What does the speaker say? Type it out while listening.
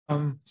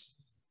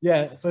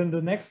Yeah, so in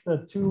the next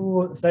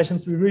two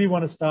sessions, we really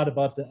want to start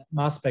about the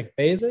mass spec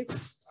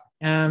basics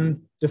and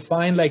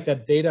define like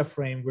that data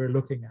frame we're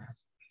looking at.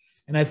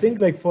 And I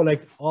think like for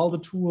like all the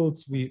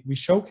tools we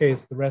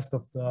showcase the rest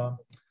of the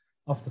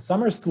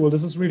summer school,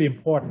 this is really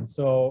important.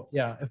 So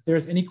yeah, if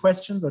there's any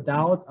questions or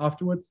doubts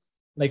afterwards,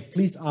 like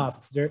please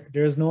ask.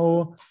 There's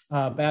no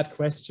bad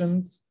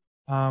questions.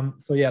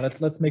 So yeah,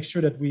 let's make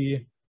sure that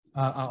we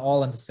are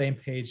all on the same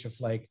page of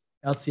like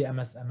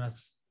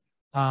LC-MS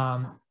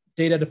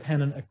data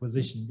dependent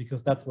acquisition,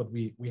 because that's what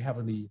we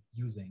heavily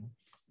using.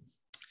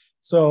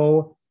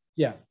 So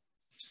yeah,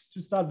 just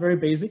to start very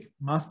basic,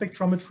 mass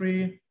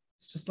spectrometry,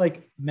 it's just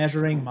like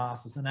measuring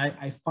masses. And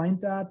I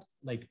find that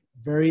like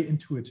very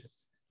intuitive.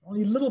 The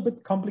only little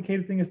bit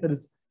complicated thing is that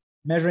it's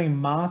measuring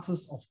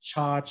masses of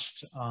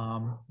charged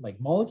like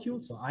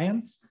molecules or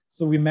ions.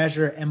 So we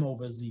measure M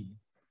over Z.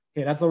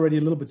 Okay, that's already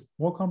a little bit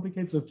more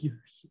complicated. So if you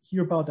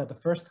hear about that the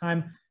first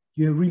time,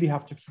 you really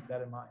have to keep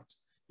that in mind.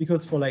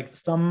 Because for like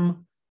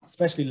some,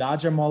 especially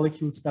larger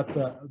molecules, that's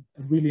a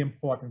really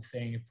important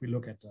thing if we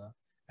look at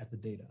the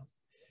data.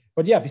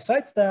 But yeah,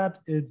 besides that,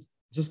 it's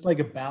just like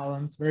a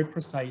balance, very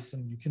precise,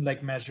 and you can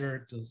like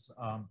measure those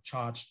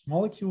charged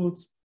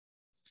molecules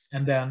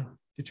and then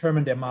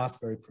determine their mass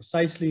very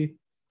precisely,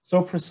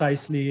 so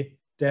precisely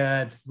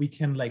that we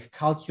can like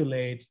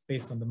calculate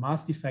based on the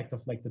mass defect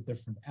of like the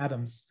different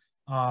atoms,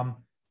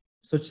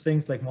 such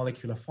things like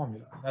molecular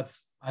formula.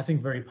 That's, I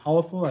think, very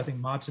powerful. I think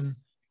Martin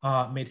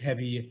made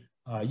heavy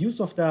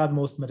use of that.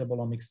 Most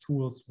metabolomics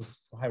tools with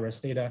high-res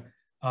data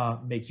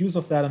make use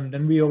of that. And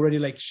then we already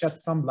like shed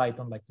some light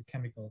on like the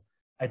chemical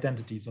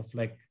identities of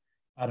like,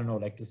 I don't know,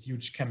 like this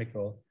huge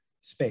chemical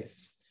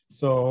space.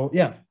 So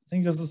yeah, I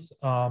think this is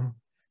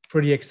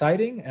pretty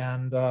exciting.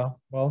 And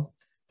well,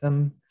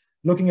 then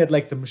looking at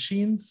like the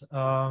machines,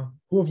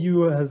 who of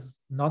you has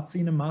not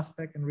seen a mass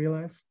spec in real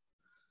life?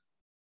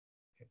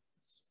 Okay,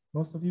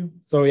 most of you.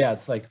 So yeah,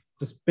 it's like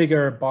just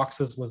bigger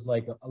boxes with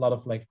like a lot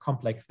of like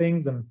complex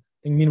things. And I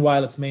think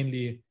meanwhile, it's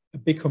mainly a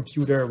big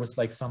computer with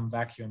like some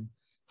vacuum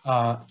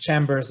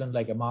chambers and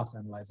like a mass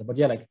analyzer. But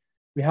yeah, like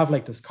we have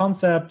like this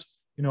concept,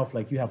 you know, of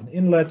like you have an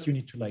inlet, you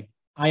need to like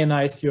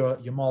ionize your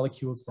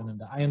molecules and in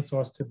the ion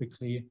source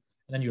typically,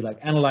 and then you like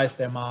analyze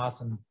their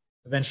mass, and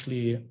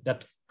eventually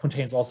that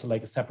contains also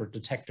like a separate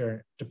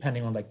detector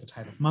depending on like the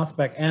type of mass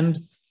spec. And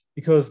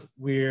because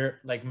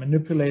we're like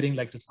manipulating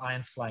like this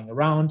ions flying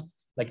around,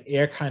 like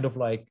air kind of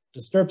like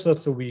disturbs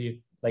us, so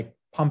we like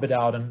pump it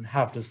out and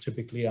have this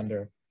typically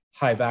under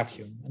high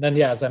vacuum. And then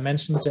yeah, as I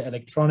mentioned, the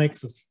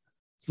electronics is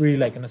it's really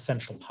like an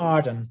essential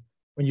part. And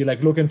when you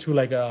like look into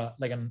like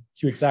an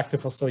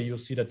Q-Exactive or so, you'll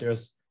see that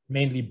there's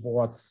mainly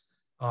boards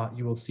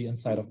you will see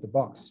inside of the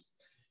box.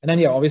 And then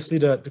yeah, obviously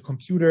the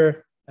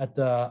computer at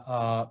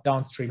the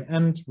downstream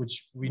end,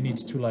 which we need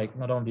to like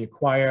not only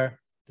acquire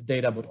the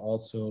data, but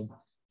also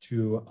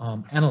to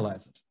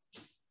analyze it.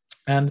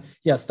 And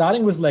yeah,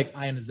 starting with like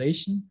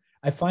ionization,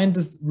 I find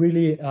this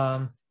really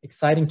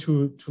exciting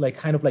to like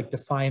kind of like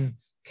define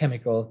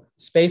chemical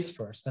space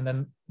first, and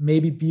then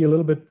maybe be a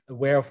little bit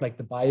aware of like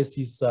the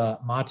biases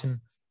Martin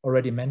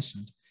already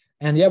mentioned.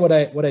 And yeah, what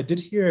I did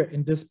here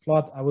in this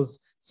plot, I was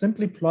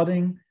simply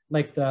plotting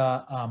like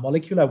the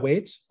molecular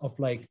weight of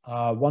like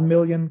 1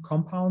 million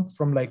compounds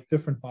from like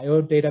different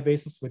bio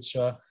databases, which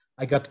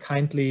I got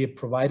kindly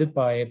provided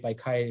by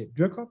Kai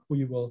Dürkop, who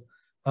you will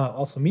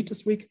also meet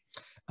this week.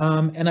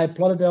 And I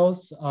plotted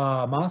those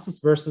masses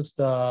versus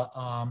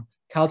the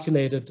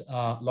calculated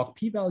log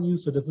p value.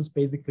 So this is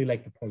basically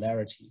like the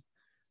polarity.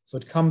 So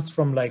it comes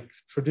from like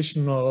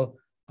traditional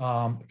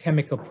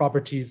chemical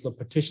properties, the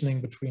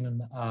partitioning between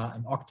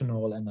an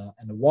octanol and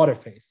a water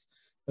phase.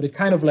 But it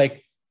kind of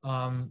like,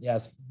 yeah,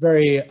 it's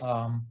very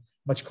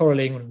much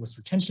correlating with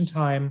retention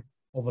time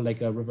over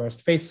like a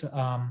reversed phase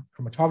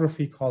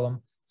chromatography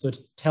column. So it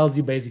tells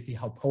you basically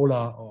how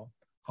polar or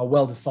how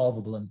well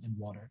dissolvable in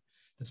water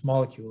this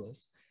molecule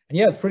is. And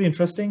yeah, it's pretty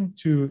interesting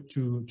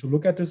to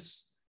look at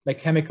this like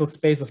chemical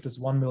space of this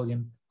 1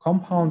 million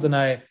compounds. And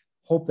I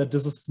hope that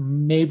this is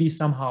maybe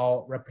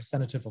somehow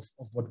representative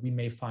of what we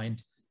may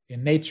find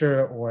in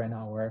nature or in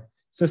our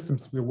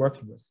systems we're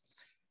working with.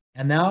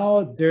 And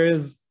now there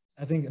is,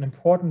 I think, an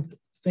important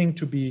thing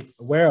to be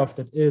aware of,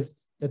 that is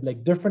that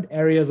like different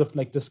areas of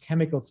like this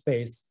chemical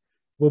space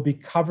will be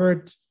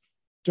covered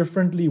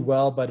differently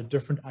well by the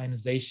different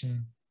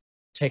ionization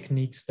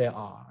techniques there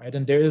are, right?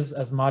 And there is,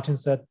 as Martin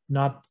said,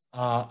 not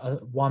a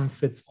one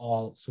fits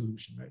all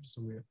solution, right?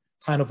 So we're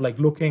kind of like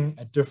looking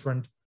at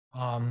different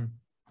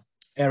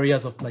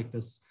areas of like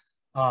this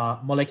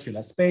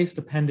molecular space,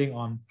 depending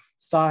on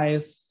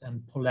size,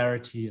 and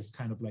polarity is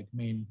kind of like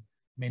main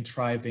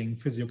driving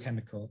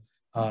physiochemical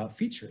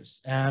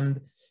features. And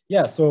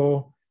yeah,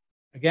 so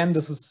again,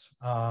 this is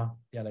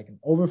yeah, like an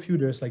overview.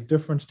 There's like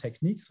different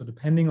techniques. So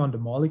depending on the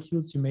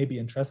molecules you may be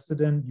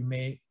interested in, you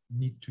may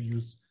need to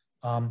use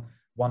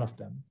one of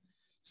them.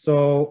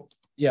 So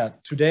yeah,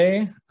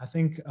 today, I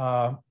think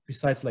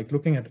besides like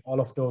looking at all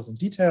of those in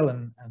detail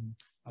and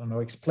I don't know,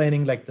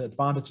 explaining like the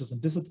advantages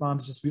and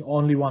disadvantages, we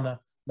only want to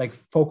like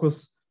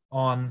focus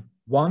on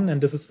one,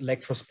 and this is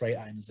electrospray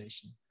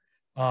ionization.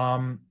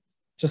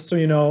 Just so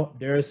you know,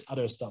 there's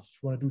other stuff. If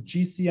you want to do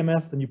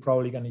GCMS, then you're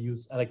probably going to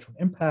use electron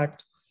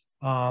impact.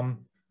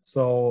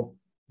 So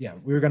yeah,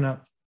 we're going to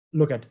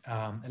look at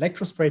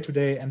electrospray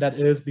today, and that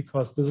is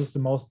because this is the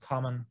most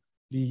commonly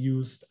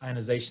used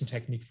ionization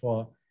technique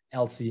for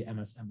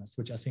LC-MS-MS,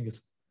 which I think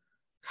is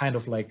kind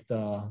of like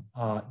the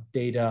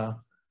data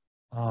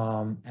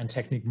and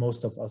technique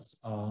most of us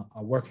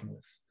are working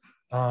with.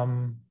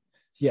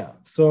 Yeah,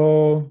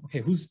 so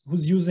okay, who's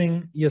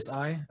using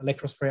ESI,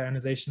 electrospray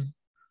ionization?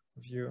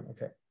 Of you,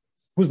 okay.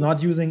 Who's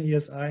not using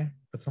ESI,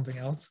 but something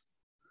else?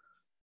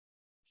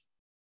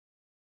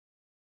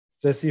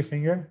 Did I see a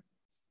finger?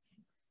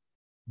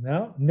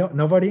 No,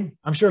 nobody.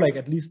 I'm sure, like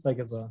at least like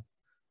as a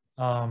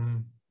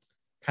kind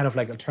of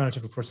like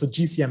alternative approach. So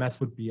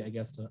GCMS would be, I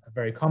guess, a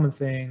very common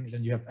thing.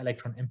 Then you have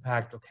electron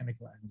impact or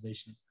chemical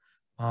ionization.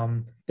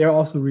 They're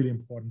also really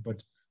important, but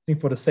I think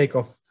for the sake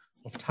of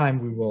time,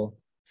 we will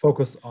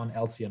focus on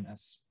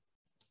LCMS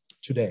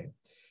today.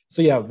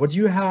 So yeah, what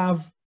you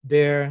have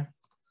there.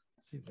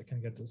 See if I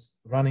can get this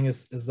running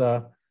is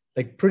a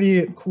like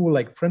pretty cool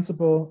like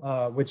principle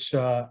which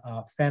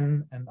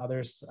Fenn and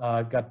others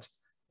got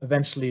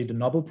eventually the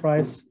Nobel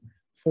Prize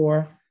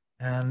for,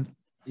 and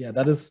yeah,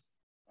 that is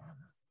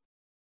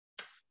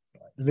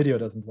sorry, the video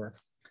doesn't work.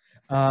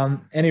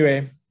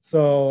 Anyway,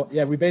 so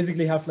yeah, we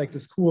basically have like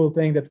this cool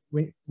thing that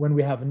when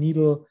we have a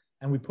needle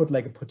and we put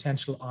like a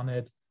potential on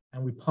it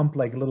and we pump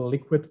like a little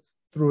liquid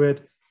through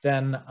it,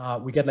 then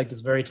we get like this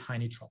very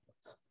tiny droplets.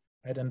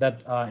 Right, and that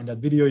in that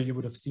video you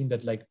would have seen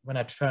that like when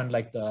I turn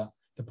like the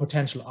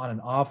potential on and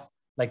off,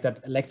 like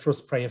that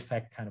electrospray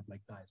effect kind of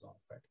like dies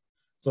off, right?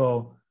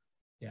 So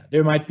yeah,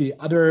 there might be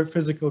other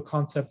physical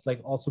concepts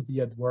like also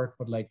be at work,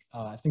 but like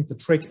I think the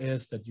trick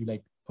is that you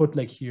like put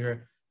like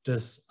here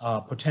this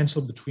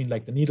potential between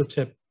like the needle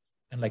tip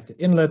and like the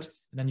inlet,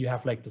 and then you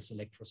have like this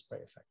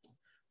electrospray effect.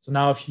 So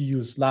now if you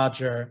use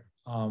larger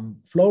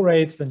flow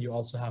rates, then you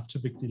also have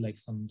typically like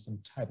some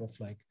type of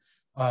like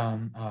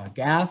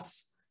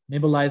gas,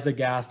 nebulizer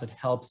gas that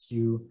helps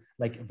you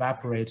like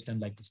evaporate then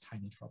like this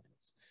tiny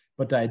droplets.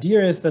 But the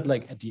idea is that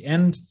like at the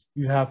end,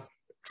 you have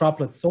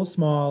droplets so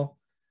small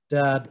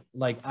that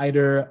like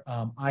either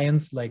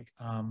ions like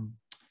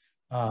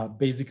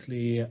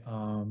basically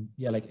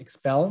yeah, like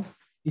expel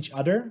each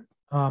other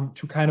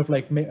to kind of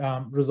like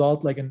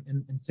result like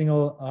in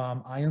single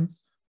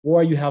ions,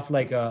 or you have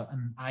like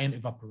an ion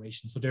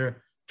evaporation. So there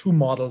are two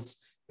models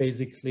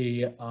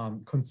basically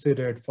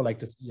considered for like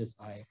this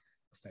ESI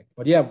effect.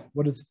 But yeah,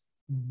 what is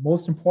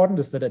most important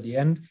is that at the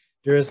end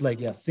there is like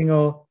yeah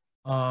single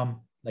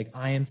like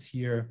ions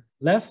here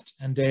left,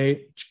 and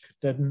they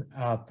then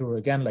through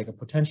again like a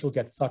potential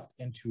get sucked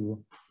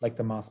into like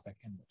the mass spec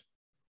inlet.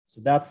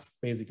 So that's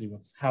basically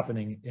what's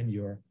happening in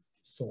your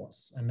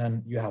source, and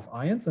then you have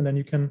ions, and then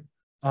you can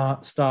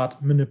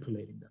start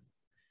manipulating them.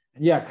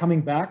 And yeah,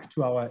 coming back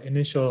to our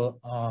initial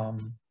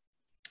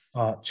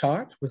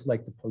chart with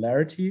like the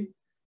polarity,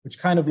 which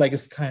kind of like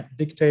is kind of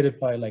dictated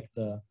by like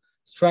the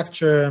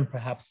structure and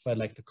perhaps by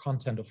like the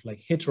content of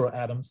like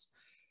heteroatoms,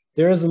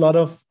 there is a lot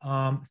of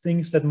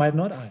things that might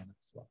not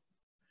ionize well,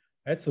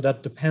 right? So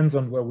that depends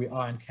on where we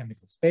are in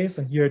chemical space.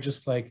 And here are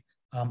just like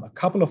a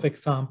couple of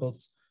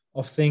examples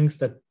of things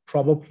that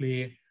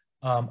probably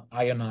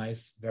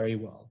ionize very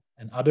well,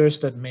 and others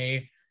that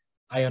may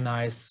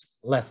ionize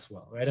less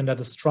well, right? And that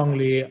is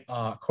strongly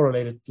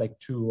correlated like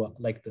to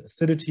like the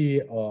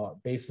acidity or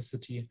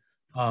basicity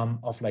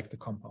of like the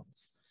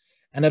compounds.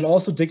 And that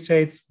also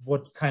dictates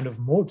what kind of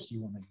modes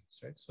you want to use,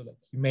 right? So like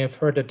you may have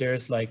heard that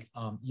there's like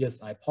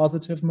ESI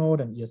positive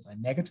mode and ESI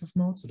negative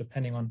mode. So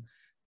depending on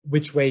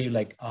which way you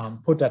like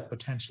put that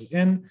potential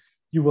in,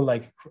 you will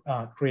like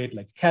create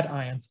like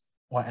cations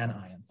or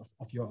anions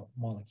of your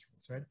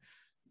molecules, right?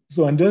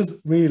 So and this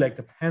really like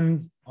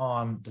depends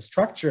on the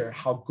structure,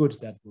 how good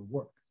that will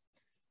work.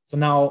 So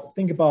now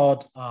think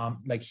about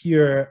like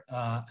here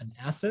an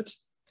acid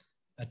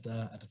at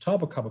the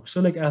top, a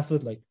carboxylic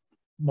acid, like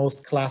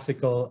most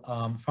classical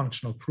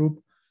functional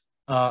group.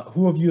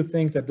 Who of you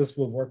think that this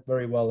will work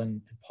very well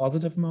in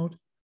positive mode?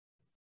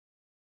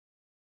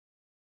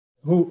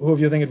 Who of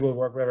you think it will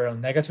work very well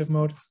in negative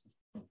mode?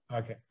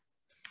 Okay.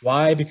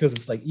 Why? Because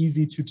it's like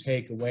easy to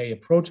take away a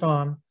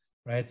proton,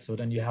 right? So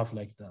then you have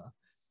like the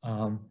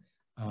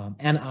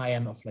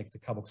anion of like the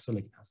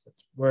carboxylic acid,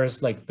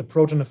 whereas like the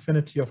proton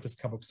affinity of this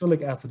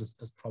carboxylic acid is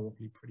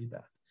probably pretty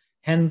bad.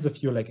 Hence,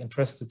 if you're like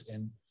interested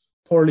in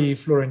poorly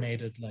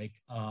fluorinated like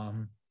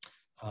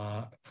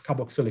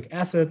carboxylic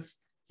acids,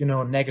 you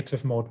know,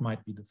 negative mode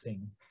might be the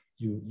thing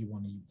you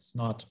want to use,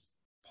 not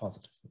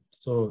positive mode.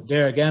 So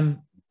there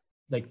again,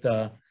 like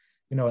the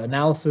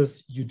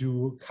analysis you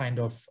do kind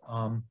of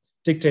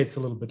dictates a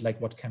little bit like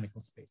what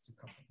chemical space you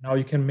cover. Now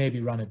you can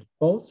maybe run it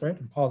both, right,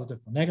 in positive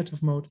or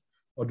negative mode,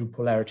 or do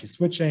polarity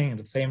switching in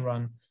the same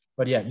run.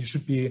 But yeah, you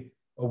should be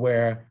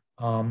aware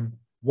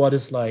what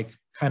is like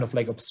kind of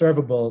like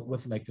observable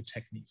with like the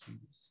technique you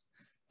use.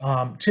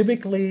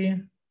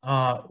 Typically,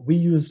 we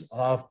use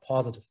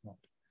positive mode.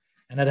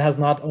 And that has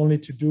not only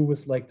to do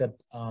with like that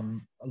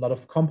a lot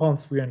of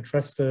compounds we're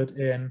interested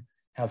in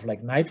have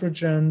like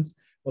nitrogens,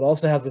 but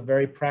also has a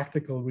very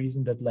practical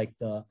reason that like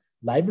the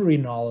library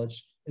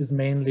knowledge is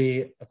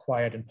mainly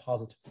acquired in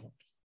positive mode.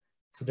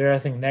 So there, I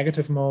think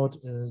negative mode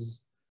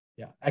is,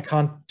 yeah, I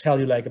can't tell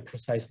you like a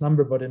precise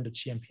number, but in the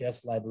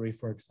GMPS library,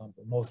 for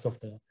example, most of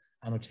the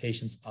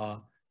annotations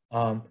are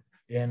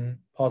in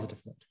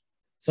positive mode.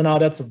 So now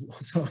that's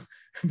also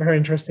very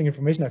interesting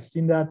information. I've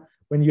seen that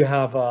when you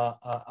have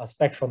a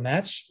spectral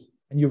match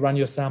and you run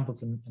your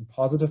samples in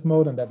positive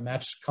mode and that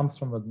match comes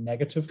from a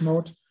negative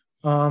mode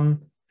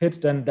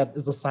hit, then that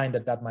is a sign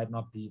that that might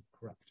not be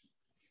correct.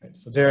 Right?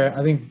 So there,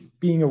 I think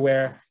being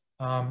aware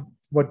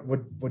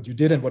what you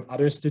did and what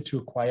others did to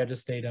acquire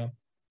this data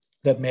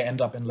that may end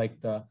up in like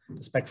the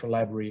spectral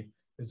library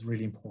is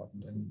really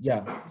important. And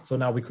yeah, so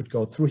now we could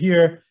go through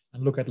here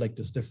and look at like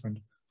these different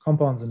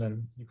compounds, and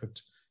then you could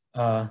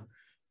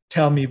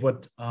tell me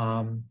what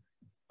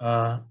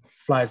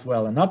flies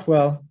well and not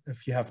well.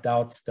 If you have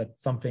doubts,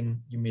 that's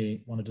something you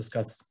may want to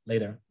discuss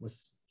later with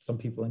some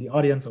people in the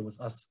audience or with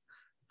us.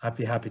 I'd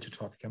be happy to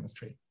talk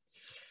chemistry.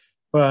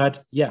 But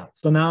yeah,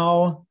 so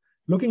now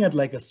looking at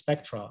like a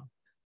spectra,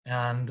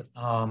 and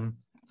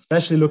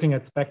especially looking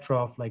at spectra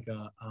of like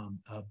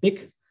a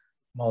big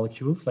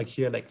molecules, like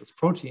here, like this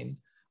protein,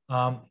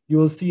 you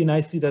will see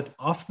nicely that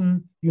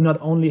often you not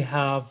only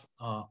have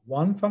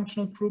one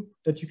functional group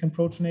that you can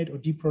protonate or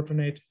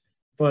deprotonate,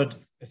 but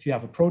if you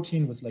have a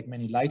protein with like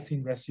many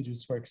lysine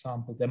residues, for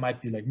example, there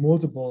might be like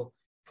multiple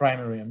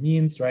primary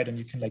amines, right? And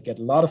you can like get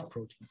a lot of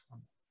proteins on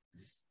it.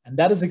 And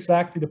that is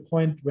exactly the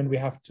point when we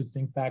have to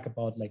think back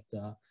about like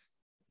the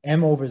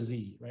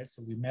M/Z, right?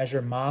 So we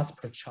measure mass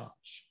per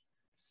charge,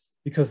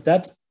 because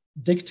that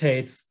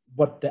dictates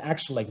what the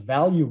actual like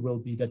value will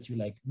be that you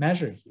like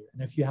measure here.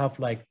 And if you have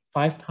like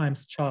 5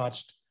 times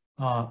charged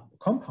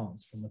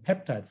compounds from a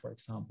peptide, for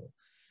example,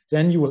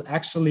 then you will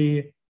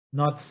actually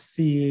not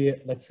see,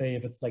 let's say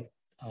if it's like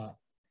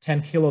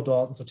 10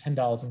 kilodaltons or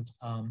 10,000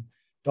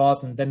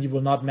 Dalton, then you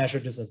will not measure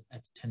this as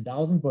at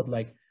 10,000, but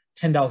like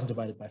 10,000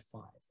 divided by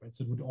 5, right?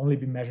 So it would only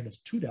be measured as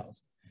 2,000,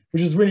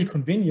 which is really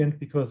convenient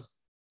because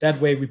that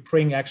way we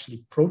bring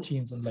actually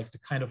proteins in like the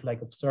kind of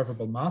like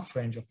observable mass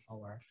range of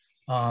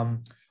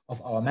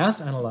our mass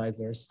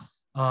analyzers.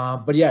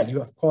 But yeah, you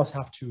of course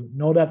have to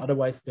know that,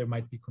 otherwise there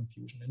might be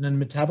confusion. And then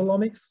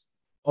metabolomics,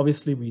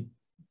 obviously we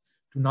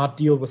do not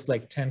deal with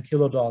like 10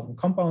 kilodalton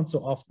compounds so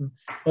often,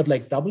 but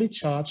like doubly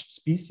charged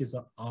species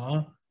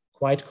are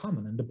quite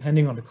common. And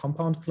depending on the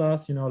compound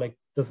class, you know, like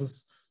this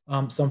is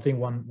something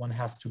one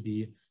has to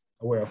be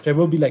aware of. There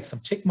will be like some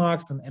tick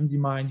marks and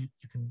enzymine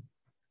you can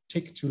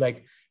tick to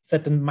like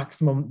set the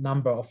maximum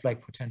number of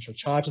like potential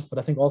charges. But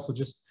I think also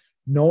just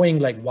knowing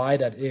like why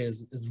that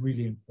is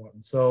really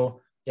important.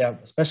 So yeah,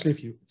 especially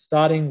if you're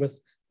starting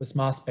with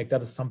mass spec,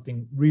 that is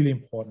something really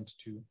important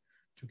to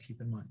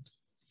keep in mind.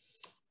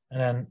 And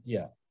then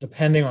yeah,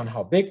 depending on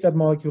how big that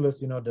molecule is,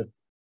 you know, the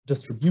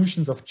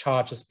distributions of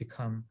charges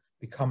become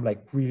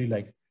like really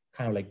like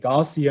kind of like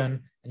Gaussian,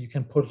 and you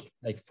can put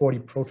like 40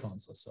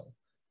 protons or so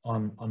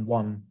on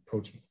one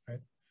protein, right?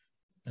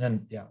 And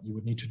then yeah, you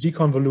would need to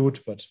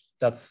deconvolute, but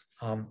that's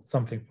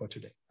something for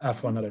today,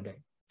 for another day.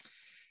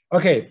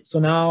 Okay, so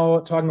now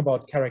talking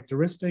about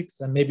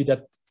characteristics, and maybe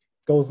that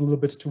goes a little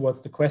bit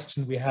towards the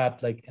question we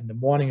had like in the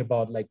morning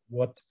about like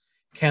what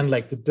can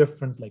like the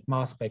different like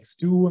mass specs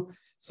do.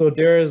 So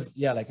there's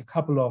yeah like a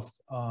couple of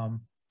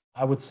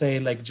I would say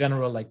like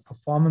general like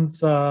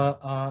performance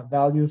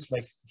values,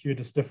 like here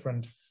there's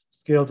different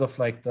skills of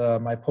like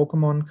my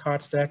Pokemon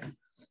card deck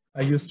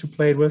I used to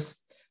play with,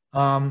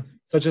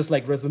 such as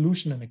like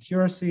resolution and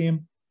accuracy,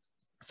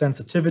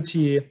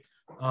 sensitivity,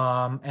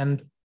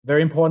 and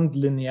very important,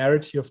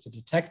 linearity of the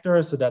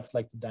detector. So that's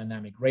like the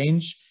dynamic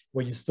range,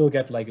 where you still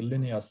get like a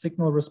linear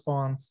signal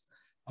response,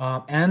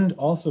 and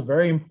also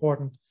very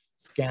important,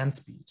 scan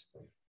speed.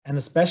 And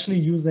especially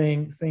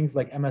using things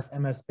like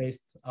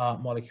MS-MS-based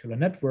molecular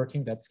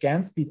networking, that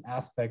scan speed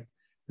aspect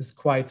is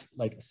quite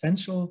like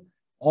essential.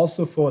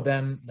 Also for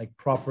then like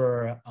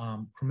proper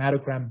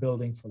chromatogram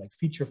building for like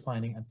feature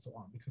finding and so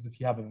on. Because if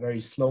you have a very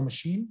slow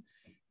machine,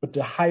 but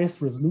the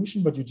highest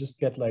resolution, but you just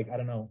get like, I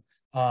don't know,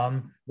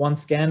 one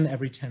scan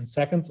every 10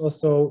 seconds or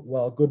so,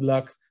 well, good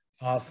luck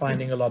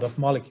finding a lot of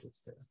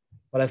molecules there.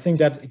 But I think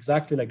that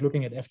exactly like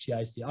looking at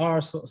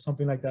FTICR, so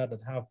something like that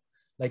have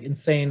like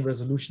insane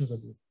resolutions of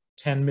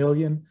 10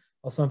 million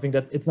or something,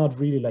 that it's not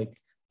really like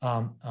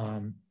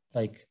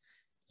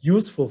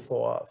useful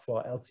for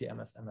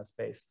LC-MS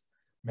based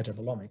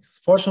metabolomics.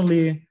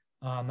 Fortunately,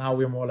 now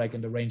we're more like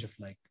in the range of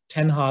like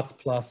 10 Hertz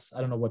plus,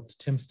 I don't know what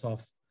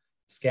timsTOF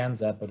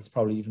scans at, but it's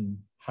probably even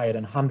higher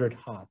than 100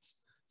 Hertz.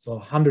 So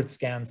 100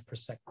 scans per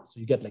second. So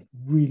you get like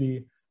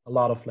really a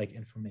lot of like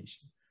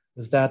information.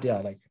 With that, yeah,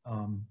 like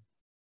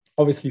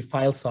obviously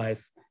file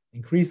size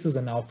increases,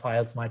 and now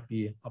files might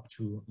be up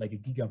to like a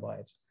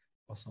gigabyte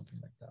or something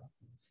like that.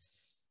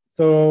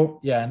 So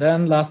yeah, and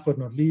then last but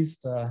not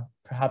least,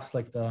 perhaps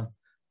like the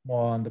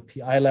more on the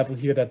PI level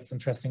here, that's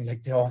interesting,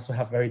 like they also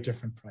have very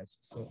different prices.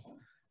 So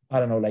I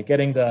don't know, like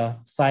getting the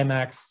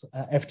Cymax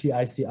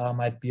FTICR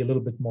might be a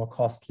little bit more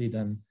costly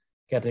than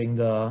getting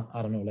the,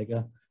 I don't know, like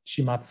a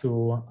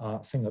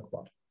Shimatsu single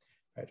quad,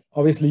 right?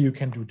 Obviously, you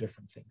can do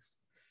different things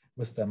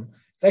with them.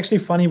 It's actually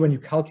funny when you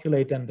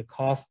calculate then the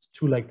cost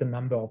to like the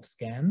number of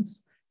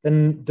scans,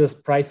 then these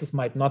prices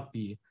might not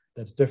be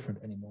that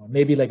different anymore.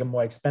 Maybe like a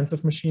more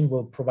expensive machine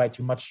will provide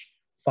you much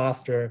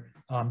faster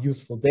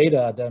useful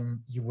data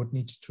than you would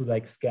need to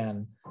like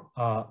scan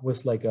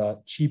with like a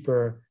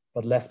cheaper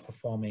but less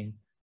performing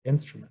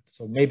instrument.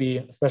 So maybe,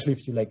 especially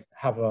if you like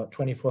have a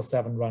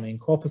 24/7 running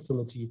core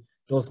facility,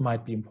 those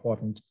might be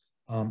important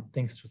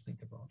things to think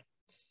about.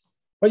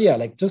 But yeah,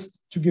 like just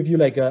to give you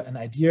like an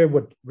idea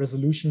what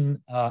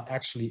resolution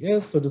actually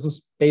is. So this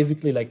is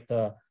basically like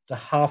the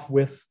half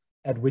width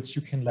at which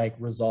you can like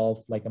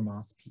resolve like a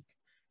mass peak.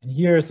 And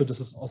here, so this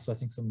is also I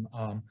think some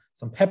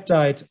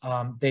peptide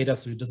data.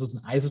 So this is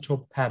an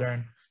isotope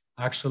pattern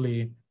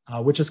actually,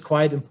 which is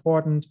quite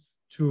important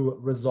to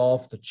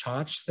resolve the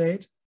charge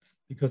state,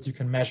 because you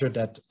can measure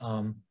that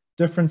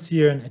difference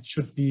here, and it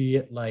should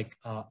be like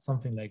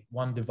something like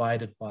 1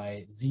 divided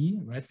by Z,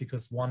 right?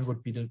 Because 1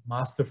 would be the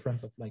mass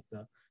difference of like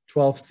the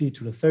 12C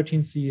to the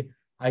 13C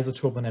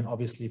isotope, and then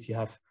obviously if you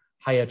have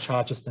higher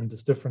charges, then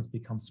this difference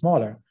becomes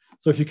smaller.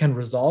 So if you can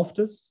resolve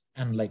this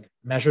and like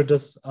measure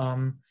this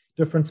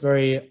difference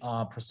very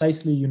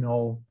precisely, you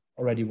know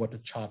already what the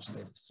charge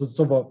state is.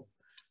 So for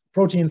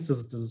proteins,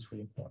 this is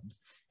really important.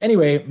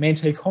 Anyway, main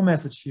take-home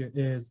message here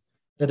is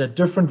that at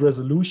different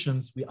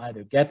resolutions, we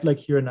either get like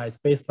here a nice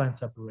baseline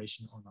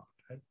separation or not,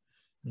 right?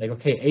 Like,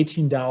 okay,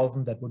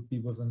 18,000, that would be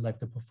within like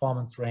the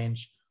performance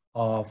range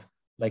of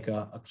like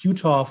a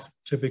QTOF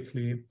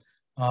typically.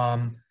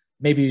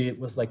 Maybe it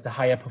was like the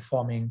higher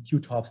performing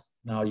QTOFs,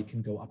 now you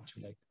can go up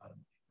to like, I don't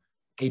know,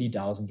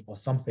 80,000 or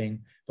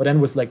something. But then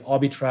with like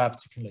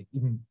Orbitraps, you can like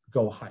even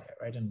go higher,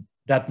 right? And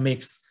that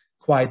makes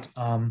quite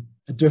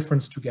a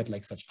difference to get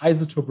like such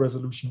isotope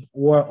resolution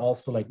or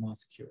also like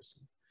mass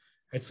accuracy.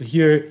 Right, so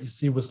here you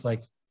see with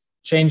like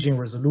changing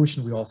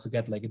resolution, we also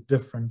get like a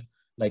different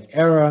like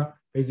error,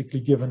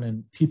 basically given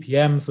in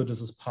ppm. So this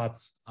is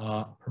parts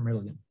per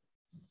million.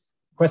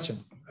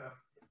 Question?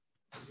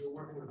 You're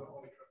working with the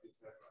Orbitrap, you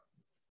said, right?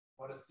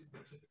 What is the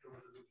typical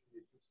resolution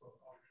you use for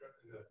Orbitrap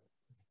in the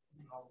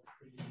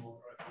stream or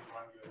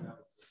your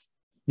analysis?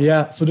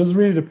 Yeah, so this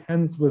really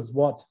depends with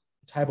what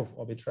type of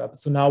Orbitrap.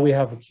 So now we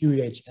have a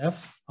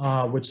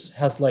QEHF, which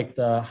has like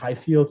the high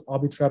field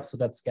Orbitrap, so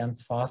that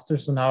scans faster.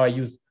 So now I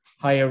use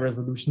higher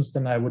resolutions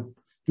than I would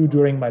do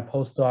during my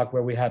postdoc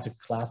where we had the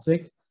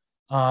classic.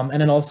 And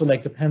then also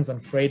like depends on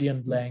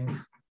gradient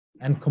length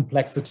and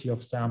complexity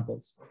of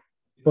samples.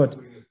 But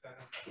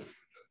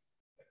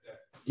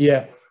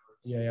yeah.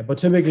 But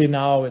typically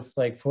now it's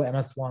like for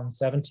MS1,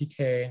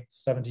 70K,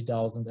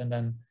 70,000. And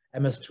then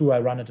MS2, I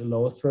run at the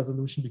lowest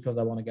resolution because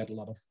I want to get a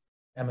lot of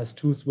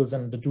MS2s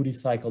within the duty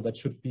cycle that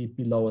should be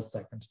below a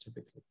second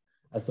typically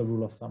as a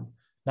rule of thumb.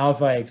 Now,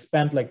 if I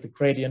expand like the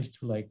gradient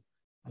to like,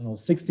 I don't know,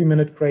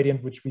 60-minute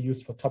gradient, which we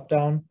use for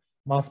top-down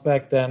mass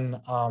spec, then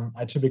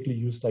I typically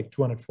use like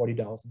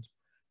 240,000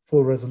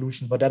 full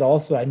resolution. But that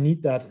also, I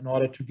need that in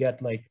order to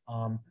get like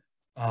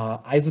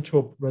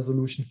isotope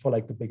resolution for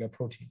like the bigger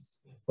proteins.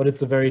 But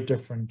it's a very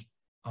different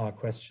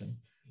question.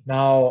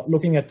 Now,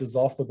 looking at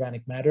dissolved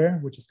organic matter,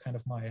 which is kind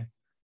of my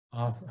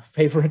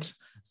favorite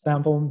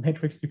sample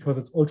matrix because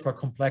it's ultra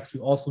complex, we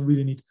also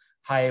really need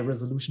high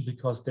resolution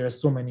because there are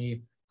so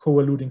many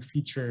co-eluding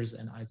features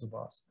and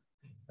isobars.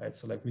 Right,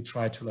 so like we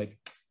try to like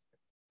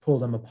pull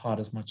them apart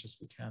as much as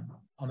we can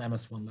on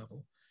MS1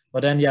 level.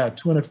 But then yeah,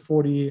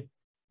 240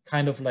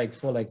 kind of like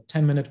for like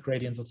 10-minute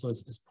gradients or so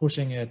is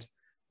pushing it.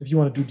 If you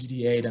want to do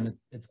DDA, then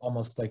it's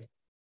almost like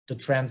the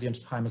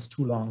transient time is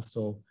too long,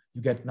 so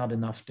you get not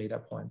enough data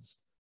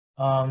points.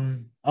 I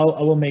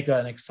will make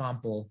an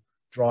example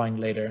drawing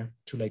later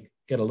to like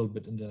get a little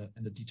bit in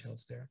the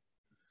details there.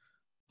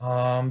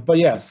 But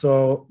yeah,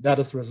 so that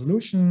is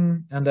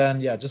resolution. And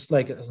then yeah, just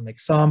like as an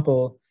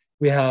example,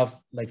 we have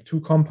like 2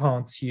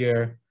 compounds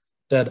here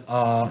that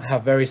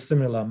have very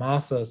similar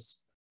masses,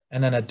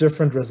 and then at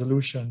different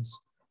resolutions,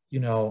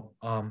 you know,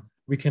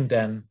 we can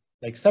then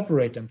like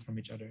separate them from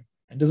each other.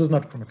 And this is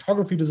not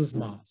chromatography, this is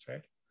mass,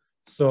 right?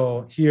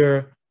 So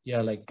here,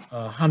 yeah, like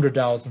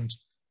 100,000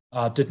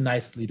 did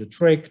nicely the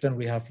trick. Then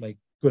we have like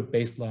good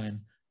baseline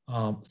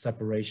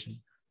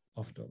separation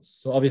of those.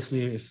 So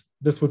obviously, if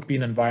this would be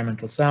an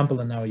environmental sample,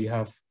 and now you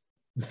have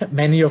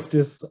many of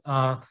this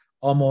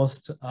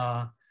almost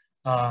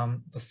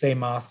the same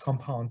mass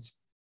compounds,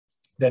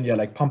 then yeah,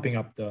 like pumping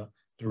up the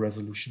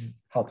resolution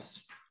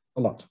helps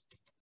a lot.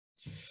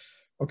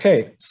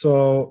 Okay,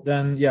 so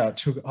then yeah,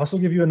 to also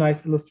give you a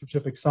nice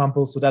illustrative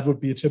example, so that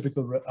would be a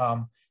typical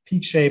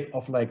peak shape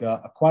of like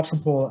a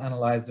quadrupole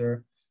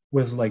analyzer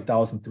with like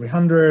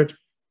 1300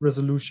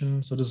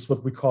 resolution. So this is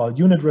what we call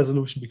unit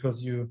resolution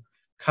because you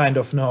kind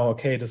of know,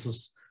 okay, this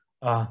is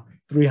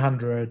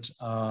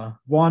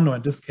 301, or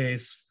in this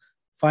case,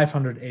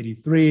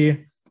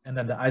 583. And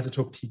then the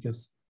isotope peak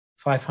is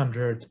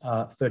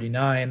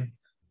 539,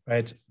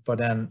 right? But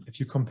then if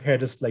you compare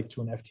this like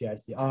to an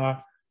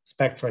FTICR,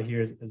 spectra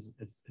here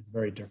it's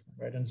very different,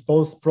 right? And it's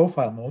both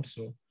profile mode,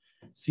 so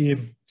see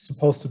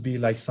supposed to be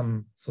like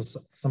some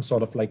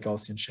sort of like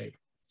Gaussian shape.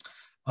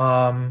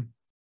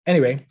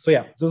 Anyway, so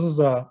yeah, this is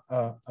a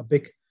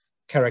big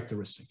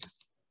characteristic.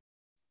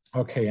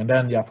 Okay, and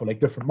then yeah, for like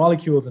different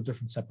molecules and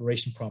different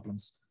separation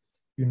problems,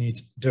 you need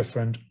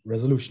different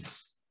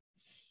resolutions.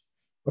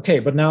 Okay,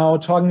 but now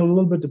talking a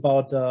little bit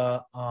about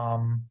the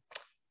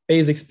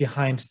basics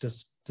behind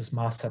this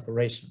mass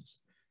separations,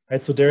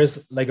 right? So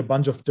there's like a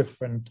bunch of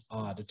different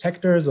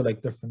detectors or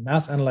like different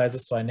mass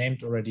analyzers. So I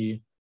named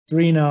already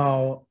 3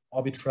 now: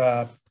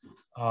 Orbitrap,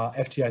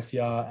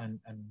 FTICR, and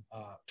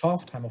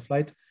TOF, time of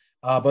flight.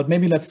 But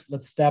maybe let's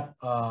step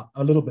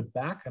a little bit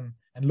back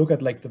and look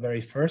at like the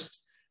very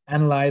first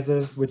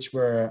analyzers, which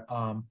were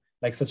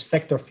like such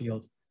sector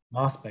field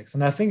mass specs.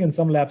 And I think in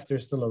some labs they're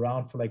still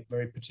around for like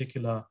very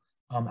particular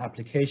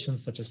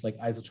applications, such as like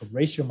isotope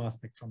ratio mass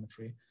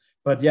spectrometry.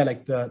 But yeah,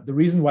 like the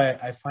reason why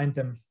I find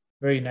them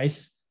very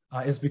nice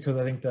is because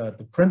I think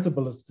the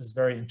principle is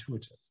very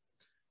intuitive,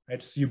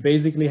 right? So you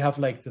basically have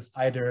like this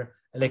either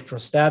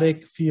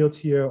electrostatic field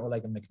here or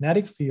like a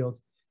magnetic field,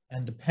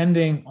 and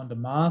depending on the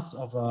mass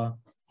of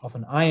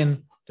an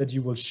ion that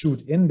you will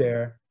shoot in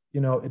there, you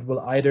know, it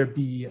will either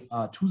be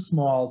too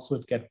small, so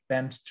it gets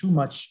bent too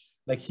much,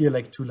 like here,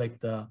 like to like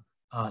the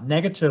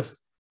negative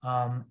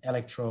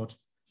electrode,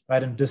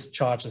 right, and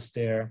discharges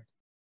there,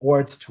 or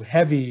it's too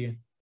heavy,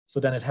 so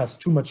then it has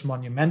too much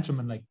momentum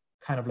and like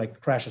kind of like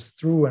crashes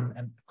through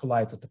and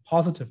collides at the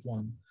positive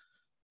one,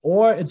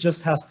 or it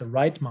just has the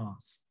right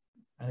mass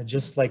and it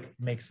just like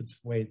makes its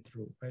way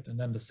through, right? And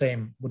then the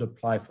same would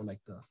apply for like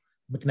the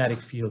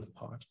magnetic field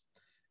part.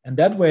 And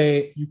that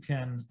way you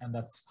can, and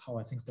that's how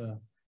I think the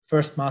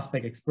first mass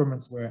spec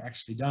experiments were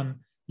actually done,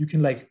 you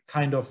can like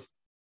kind of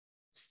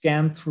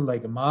scan through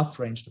like a mass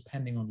range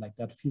depending on like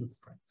that field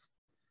strength.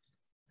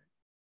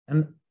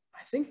 And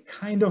I think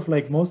kind of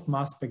like most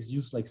mass specs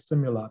use like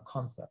similar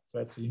concepts,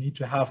 right? So you need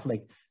to have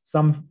like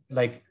some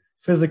like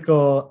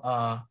physical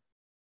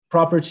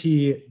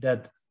property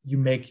that you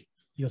make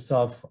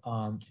yourself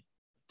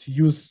to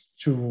use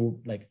to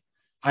like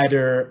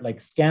either like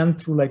scan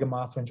through like a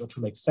mass range or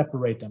to like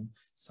separate them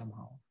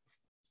somehow.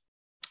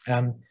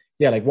 And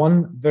yeah, like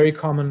one very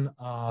common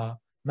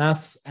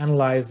mass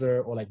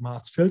analyzer or like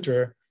mass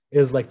filter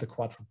is like the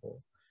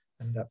quadrupole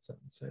in that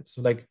sense, right?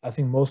 So like I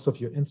think most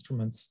of your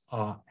instruments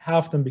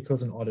have them,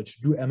 because in order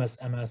to do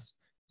MS-MS,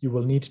 you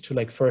will need to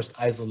like first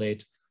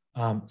isolate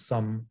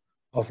some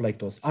of like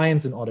those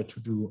ions in order to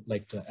do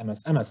like the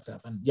MS-MS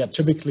step. And yeah,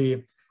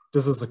 typically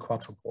this is a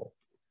quadrupole.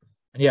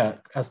 And yeah,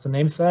 as the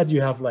name said,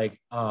 you have like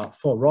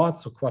 4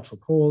 rods, so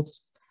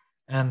quadrupoles.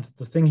 And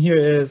the thing here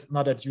is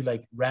not that you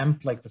like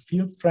ramp like the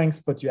field strengths,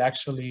 but you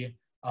actually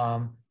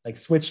like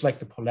switch like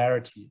the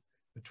polarity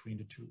between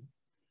the two,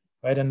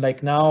 right? And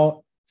like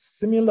now,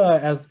 similar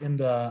as in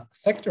the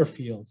sector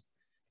field,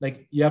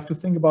 like you have to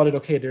think about it,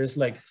 okay, there's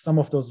like some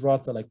of those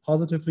rods are like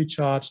positively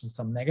charged and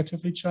some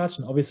negatively charged.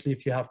 And obviously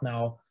if you have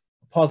now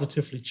a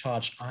positively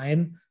charged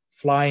ion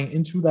flying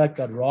into like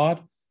that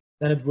rod,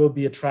 then it will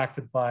be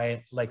attracted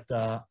by like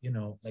the, you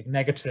know, like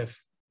negative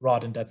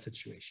rod in that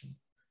situation.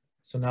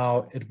 So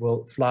now it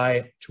will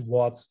fly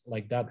towards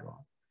like that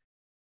rod.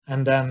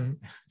 And then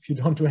if you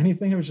don't do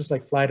anything, it will just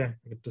like fly there and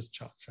get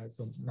discharged, right?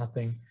 So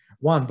nothing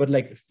won. But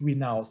like if we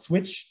now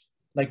switch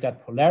like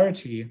that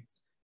polarity,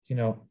 you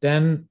know,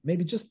 then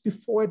maybe just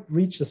before it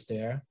reaches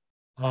there,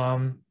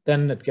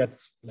 then it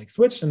gets like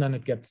switched and then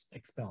it gets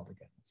expelled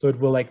again. So it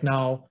will like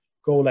now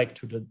go like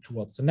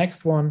towards the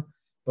next one.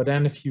 But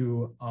then if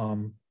you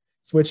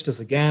switch this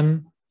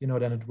again, you know,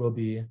 then it will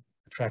be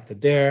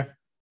attracted there.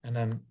 And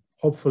then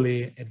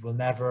hopefully it will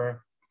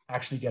never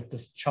actually get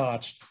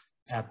discharged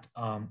at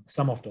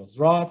some of those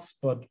rods,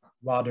 but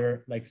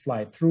rather like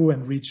fly through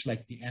and reach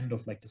like the end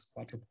of like this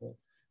quadrupole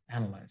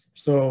analyzer.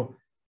 So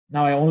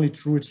now I only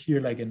drew it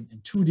here like in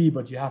 2D,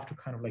 but you have to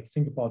kind of like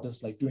think about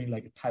this like doing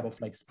like a type of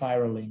like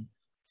spiraling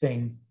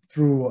thing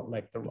through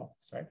like the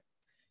rods, right?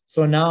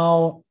 So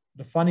now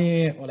the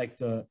funny or like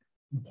the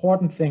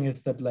important thing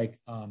is that like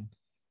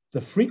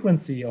the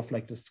frequency of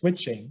like the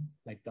switching,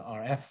 like the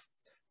RF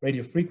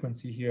radio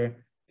frequency here,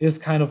 is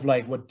kind of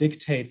like what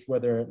dictates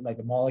whether like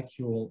a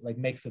molecule like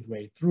makes its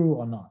way through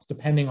or not,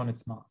 depending on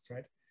its mass,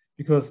 right?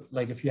 Because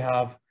like if you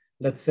have,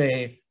 let's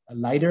say, a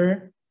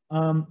lighter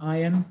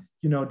ion,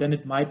 you know, then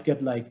it might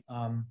get like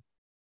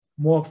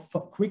more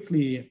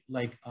quickly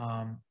like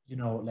you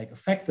know, like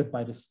affected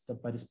by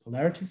this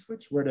polarity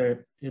switch,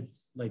 where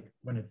it's like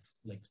when it's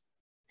like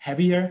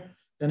heavier,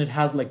 then it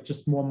has like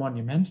just more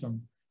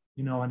momentum,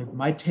 you know, and it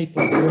might take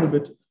like a little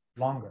bit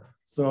longer.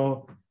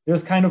 So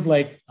there's kind of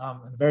like a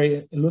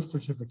very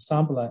illustrative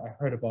example I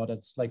heard about.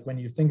 It's like when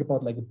you think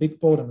about like a big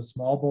boat and a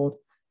small boat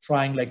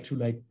trying like to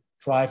like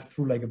drive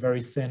through like a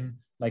very thin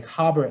like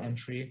harbor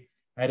entry,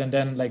 right? And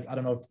then like, I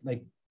don't know, if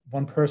like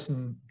one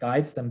person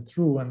guides them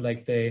through and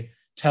like they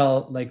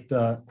tell like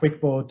the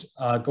quick boat,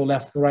 go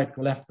left, go right,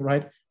 go left, go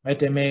right, right?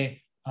 They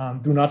may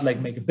do not like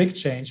make a big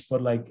change,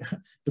 but like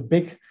the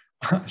big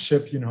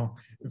ship, you know,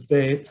 if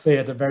they say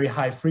at a very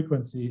high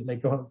frequency,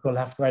 like go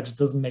left, right, it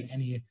doesn't make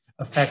any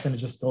effect and it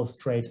just goes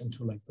straight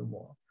into like the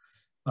wall.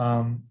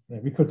 Yeah,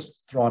 we could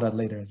draw that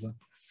later as a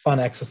fun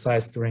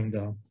exercise during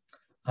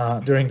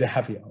the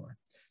happy hour.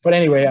 But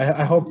anyway,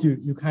 I hope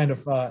you kind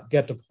of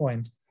get the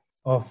point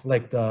of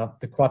like the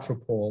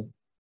quadrupole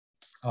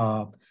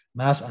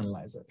mass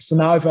analyzer. So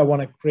now if I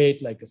want to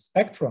create like a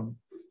spectrum,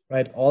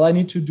 right, all I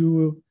need to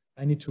do,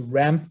 I need to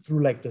ramp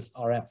through like this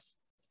RF.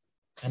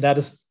 And that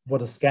is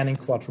what a scanning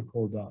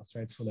quadrupole does,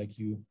 right? So like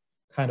you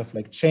kind of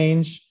like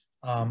change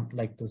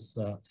like this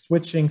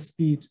switching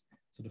speed,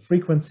 so the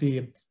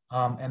frequency,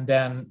 and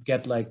then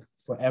get like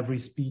for every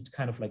speed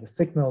kind of like a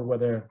signal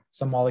whether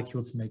some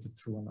molecules make it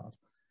through or not.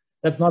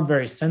 That's not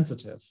very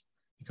sensitive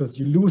because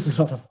you lose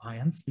a lot of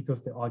ions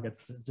because they all get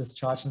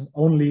discharged and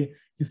only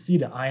you see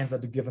the ions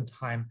at a given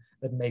time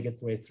that make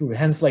its way through.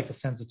 Hence, like the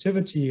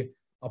sensitivity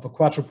of a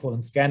quadrupole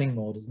in scanning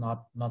mode is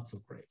not so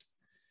great.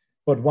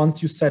 But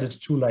once you set it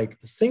to like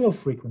a single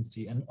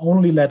frequency and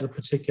only let a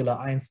particular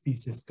ion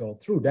species go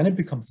through, then it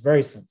becomes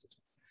very sensitive.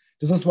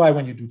 This is why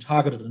when you do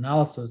targeted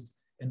analysis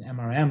in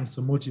MRM,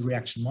 so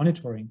multi-reaction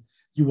monitoring,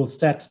 you will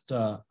set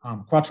the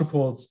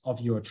quadrupoles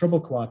of your triple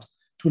quad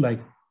to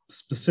like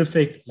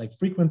specific like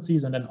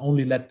frequencies and then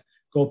only let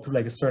go through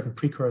like a certain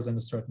precursor and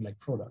a certain like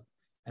product.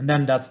 And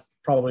then that's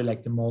probably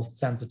like the most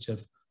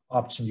sensitive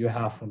option you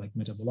have for like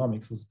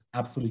metabolomics with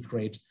absolutely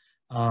great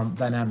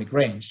dynamic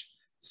range.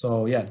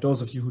 So yeah,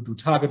 those of you who do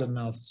targeted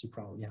analysis, you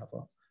probably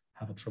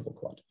have a triple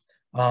quad.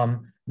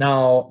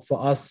 Now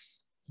for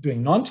us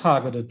doing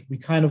non-targeted, we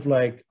kind of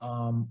like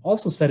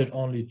also set it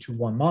only to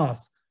one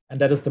mass, and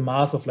that is the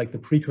mass of like the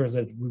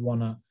precursor that we want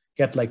to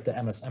get like the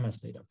MS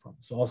data from.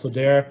 So also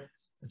there,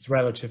 it's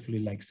relatively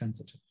like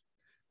sensitive,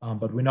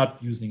 but we're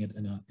not using it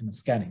in a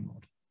scanning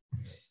mode.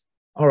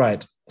 All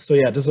right, so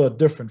yeah, these are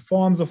different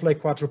forms of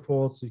like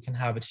quadrupoles. So you can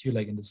have it here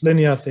like in this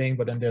linear thing,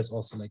 but then there's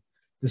also like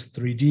this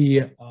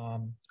 3D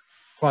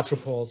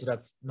quadrupole, so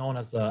that's known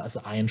as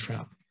an ion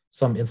trap.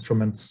 Some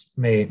instruments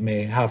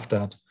may have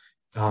that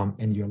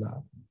in your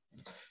lab.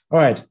 All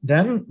right,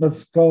 then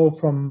let's go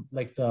from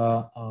like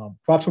the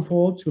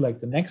quadrupole to like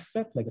the next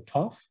step, like a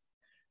TOF.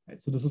 Right,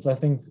 so this is, I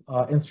think,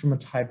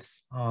 instrument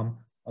types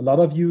a lot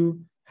of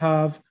you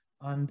have,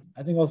 and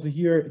I think also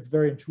here it's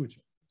very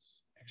intuitive. It's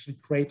actually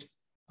great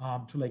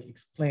to like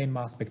explain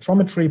mass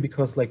spectrometry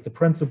because like the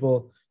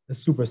principle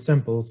is super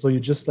simple. So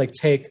you just like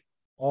take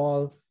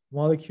all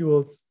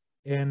molecules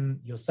in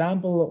your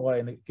sample or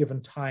in a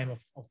given time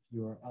of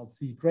your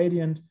LC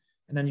gradient,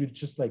 and then you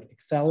just like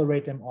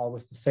accelerate them all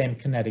with the same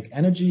kinetic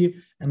energy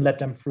and let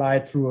them fly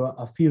through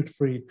a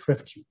field-free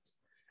drift tube.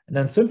 And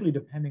then simply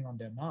depending on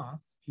their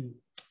mass, if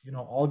you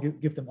know all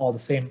give them all the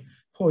same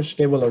push,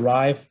 they will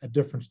arrive at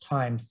different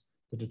times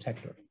the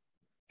detector.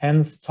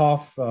 Hence,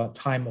 TOF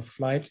time of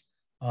flight,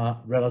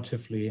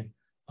 relatively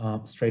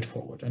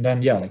straightforward. And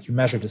then yeah, like you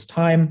measure this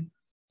time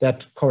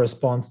that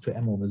corresponds to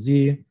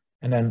M/Z.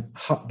 And then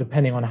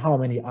depending on how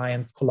many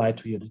ions collide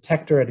to your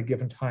detector at a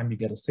given time, you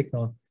get a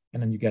signal,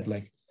 and then you get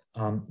like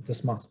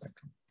this mass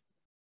spectrum.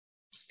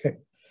 Okay,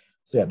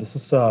 so yeah, this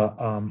is a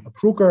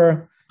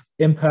Bruker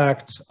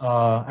impact.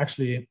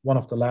 Actually, one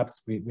of the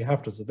labs we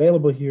have this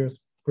available here is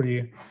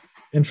pretty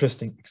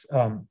interesting,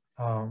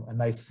 a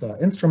nice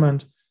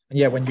instrument. And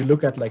yeah, when you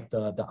look at like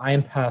the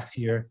ion path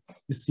here,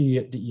 you see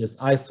the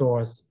ESI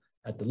source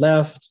at the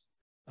left.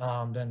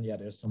 Then yeah,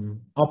 there's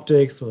some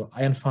optics or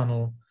ion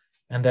funnel.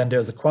 And then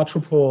there's a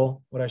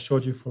quadrupole, what I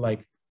showed you for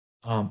like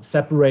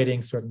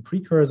separating certain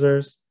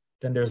precursors.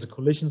 Then there's a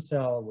collision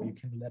cell where you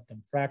can let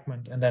them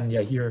fragment. And then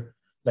yeah, here,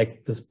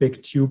 like this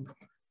big tube.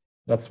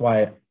 That's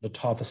why the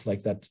TOF is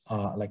like that,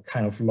 like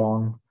kind of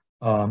long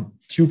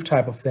tube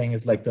type of thing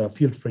is like the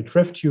field-free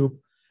drift tube.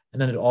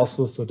 And then it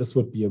also, so this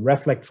would be a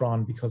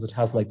reflectron because it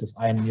has like this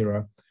ion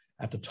mirror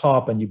at the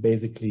top, and you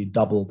basically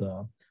double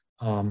the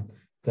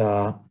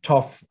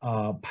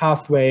TOF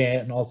pathway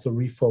and also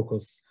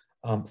refocus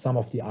some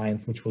of the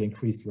ions, which will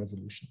increase the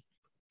resolution.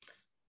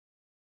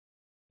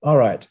 All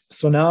right,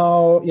 so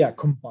now, yeah,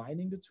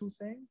 combining the two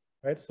things,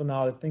 right? So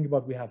now think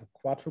about, we have a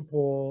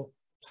quadrupole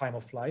time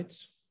of flight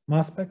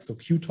mass spec, so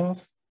QTOF.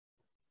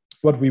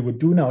 What we would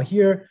do now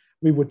here,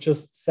 we would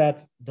just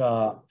set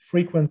the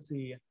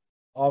frequency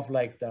of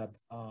like that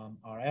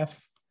RF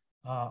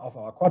of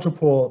our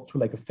quadrupole to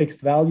like a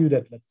fixed value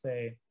that, let's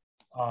say,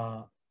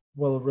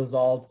 will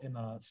result in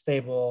a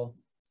stable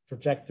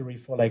trajectory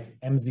for like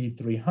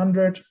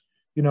MZ300.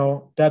 You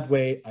know, that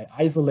way I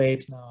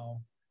isolate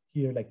now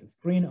here like this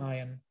green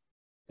ion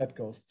that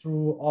goes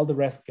through, all the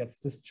rest gets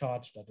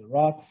discharged at the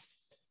rods.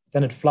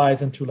 Then it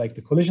flies into like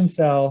the collision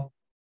cell.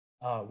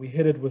 We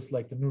hit it with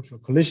like the neutral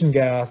collision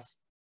gas,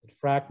 it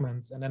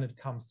fragments, and then it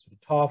comes to the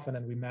TOF, and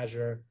then we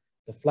measure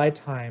the flight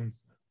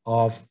times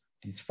of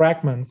these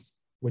fragments,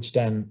 which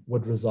then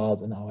would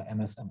result in our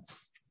MSMS.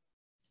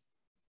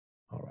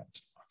 All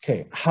right,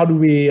 okay, how do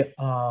we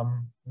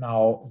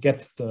now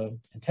get the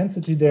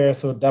intensity there?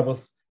 So that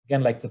was,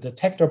 again, like the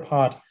detector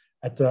part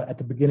at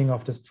the beginning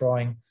of this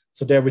drawing.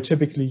 So there we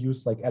typically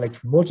use like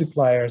electron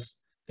multipliers.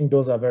 think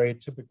those are very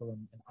typical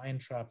in ion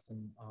traps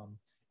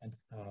and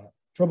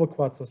triple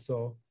quads or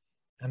so.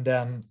 And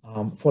then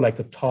for like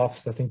the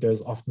TOFs, I think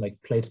there's often like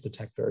plate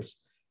detectors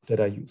that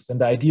are used. And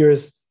the idea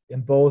is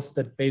in both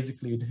that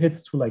basically it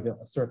hits to like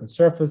a certain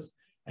surface,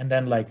 and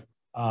then like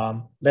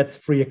lets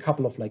free a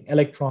couple of like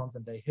electrons,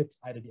 and they hit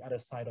either the other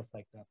side of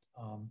like that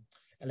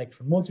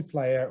electron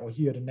multiplier, or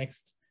here the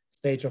next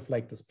stage of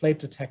like this plate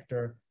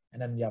detector,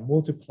 and then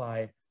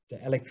multiply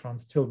the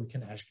electrons till we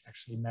can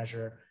actually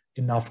measure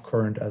enough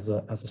current as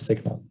a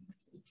signal.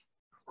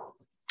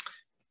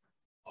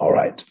 All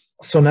right,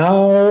 so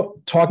now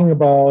talking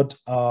about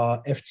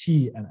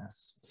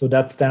FTMS. So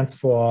that stands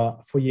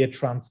for Fourier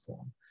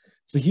transform.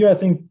 So here I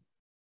think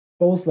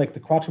both like the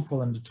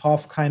quadrupole and the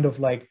TOF kind of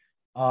like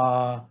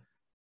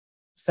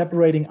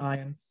separating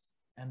ions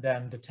and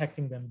then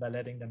detecting them by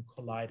letting them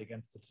collide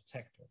against the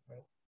detector,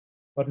 right?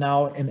 But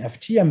now in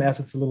FTMS,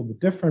 it's a little bit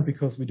different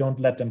because we don't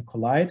let them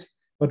collide,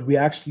 but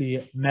we're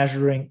actually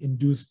measuring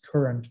induced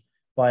current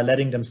by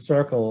letting them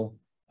circle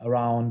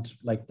around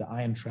like the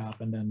ion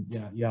trap. And then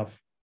you have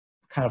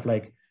kind of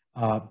like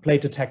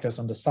plate detectors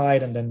on the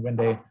side, and then when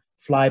they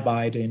fly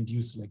by, they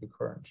induce like a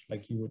current,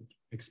 like you would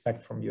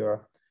expect from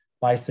your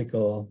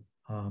bicycle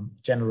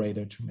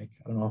generator to make.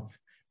 I don't know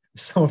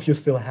if some of you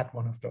still had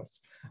one of those.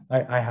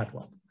 I had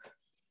one.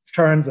 It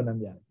turns and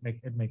then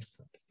it makes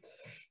current.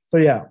 So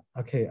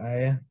okay,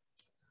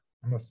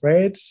 I'm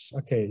afraid.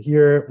 Okay,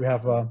 here we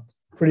have a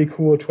pretty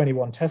cool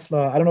 21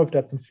 Tesla. I don't know if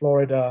that's in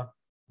Florida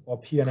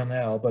or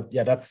PNNL, but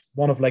that's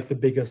one of like the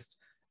biggest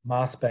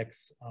mass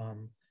specs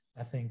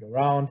I think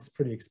around. It's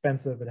pretty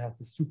expensive. It has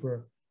the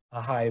super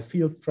high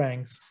field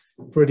strengths,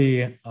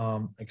 pretty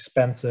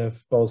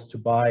expensive both to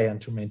buy and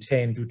to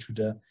maintain due to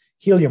the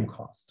helium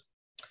cost.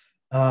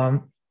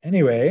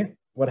 Anyway,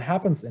 what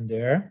happens in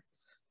there,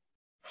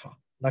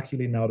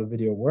 luckily now the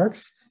video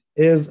works,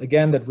 is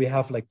again that we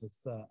have like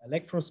this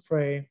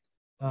electrospray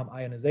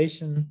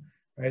ionization,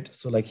 right?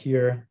 So like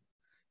here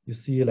you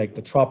see like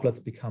the droplets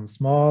become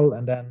small,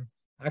 and then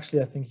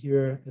actually I think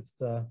here it's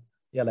the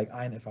like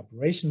ion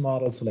evaporation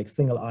model. So like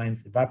single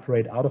ions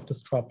evaporate out of this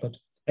droplet.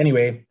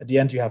 Anyway, at the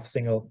end you have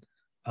single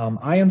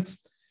ions.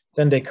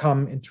 Then they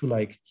come into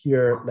like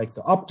here, like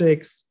the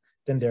optics,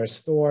 then they're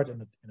stored in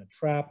a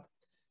trap,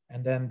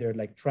 and then they're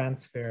like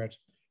transferred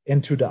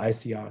into the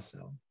ICR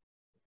cell.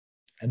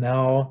 And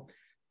now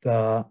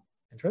the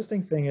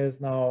interesting thing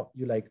is now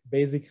you like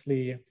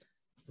basically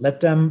let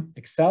them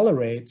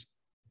accelerate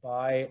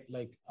by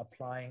like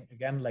applying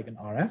again like an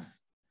RF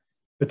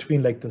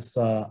between like this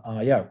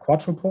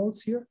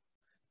quadrupoles here.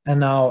 And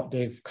now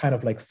they've kind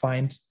of like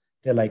find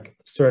their like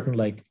certain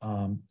like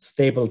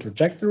stable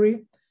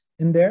trajectory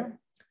in there.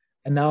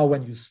 And now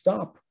when you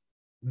stop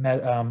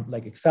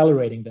like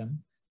accelerating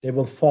them, they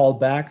will fall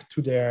back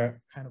to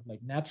their kind of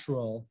like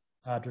natural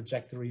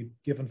trajectory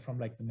given from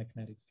like the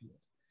magnetic field.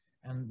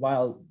 And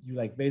while you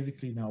like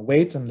basically now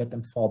wait and let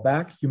them fall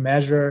back, you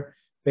measure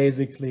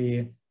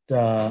basically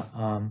the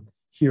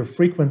here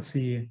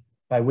frequency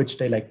by which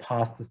they like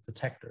pass these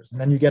detectors.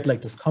 And then you get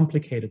like this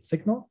complicated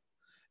signal.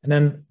 And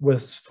then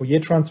with Fourier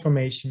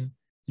transformation,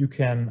 you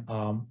can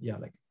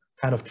like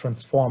kind of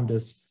transform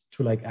this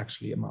to like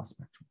actually a mass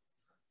spectrum.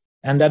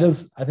 And that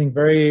is, I think,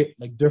 very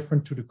like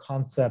different to the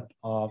concept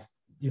of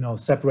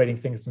separating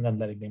things and then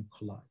letting them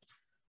collide,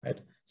 right?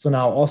 So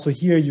now also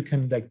here you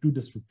can like do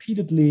this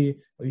repeatedly,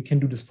 or you can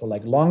do this for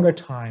like longer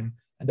time.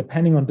 And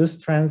depending on this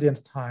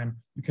transient time,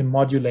 you can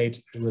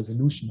modulate the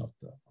resolution of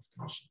the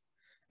machine.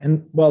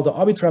 And well, the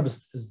Orbitrap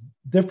is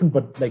different,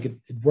 but like it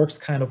works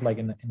kind of like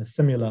in a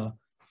similar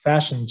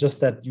fashion, just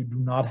that you do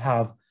not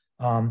have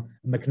a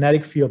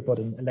magnetic field, but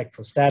an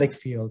electrostatic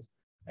field.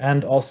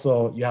 And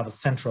also you have a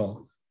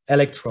central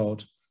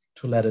electrode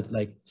to let it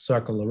like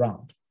circle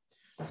around.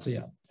 So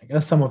I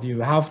guess some of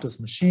you have this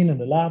machine in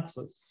the lab.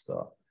 So it's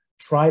the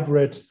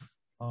tribrid,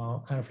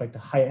 kind of like the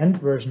high-end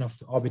version of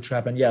the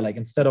Orbitrap. And like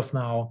instead of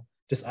now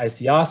this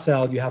ICR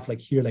cell, you have like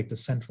here like the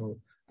central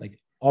like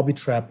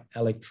Orbitrap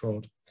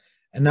electrode.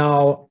 And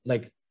now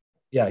like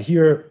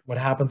here what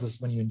happens is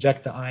when you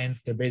inject the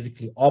ions, they're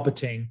basically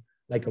orbiting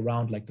like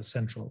around like the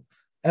central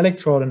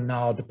electrode. And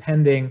now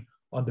depending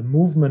on the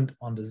movement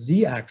on the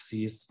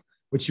z-axis,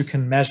 which you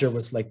can measure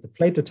with like the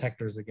plate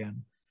detectors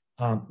again,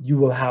 you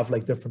will have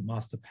like different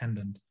mass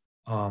dependent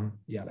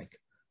like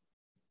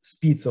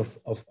speeds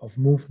of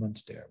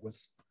movement there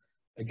with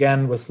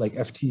like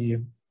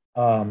FT.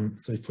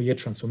 So Fourier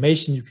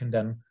transformation, you can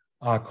then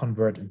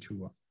convert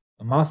into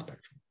a mass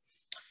spectrum.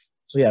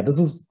 So this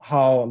is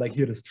how like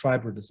here this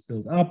tribrid is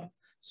built up.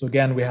 So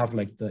again, we have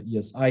like the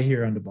ESI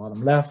here on the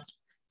bottom left,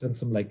 then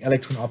some like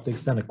electron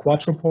optics, then a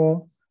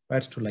quadrupole,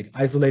 right, to like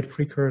isolate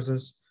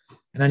precursors.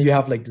 And then you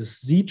have like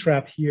this Z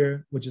trap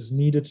here, which is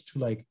needed to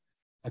like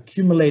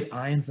accumulate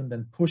ions and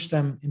then push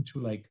them into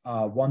like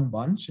one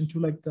bunch into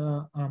like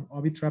the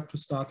Orbitrap to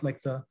start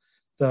like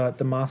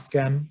the mass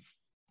scan.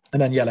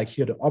 And then like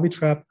here the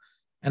Orbitrap.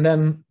 And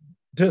then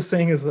this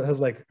thing has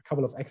like a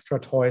couple of extra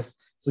toys.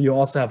 So you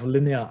also have a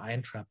linear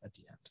ion trap at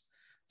the end.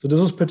 So this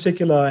is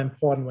particularly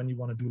important when you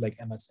want to do like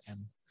MSN.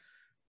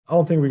 I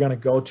don't think we're going to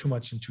go too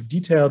much into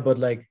detail, but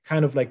like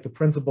kind of like the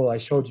principle I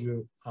showed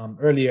you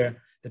earlier,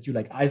 that you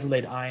like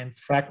isolate ions,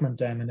 fragment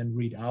them, and then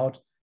read out.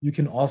 You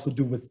can also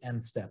do with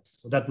n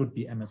steps. So that would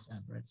be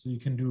MSN, right? So you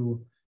can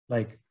do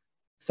like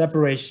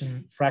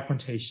separation,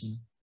 fragmentation,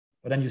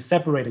 but then you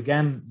separate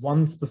again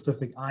one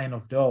specific ion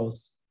of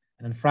those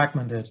and then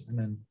fragment it and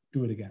then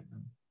do it again.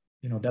 And,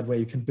 you know, that way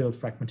you can build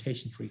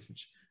fragmentation trees,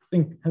 which I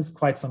think has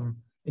quite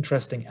some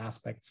interesting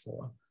aspects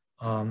for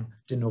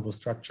de novo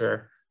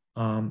structure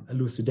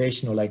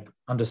elucidation or like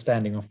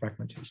understanding of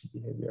fragmentation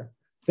behavior.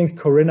 I think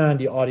Corinna in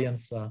the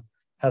audience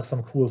has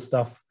some cool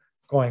stuff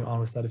going on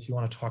with that. If you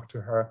want to talk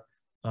to her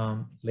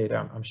later,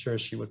 I'm sure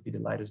she would be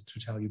delighted to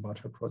tell you about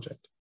her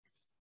project.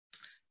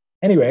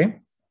 Anyway,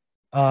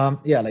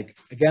 yeah, like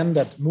again,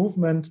 that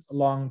movement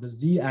along the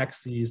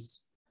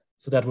z-axis,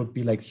 so that would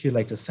be like here,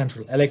 like the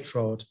central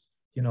electrode,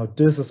 you know,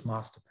 this is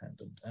mass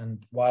dependent.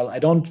 And while I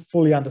don't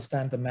fully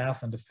understand the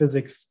math and the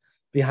physics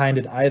behind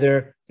it either,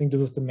 I think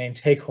this is the main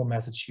take-home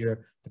message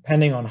here.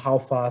 Depending on how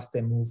fast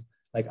they move,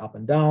 like up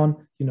and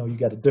down, you know, you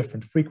get a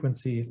different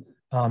frequency,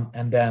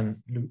 and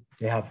then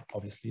they have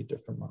obviously a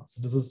different mass.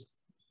 So this is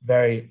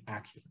very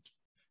accurate,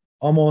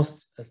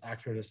 almost as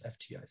accurate as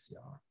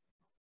FTICR.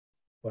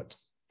 But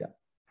yeah,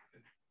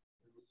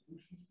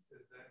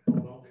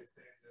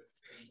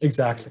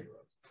 exactly.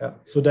 Yeah.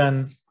 So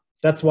then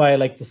that's why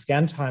like the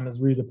scan time is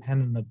really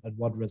dependent at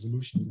what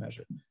resolution you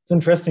measure. It's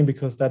interesting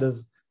because that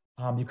is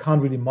you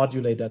can't really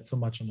modulate that so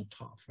much on the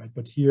top, right?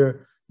 But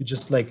here you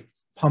just like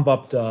pump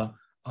up the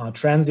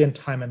transient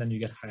time and then you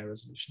get higher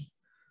resolution.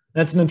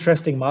 That's an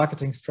interesting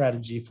marketing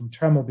strategy from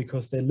Thermo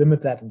because they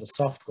limit that in the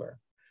software.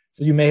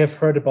 So you may have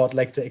heard about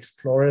like the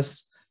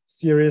Explorers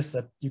series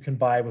that you can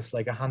buy with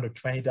like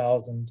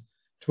 120,000,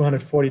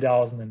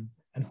 240,000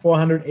 and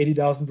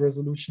 480,000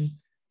 resolution.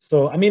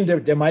 So, I mean,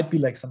 there might be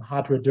like some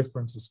hardware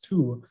differences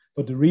too,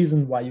 but the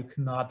reason why you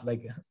cannot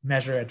like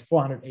measure at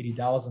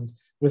 480,000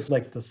 with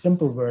like the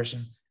simple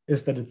version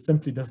is that it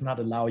simply does not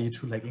allow you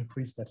to like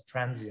increase that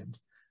transient.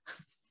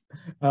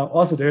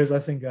 Also, there is, I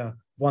think, a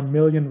 1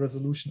 million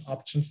resolution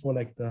option for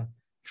like the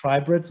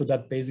tribrid. So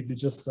that basically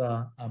just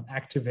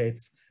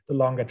activates the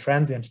longer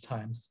transient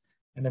times.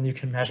 And then you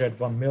can measure at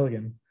 1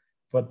 million,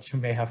 but you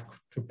may have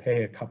to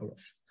pay a couple of,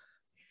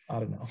 I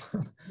don't know,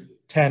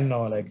 10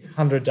 or like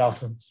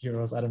 100,000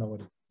 euros. I don't know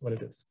what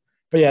it is.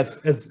 But yeah,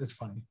 it's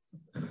funny.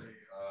 I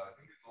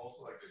think it's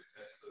also like they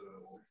test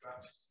the orbit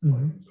traps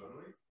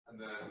internally, and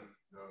then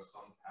you know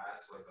some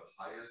pass like the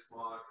highest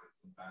mark, and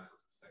some pass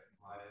like the second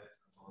highest,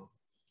 and so on.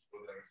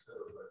 But like instead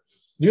of like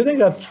just. Do you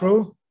think that's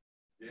true?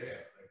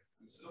 Yeah, like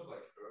instead of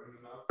like throwing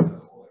them out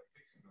or like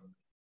fixing them,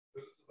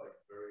 this is like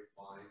very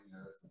fine. You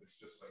know, it's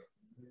just like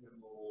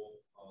minimal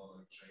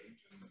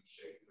change in the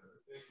shape and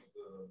everything of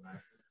the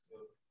magnet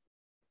stuff.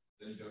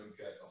 Then you don't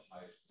get the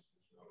highest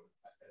resolution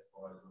as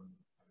far as I'm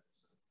concerned.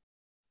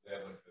 They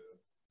have like the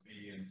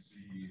B and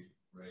C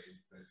rate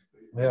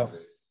basically. Yeah.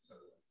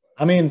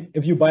 I mean,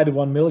 if you buy the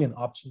 1 million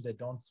option, they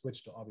don't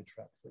switch to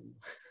Orbitrap for you.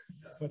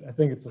 But I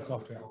think it's a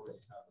software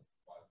update.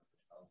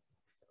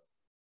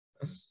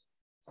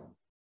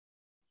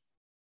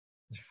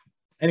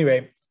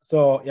 Anyway,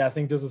 so yeah, I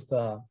think this is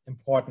the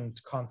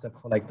important concept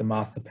for like the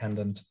mass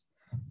dependent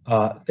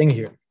thing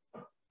here.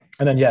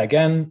 And then yeah,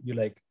 again, you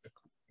like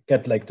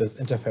get like this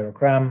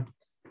interferogram,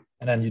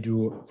 and then you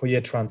do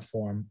Fourier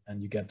transform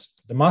and you get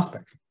the mass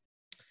spectrum.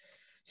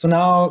 So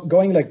now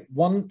going like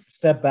one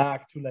step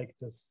back to like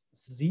this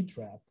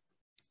Z-trap,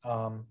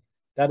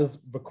 that is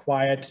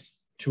required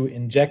to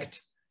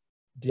inject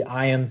the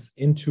ions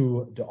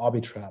into the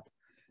Orbitrap.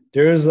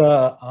 There's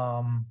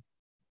an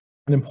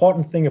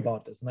important thing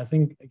about this. And I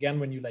think, again,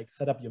 when you like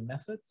set up your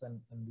methods,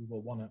 and we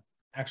will want to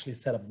actually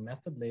set up a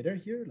method later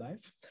here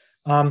live,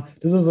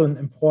 this is an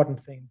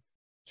important thing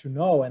to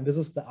know. And this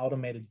is the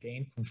automated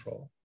gain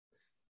control.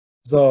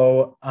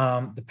 So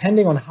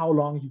depending on how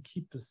long you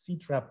keep the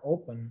C-trap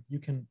open, you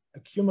can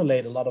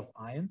accumulate a lot of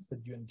ions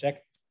that you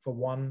inject for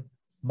one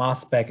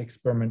mass spec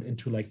experiment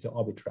into like the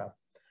Orbitrap.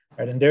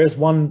 Right? And there is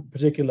one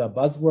particular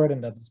buzzword,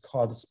 and that is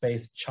called the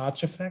space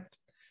charge effect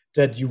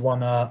that you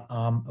want to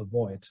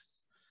avoid.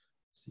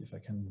 Let's see if I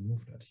can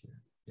remove that here.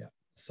 Yeah.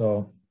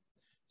 So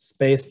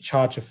space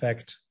charge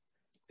effect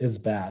is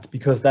bad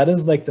because that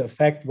is like the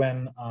effect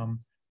when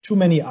too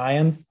many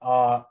ions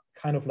are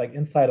kind of like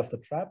inside of the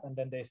trap, and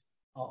then they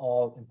are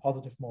all in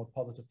positive mode,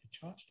 positively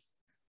charged,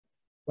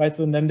 right?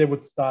 So then they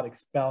would start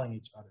expelling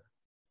each other.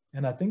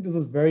 And I think this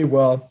is very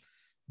well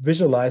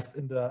visualized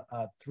in the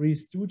Three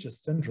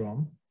Stooges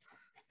syndrome.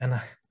 And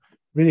I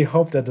really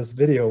hope that this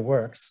video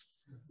works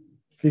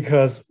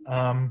because,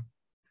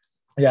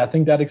 yeah, I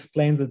think that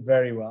explains it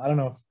very well. I don't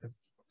know if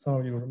some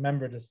of you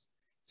remember this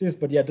series,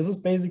 but yeah, this is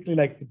basically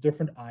like the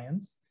different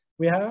ions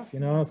we have, you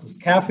know, this is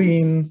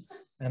caffeine,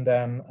 and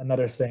then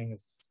another thing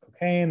is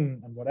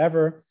cocaine and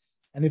whatever.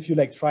 And if you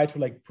like try to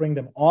like bring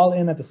them all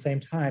in at the same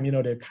time, you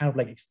know, they're kind of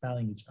like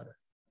expelling each other.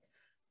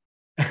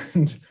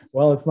 And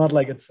well, it's not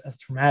like it's as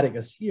traumatic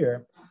as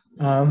here.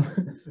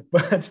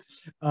 But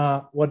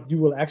what you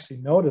will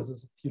actually notice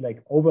is if you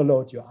like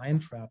overload your ion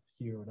trap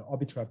here, or the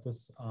Orbitrap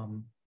with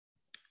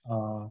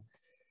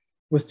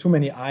with too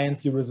many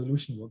ions, your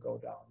resolution will go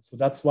down. So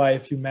that's why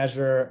if you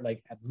measure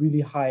like at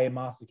really high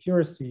mass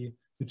accuracy,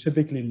 you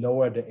typically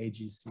lower the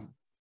AGC,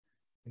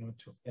 you know,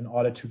 in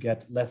order to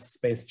get less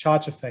space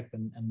charge effect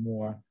and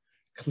more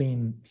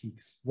clean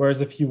peaks.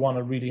 Whereas if you want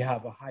to really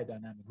have a high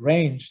dynamic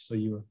range, so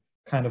you're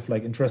kind of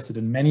like interested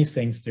in many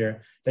things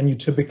there, then you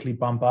typically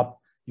bump up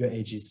your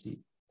AGC.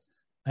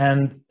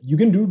 And you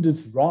can do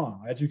this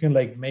wrong, right? You can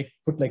like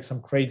put like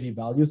some crazy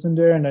values in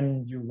there, and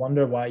then you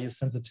wonder why your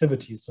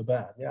sensitivity is so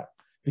bad. Yeah,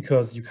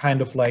 because you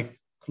kind of like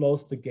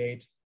close the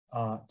gate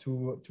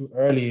too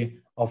early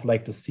of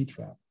like the C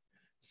trap.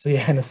 So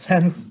yeah, in a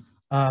sense,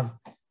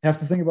 you have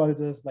to think about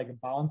it as like a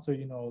bouncer,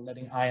 you know,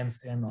 letting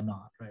ions in or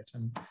not, right?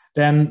 And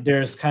then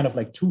there's kind of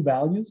like two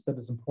values that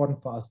is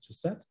important for us to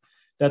set.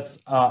 That's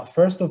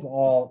first of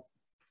all,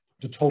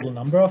 the total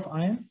number of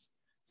ions.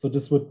 So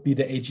this would be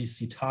the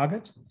AGC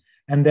target.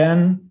 And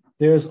then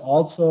there's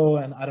also,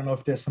 and I don't know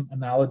if there's some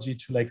analogy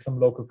to like some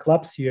local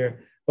clubs here,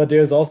 but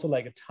there's also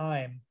like a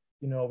time,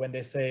 you know, when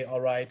they say,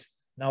 all right,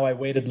 now I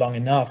waited long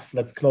enough,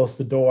 let's close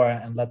the door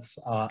and let's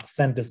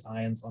send these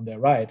ions on their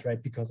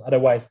right? Because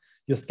otherwise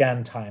your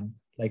scan time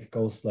like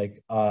goes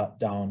like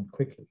down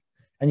quickly.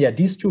 And yeah,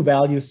 these two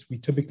values we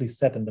typically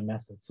set in the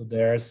method. So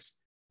there's,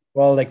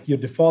 well, like your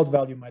default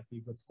value might be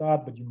a good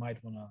start, but you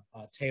might want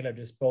to tailor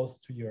this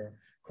both to your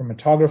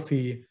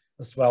chromatography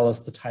as well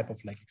as the type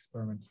of like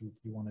experiment you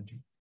want to do.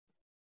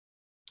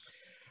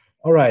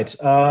 All right,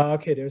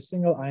 okay, there's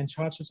single ion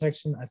charge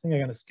detection. I think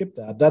I'm gonna skip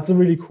that. That's a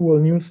really cool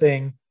new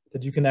thing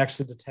that you can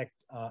actually detect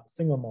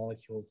single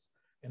molecules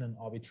in an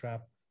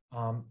Orbitrap.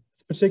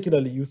 It's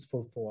particularly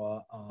useful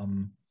for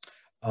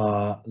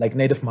like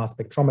native mass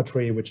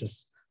spectrometry, which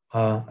is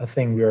a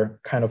thing we're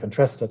kind of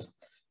interested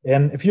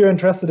in. If you're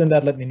interested in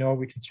that, let me know.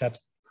 We can chat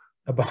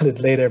about it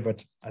later,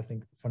 but I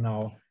think for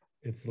now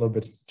it's a little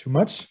bit too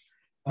much.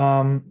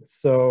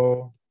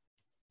 So,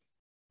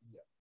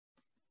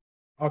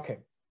 yeah. Okay,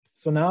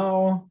 so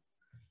now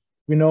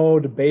we know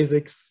the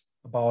basics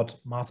about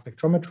mass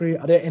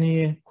spectrometry. Are there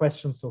any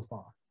questions so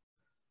far?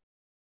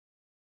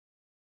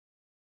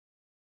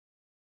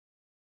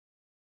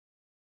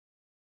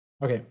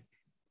 Okay,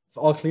 it's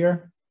all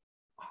clear.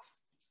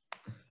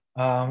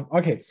 Awesome.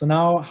 Okay, so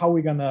now how are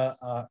we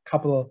gonna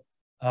couple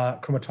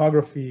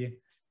chromatography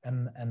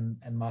and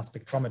mass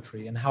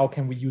spectrometry, and how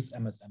can we use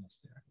MSMS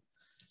there?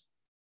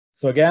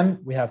 So again,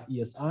 we have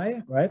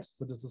ESI, right?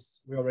 So this is,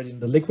 we're already in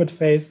the liquid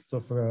phase. So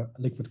for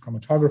liquid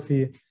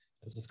chromatography,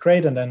 this is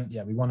great. And then,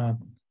 yeah, we want to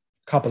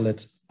couple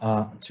it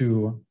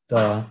to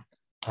the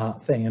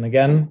thing. And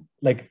again,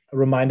 like a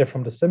reminder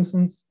from The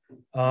Simpsons,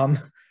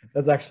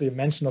 there's actually a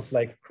mention of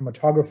like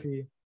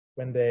chromatography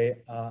when they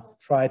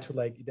try to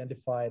like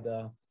identify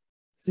the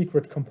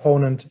secret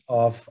component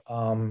of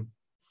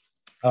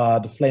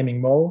the flaming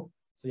mole.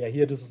 So yeah,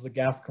 here this is a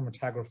gas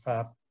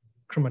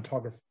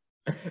chromatography.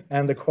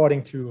 And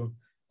according to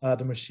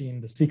the machine,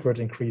 the secret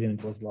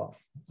ingredient was love.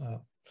 I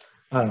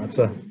don't know, it's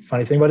a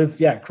funny thing, but it's,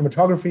 yeah,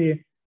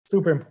 chromatography,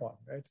 super important,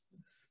 right?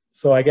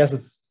 So I guess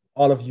it's,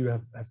 all of you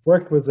have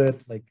worked with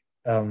it, like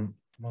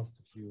most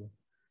of you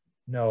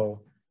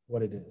know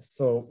what it is.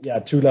 So yeah,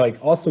 to like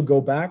also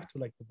go back to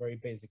like the very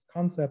basic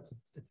concepts,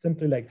 it's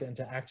simply like the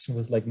interaction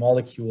with like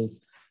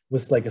molecules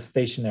with like a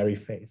stationary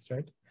phase,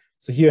 right?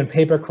 So here in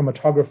paper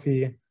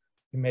chromatography,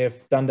 you may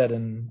have done that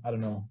in, I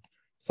don't know,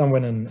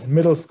 somewhere in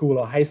middle school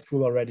or high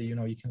school already, you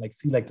know, you can like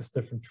see like this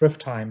different drift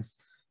times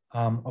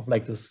of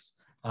like this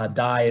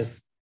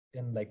dyes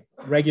in like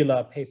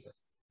regular paper,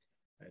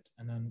 right?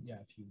 And then, yeah,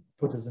 if you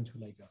put this into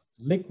like a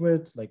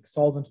liquid, like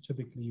solvent,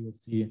 typically you will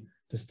see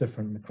this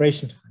different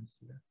migration times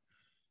here.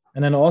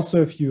 And then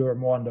also if you're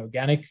more on the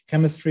organic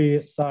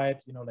chemistry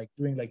side, you know, like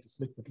doing like this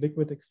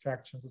liquid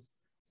extractions, it's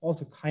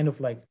also kind of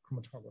like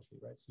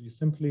chromatography, right? So you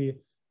simply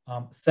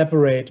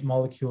separate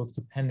molecules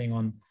depending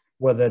on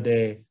whether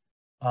they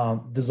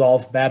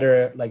dissolve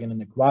better like in an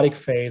aquatic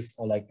phase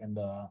or like in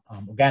the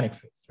organic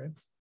phase, right?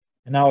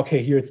 And now,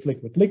 okay, here it's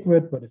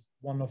liquid, but if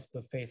one of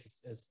the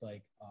phases is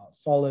like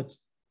solid,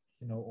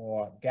 you know,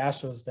 or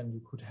gaseous, then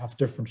you could have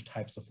different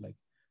types of like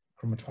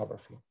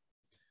chromatography.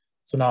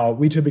 So now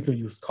we typically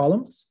use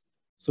columns.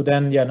 So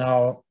then, yeah,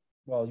 now,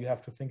 well, you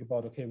have to think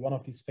about, okay, one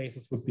of these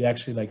phases would be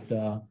actually like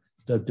the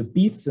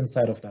beads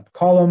inside of that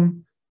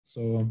column.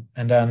 So,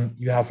 and then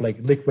you have like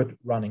liquid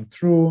running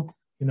through,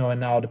 you know, and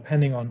now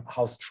depending on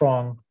how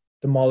strong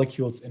the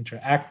molecules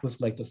interact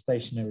with like the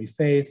stationary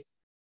phase,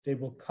 they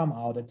will come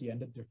out at the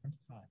end at different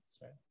times,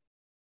 right?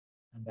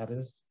 And that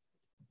is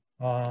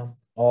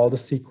all the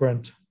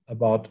secret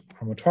about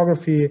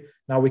chromatography.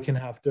 Now we can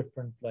have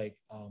different like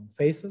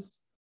phases.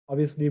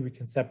 Obviously, we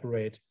can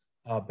separate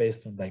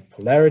based on like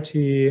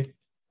polarity,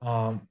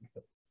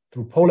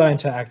 through polar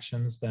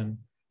interactions, then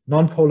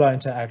non-polar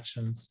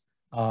interactions.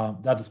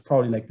 That is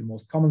probably like the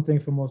most common thing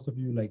for most of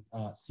you, like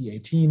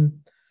C18,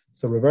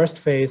 so reversed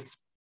phase.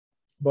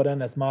 But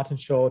then as Martin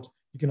showed,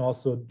 you can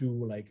also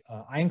do like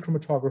ion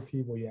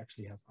chromatography where you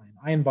actually have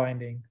ion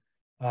binding,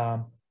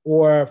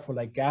 or for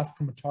like gas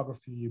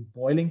chromatography,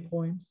 boiling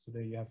point. So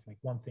there you have like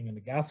one thing in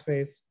the gas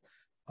phase.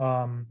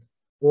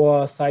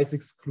 or size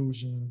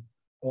exclusion,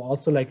 or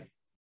also like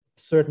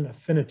certain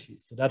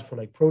affinities. So that for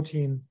like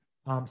protein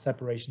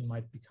separation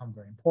might become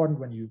very important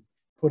when you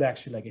put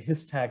actually like a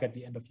his tag at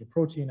the end of your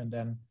protein and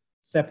then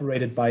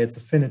separate it by its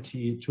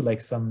affinity to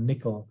like some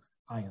nickel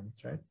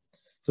ions, right?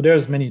 So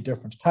there's many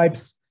different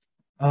types.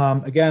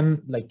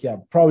 Again, like, yeah,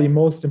 probably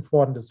most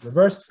important is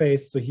reversed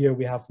phase. So here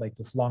we have like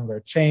this longer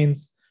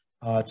chains,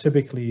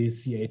 typically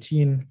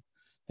C18. I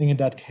think in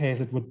that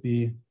case it would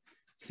be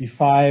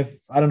C5.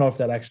 I don't know if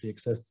that actually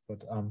exists,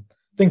 but I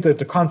think that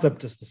the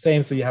concept is the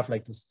same. So you have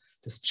like this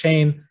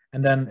chain,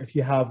 and then if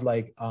you have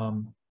like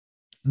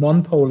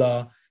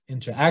non-polar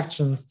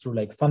interactions through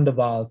like van der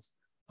Waals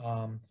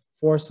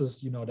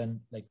forces, you know, then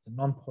like the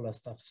non-polar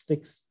stuff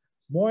sticks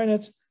more in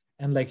it.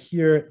 And like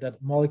here, that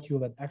molecule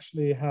that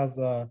actually has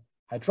a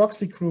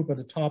hydroxy group at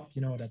the top,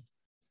 you know, that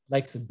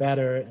likes it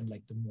better, and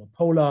like the more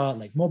polar,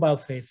 like mobile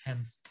phase,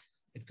 hence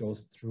it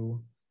goes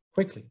through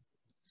quickly.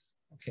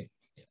 Okay,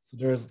 yeah. So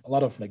there's a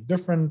lot of like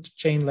different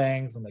chain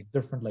lengths and like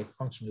different like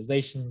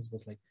functionalizations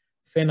with like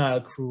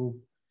phenyl group.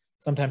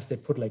 Sometimes they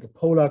put like a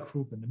polar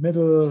group in the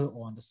middle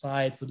or on the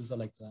side. So these are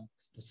like the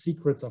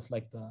secrets of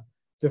like the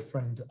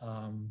different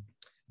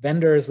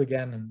vendors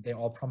again, and they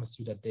all promise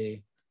you that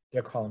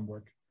their column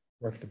work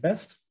the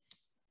best.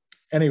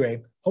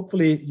 Anyway,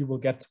 hopefully you will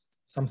get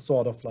some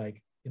sort of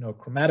like, you know,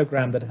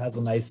 chromatogram that has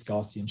a nice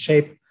Gaussian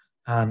shape.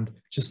 And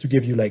just to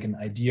give you like an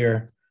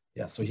idea,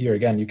 yeah, so here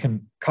again, you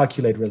can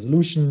calculate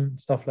resolution,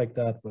 stuff like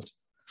that, but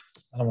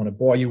I don't want to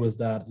bore you with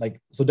that.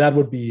 Like, so that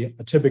would be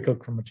a typical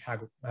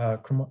chromatogram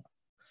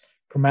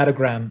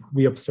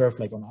we observe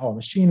like on our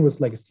machine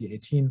with like a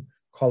C18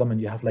 column, and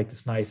you have like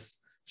this nice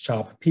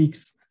sharp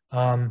peaks,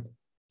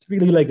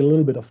 typically like a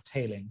little bit of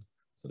tailing.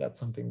 So that's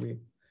something we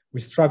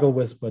struggle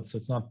with, but so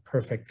it's not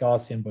perfect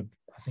Gaussian, but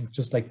I think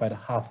just like by the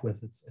half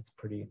width, it's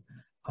pretty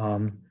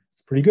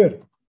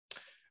good.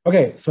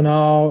 Okay, so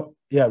now,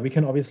 yeah, we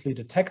can obviously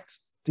detect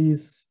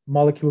these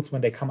molecules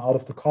when they come out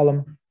of the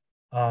column.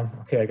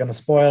 Okay, I'm gonna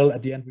spoil,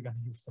 at the end we're gonna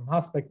use some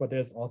mass spec, but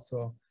there's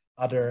also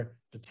other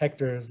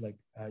detectors like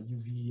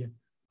UV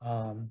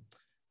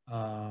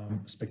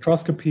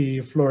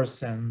spectroscopy,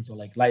 fluorescence, or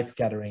like light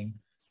scattering,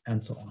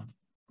 and so on.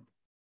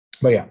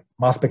 But yeah,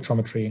 mass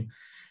spectrometry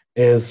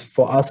is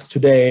for us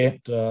today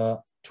the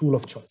tool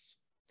of choice.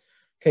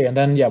 Okay, and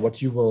then yeah,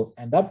 what you will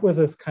end up with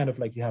is kind of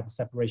like you have a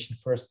separation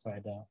first by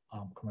the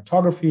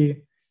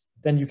chromatography.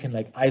 Then you can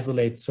like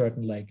isolate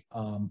certain like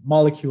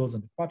molecules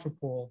in the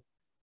quadrupole,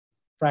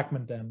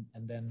 fragment them,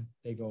 and then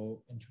they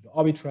go into the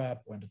Orbitrap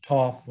or in the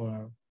TOF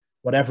or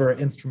whatever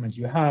instrument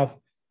you have.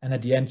 And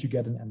at the end, you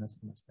get an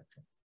MS-MS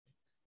spectrum.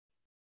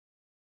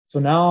 So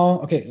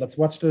now, okay, let's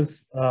watch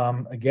this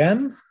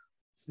again.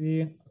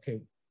 See,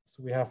 okay,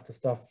 so we have the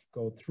stuff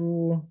go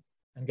through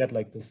and get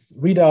like this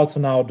readout. So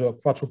now the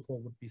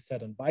quadrupole would be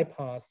set in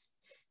bypass.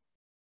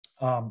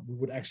 We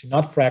would actually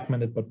not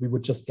fragment it, but we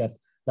would just get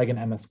like an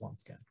MS1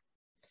 scan.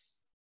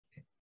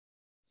 Okay.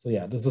 So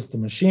yeah, this is the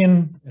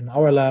machine in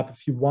our lab.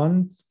 If you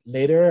want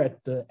later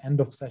at the end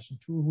of session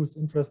 2, who's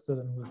interested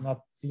and who's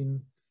not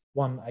seen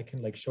one, I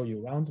can like show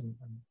you around and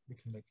we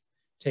can like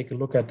take a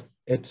look at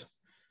it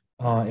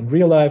in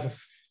real life.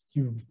 If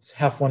you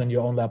have one in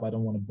your own lab, I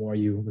don't want to bore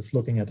you with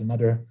looking at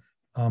another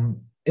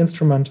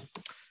instrument.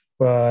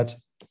 But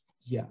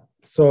yeah,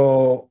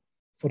 so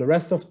for the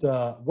rest of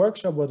the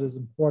workshop, what is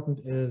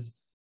important is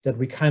that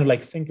we kind of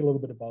like think a little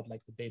bit about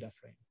like the data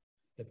frame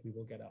that we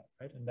will get out,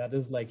 right? And that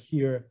is like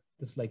here,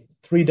 this like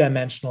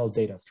 3-dimensional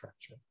data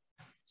structure.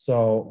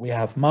 So we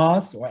have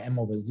mass or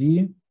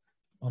M/Z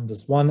on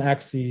this one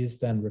axis,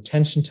 then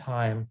retention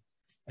time,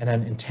 and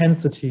then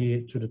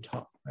intensity to the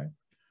top, right?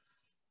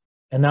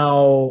 And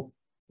now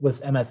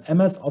with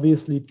MS-MS,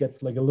 obviously it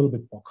gets like a little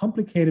bit more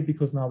complicated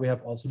because now we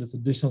have also this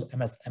additional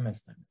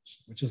MS-MS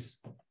dimension, which is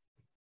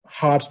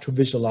hard to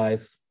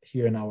visualize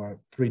here in our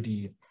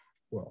 3D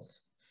world.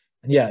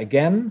 And yeah,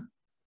 again,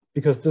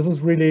 because this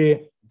is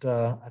really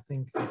the, I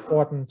think,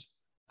 important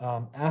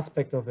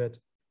aspect of it.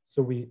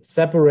 So we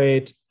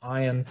separate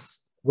ions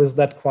with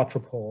that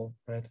quadrupole,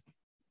 right?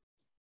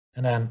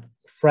 And then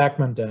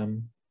fragment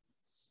them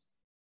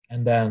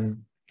and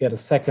then get a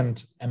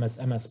second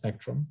MS-MS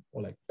spectrum,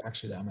 or like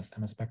actually the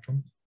MS-MS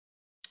spectrum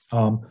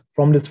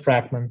from these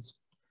fragments,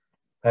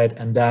 right?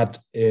 And that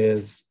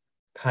is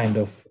kind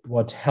of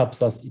what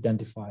helps us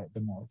identify the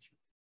molecule.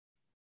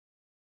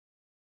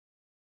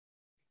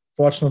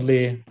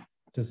 Fortunately,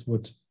 this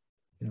would,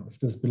 you know, if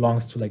this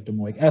belongs to like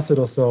domoic acid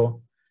or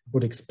so,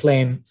 would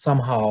explain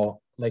somehow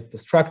like the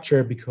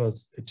structure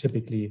because it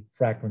typically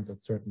fragments at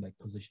certain like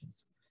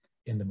positions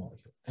in the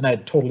molecule. And I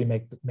totally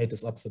made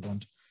this up, so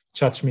don't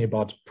judge me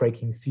about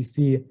breaking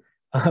CC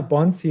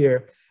bonds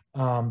here.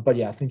 But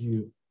yeah, I think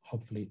you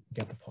hopefully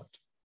get the point.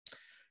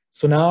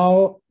 So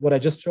now what I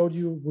just showed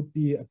you would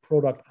be a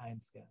product ion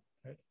scan,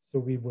 right? So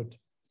we would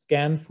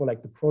scan for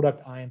like the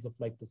product ions of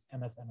like this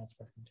MS-MS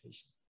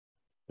fragmentation.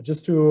 But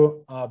just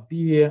to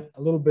be a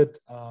little bit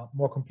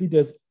more complete,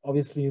 there's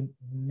obviously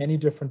many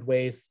different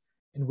ways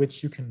in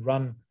which you can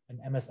run an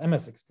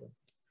MS-MS experiment.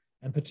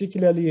 And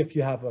particularly if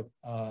you have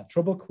a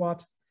triple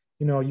quad,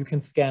 you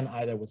can scan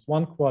either with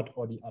one quad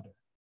or the other.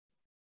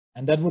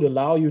 And that would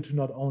allow you to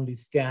not only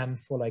scan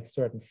for like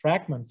certain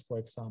fragments, for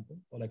example,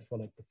 or like for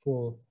like the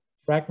full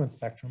fragment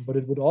spectrum, but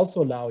it would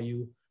also allow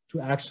you to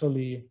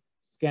actually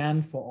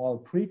scan for all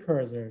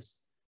precursors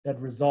that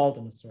result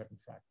in a certain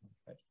fragment,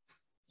 right?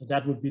 So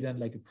that would be then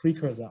like a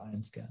precursor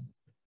ion scan.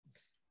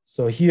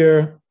 So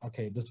here,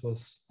 okay, this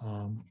was,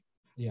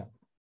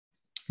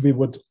 we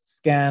would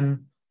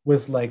scan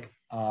with like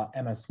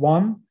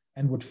MS1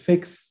 and would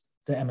fix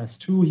the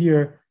MS2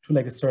 here to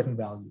like a certain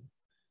value.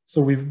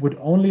 So we would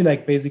only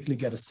like basically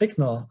get a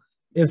signal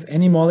if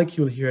any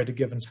molecule here at a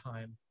given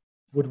time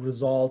would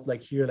result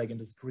like here, like in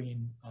this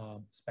green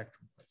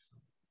spectrum, for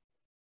example.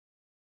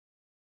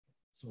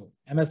 So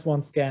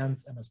MS1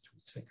 scans, MS2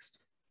 is fixed.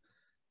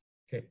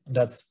 Okay, and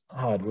that's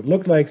how it would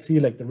look like. See,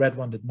 like the red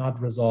one did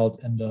not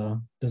result in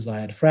the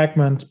desired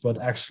fragment,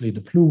 but actually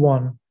the blue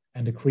one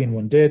and the green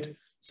one did.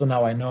 So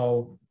now I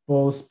know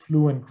both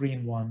blue and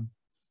green one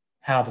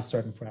have a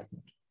certain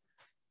fragment.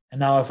 And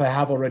now if I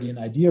have already an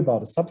idea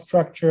about a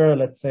substructure,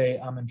 let's say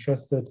I'm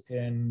interested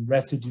in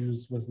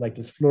residues with like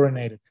this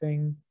fluorinated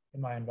thing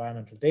in my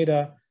environmental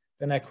data,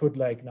 then I could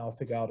like now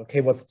figure out, okay,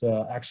 what's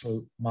the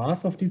actual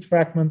mass of these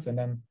fragments, and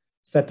then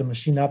set the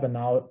machine up and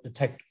now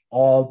detect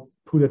all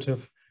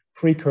putative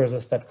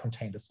precursors that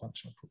contain this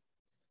functional group.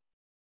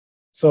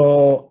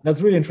 So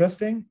that's really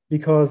interesting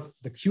because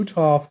the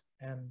QTOF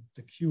and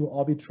the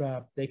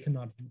QORBITRAP, they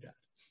cannot do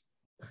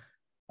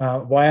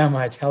that. Why am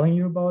I telling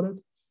you about it?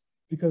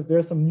 Because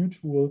there's some new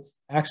tools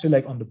actually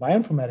like on the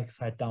bioinformatics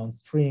side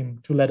downstream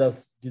to let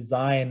us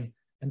design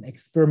an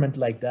experiment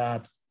like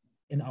that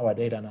in our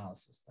data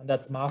analysis. And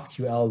that's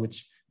MassQL,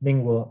 which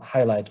Ming will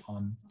highlight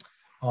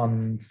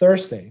on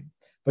Thursday.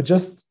 But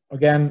just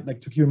again, like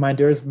to keep in mind,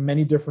 there's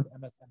many different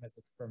MS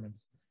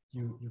experiments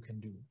you can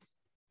do.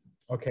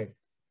 Okay,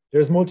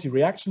 there's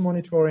multi-reaction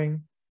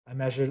monitoring. I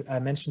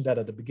mentioned that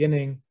at the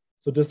beginning.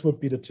 So this would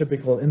be the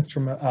typical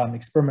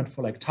experiment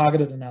for like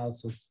targeted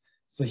analysis.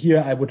 So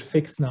here I would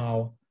fix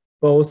now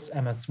both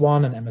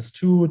MS1 and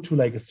MS2 to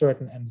like a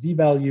certain MZ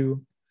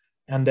value,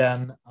 and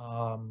then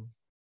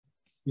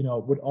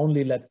would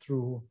only let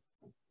through,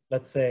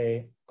 let's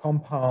say,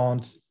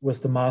 compound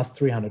with the mass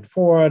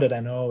 304 that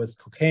I know is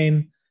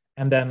cocaine,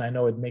 and then I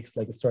know it makes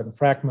like a certain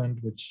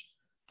fragment which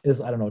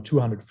is, I don't know,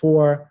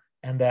 204,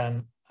 and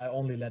then I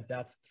only let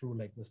that through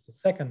like with the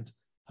second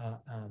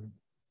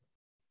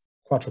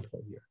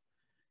quadrupole here,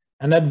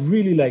 and that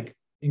really like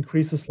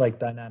increases like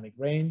dynamic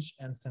range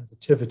and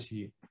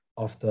sensitivity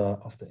of the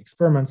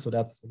experiment. So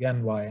that's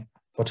again why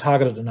for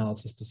targeted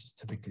analysis this is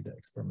typically the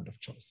experiment of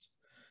choice.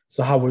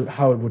 So how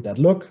would that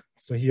look?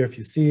 So here, if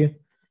you see,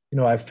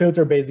 I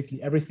filter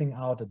basically everything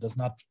out that does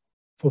not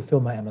fulfill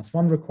my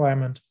MS1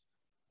 requirement,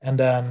 and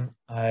then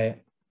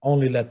I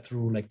only let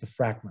through like the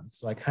fragments.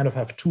 So I kind of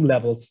have two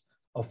levels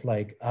of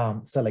like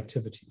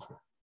selectivity here.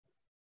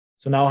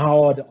 So now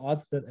how are the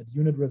odds that at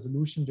unit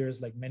resolution there's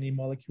like many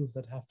molecules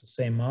that have the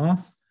same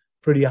mass?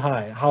 Pretty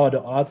high. How are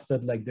the odds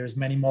that like there's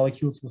many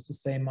molecules with the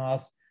same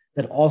mass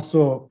that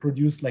also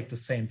produce like the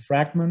same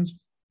fragment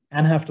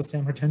and have the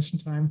same retention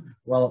time?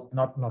 Well,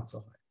 not so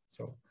high.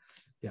 So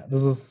yeah,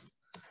 this is,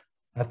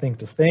 I think,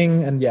 the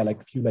thing. And yeah,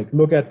 like if you like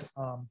look at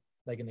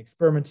like an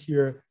experiment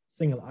here,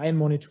 single ion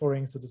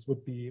monitoring. So this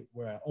would be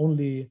where I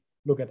only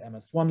look at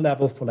MS1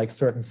 level for like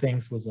certain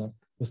things with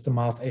the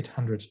mass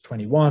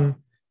 821.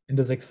 In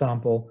this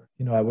example,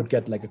 I would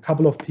get like a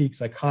couple of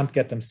peaks. I can't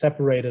get them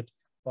separated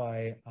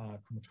by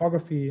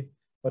chromatography,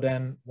 but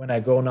then when I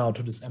go now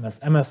to this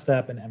MS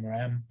step in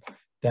MRM,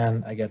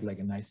 then I get like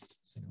a nice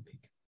single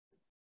peak.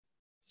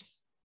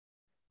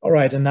 All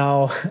right, and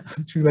now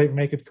to like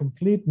make it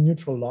complete,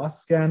 neutral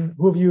loss scan.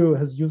 Who of you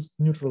has used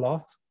neutral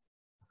loss?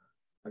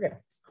 Okay,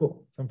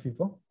 cool. Some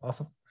people,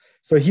 awesome.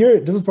 So here,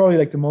 this is probably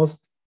like the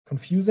most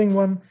confusing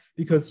one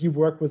because you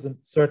work with a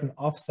certain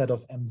offset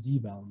of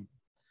MZ value,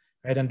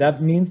 right? And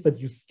that means that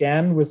you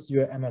scan with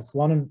your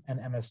MS1 and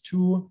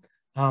MS2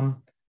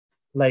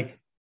 like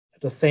at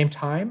the same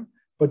time,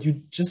 but you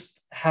just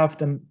have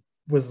them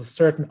with a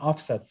certain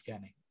offset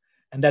scanning.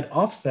 And that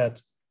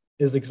offset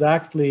is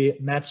exactly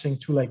matching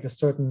to like a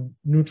certain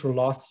neutral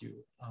loss you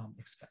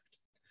expect.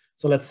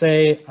 So let's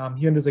say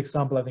here in this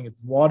example, I think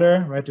it's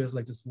water, right? There's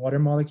like this water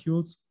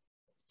molecules.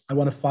 I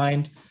want to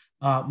find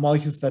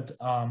molecules that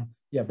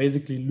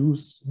basically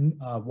lose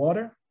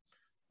water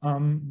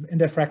in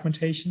their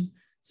fragmentation.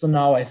 So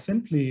now I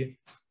simply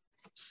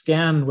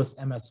scan with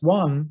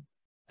MS1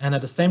 and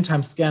at the same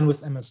time scan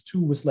with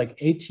MS2 with like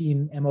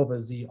 18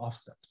 M/Z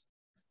offset,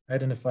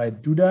 right? And if I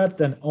do that,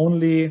 then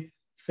only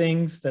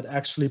things that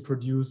actually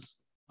produce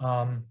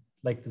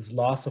like this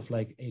loss of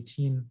like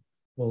 18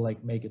 will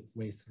like make its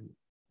way through.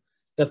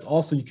 That's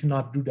also, you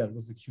cannot do that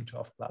with the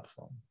QTOF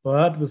platform.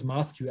 But with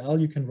MassQL,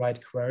 you can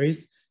write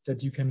queries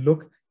that you can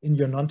look in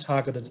your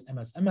non-targeted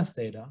MS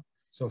data,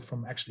 so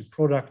from actually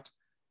product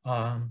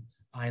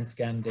ion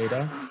scan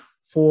data,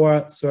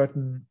 for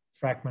certain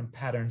fragment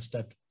patterns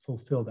that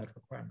fulfill that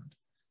requirement.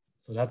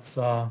 So that's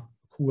a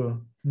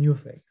cool new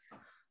thing.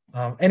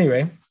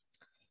 Anyway,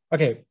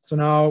 okay, so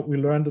now we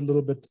learned a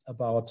little bit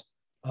about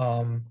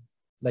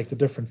like the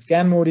different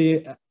scan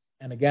modi.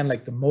 And again,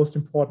 like the most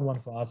important one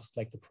for us is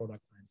like the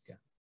product line scan.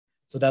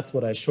 So that's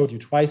what I showed you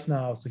twice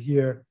now. So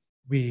here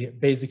we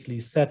basically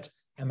set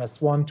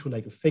MS1 to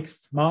like a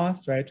fixed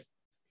mass, right?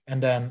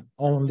 And then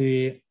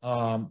only,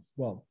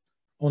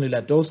 only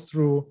let those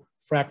through,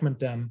 fragment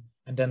them,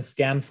 and then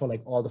scan for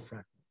like all the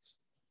fragments.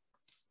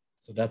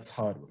 So that's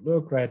how it would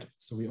look, right?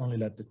 So we only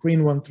let the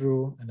green one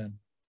through and then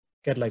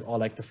get like all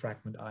like the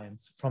fragment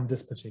ions from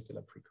this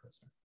particular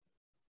precursor.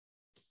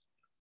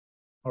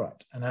 All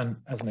right, and then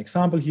as an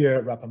example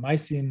here,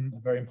 rapamycin, a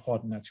very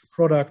important natural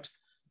product.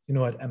 You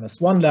know, at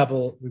MS1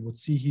 level, we would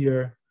see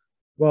here,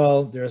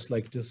 well, there's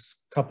like this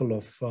couple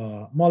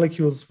of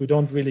molecules. We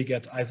don't really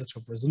get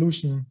isotope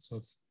resolution, so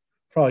it's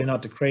probably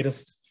not the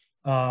greatest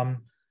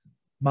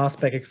mass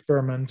spec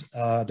experiment.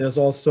 There's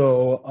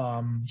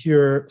also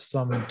here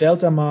some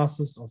delta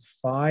masses of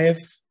 5,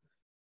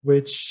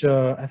 which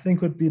I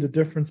think would be the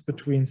difference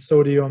between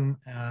sodium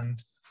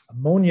and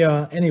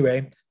ammonia.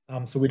 Anyway,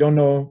 so we don't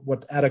know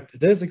what adduct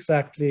it is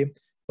exactly,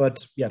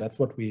 but yeah, that's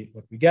what we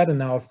get. And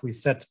now if we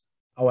set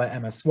our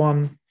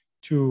MS1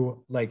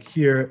 to like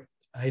here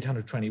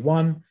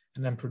 821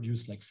 and then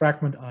produce like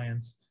fragment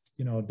ions,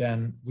 you know,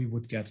 then we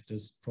would get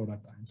this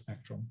product ion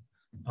spectrum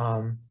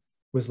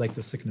with like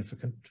the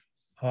significant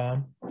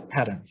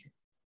pattern here.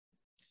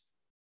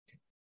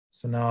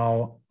 So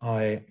now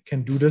I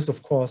can do this,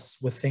 of course,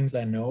 with things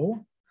I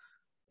know,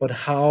 but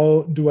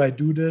how do I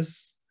do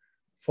this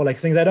for like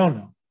things I don't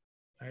know,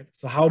 right?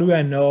 So how do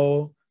I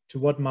know to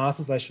what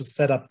masses I should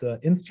set up the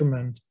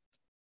instrument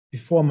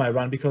before my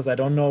run, because I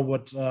don't know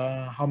what,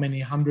 how many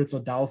hundreds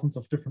or thousands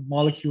of different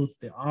molecules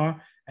there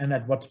are and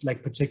at what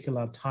like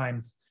particular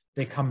times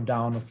they come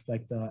down of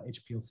like the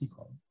HPLC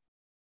column.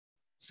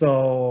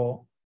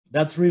 So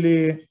that's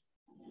really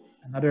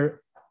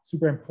another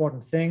super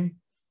important thing.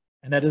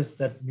 And that is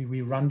that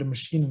we run the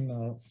machine in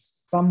a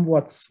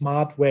somewhat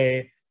smart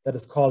way that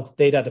is called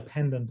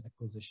data-dependent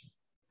acquisition.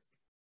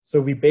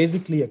 So we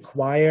basically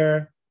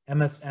acquire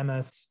MS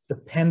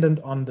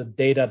dependent on the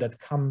data that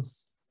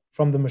comes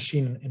from the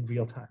machine in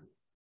real time.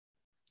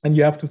 And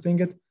you have to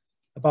think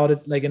about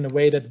it like in a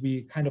way that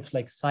we kind of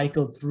like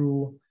cycle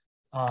through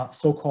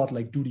so-called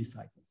like duty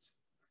cycles.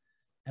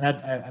 And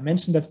I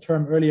mentioned that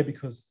term earlier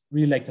because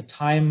really like the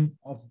time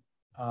of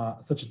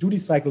such a duty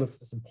cycle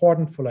is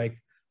important for like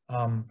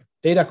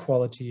data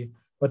quality.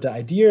 But the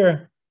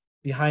idea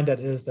behind that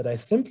is that I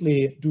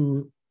simply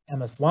do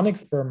MS1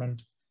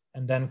 experiment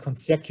and then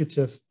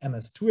consecutive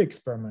MS2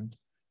 experiment.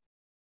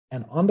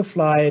 And on the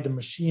fly, the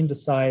machine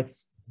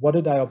decides, what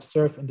did I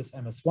observe in this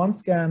MS1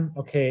 scan?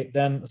 Okay,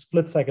 then a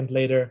split second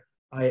later,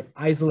 I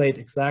isolate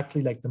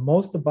exactly like the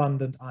most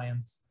abundant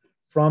ions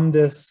from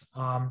this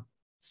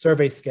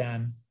survey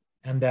scan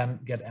and then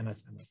get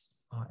MS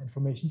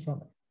information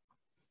from it.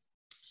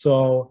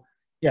 So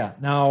yeah,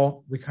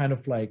 now we kind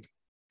of like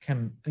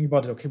can think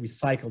about it. Okay, we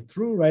cycle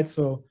through, right?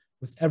 So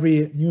with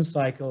every new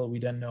cycle, we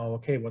then know,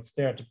 okay, what's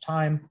there at the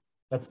time?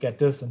 Let's get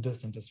this and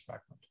this and this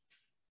fragment.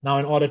 Now,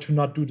 in order to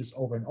not do this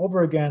over and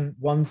over again,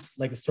 once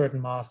like a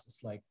certain mass is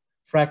like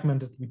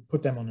fragmented, we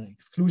put them on an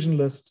exclusion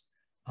list.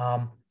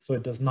 So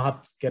it does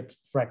not get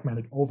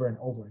fragmented over and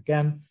over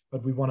again,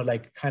 but we want to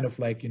like kind of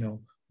like, you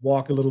know,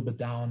 walk a little bit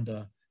down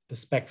the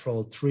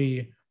spectral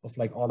tree of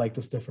like all like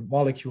these different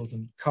molecules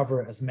and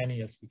cover as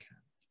many as we can.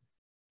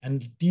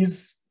 And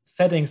these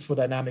settings for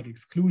dynamic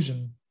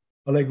exclusion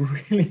are like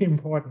really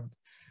important.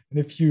 And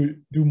if you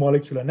do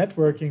molecular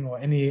networking or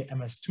any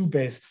MS2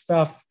 based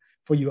stuff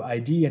for your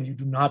ID and you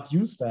do not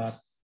use that,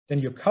 then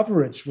your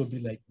coverage will be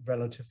like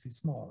relatively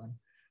small. And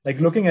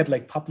like looking at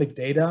like public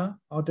data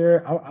out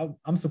there,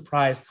 I'm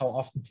surprised how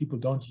often people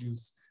don't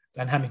use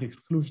dynamic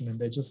exclusion and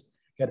they just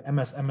get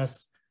MS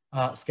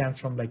scans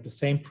from like the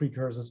same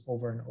precursors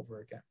over and over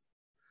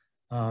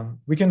again.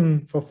 We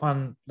can, for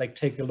fun, like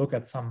take a look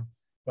at some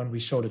when we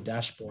show the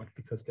dashboard,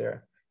 because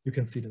there you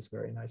can see this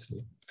very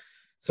nicely.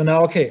 So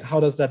now, okay, how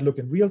does that look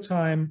in real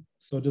time?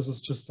 So this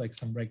is just like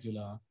some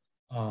regular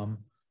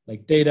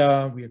like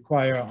data we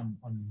acquire on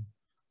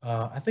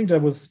I think there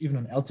was even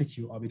an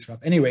LTQ arbitrage.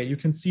 Anyway, you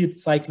can see it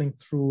cycling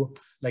through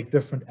like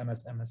different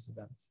MS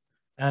events.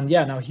 And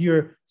yeah, now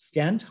here,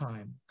 scan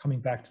time,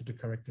 coming back to the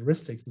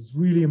characteristics, is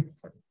really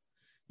important.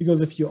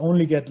 Because if you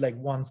only get like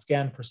 1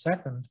 scan per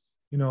second,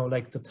 you know,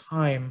 like the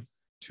time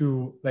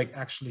to like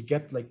actually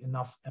get like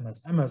enough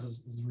MS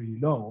is really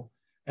low.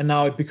 And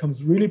now it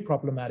becomes really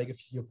problematic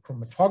if your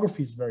chromatography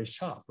is very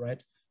sharp,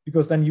 right?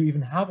 Because then you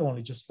even have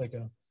only just like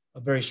a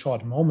very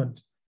short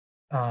moment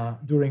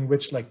during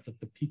which like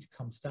the peak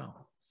comes down,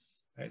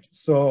 right?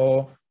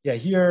 So yeah,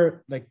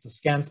 here like the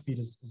scan speed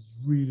is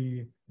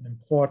really an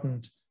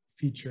important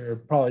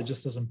feature, probably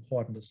just as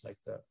important as like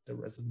the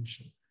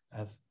resolution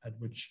at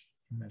which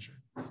you measure.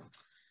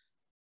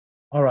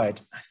 All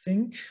right, I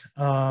think,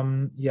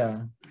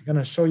 yeah, I'm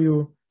gonna show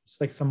you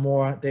just like some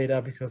more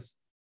data because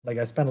like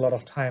I spent a lot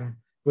of time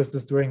with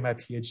this during my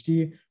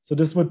PhD. So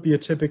this would be a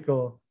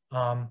typical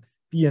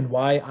B and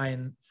Y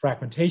ion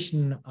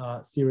fragmentation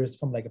series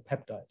from like a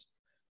peptide.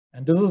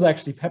 And this is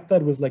actually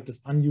peptide with like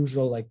this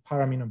unusual like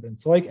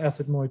paraminobenzoic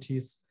acid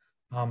moieties.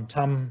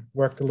 Tom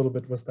worked a little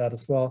bit with that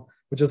as well,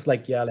 which is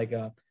like, yeah, like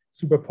a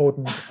super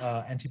potent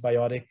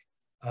antibiotic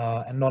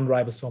and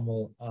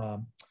non-ribosomal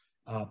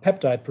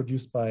peptide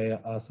produced by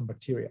some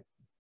bacteria.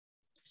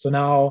 So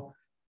now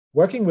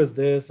working with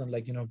this and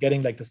like,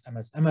 getting like this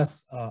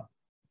MS-MS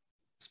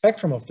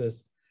spectrum of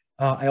this,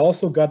 I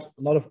also got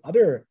a lot of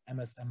other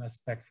MS-MS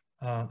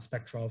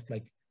spectra of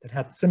like that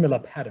had similar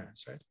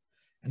patterns, right?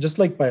 And just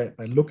like by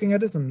looking at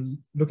this and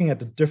looking at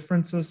the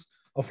differences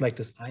of like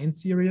this ion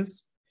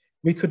series,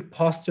 we could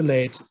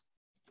postulate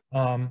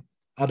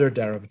other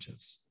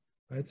derivatives,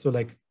 right? So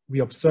like we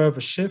observe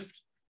a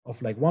shift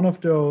of like one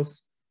of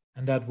those,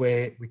 and that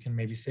way we can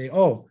maybe say,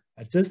 oh,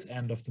 at this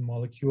end of the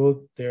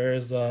molecule, there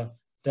is a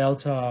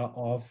delta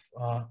of,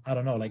 I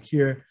don't know, like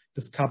here,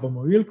 this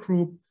carbomoyl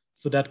group.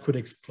 So that could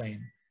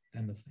explain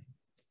then the thing.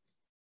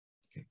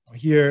 Okay.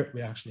 Here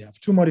we actually have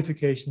two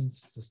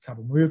modifications, this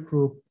carbomoyl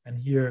group, and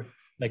here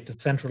like the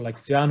central like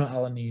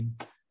cyanoalanine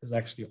is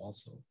actually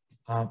also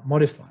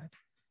modified.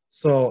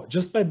 So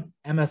just by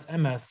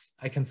MS-MS,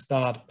 I can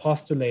start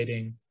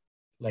postulating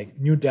like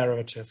new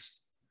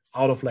derivatives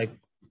out of like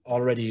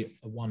already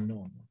a one known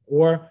one.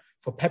 Or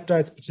for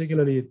peptides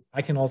particularly,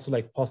 I can also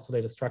like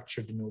postulate a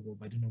structure de novo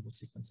by de novo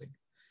sequencing.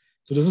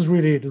 So this is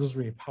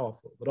really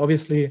powerful. But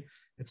obviously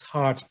it's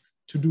hard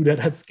to do that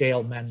at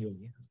scale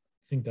manually. I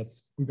think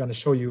we're going to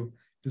show you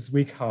this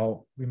week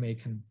how we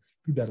can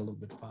do that a little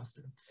bit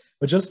faster.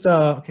 But just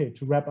okay,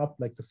 to wrap up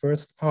like the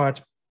first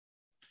part,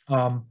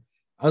 I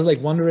was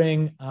like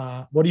wondering,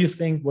 what do you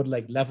think what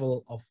like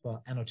level of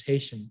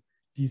annotation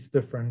these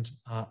different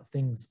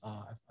things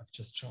I've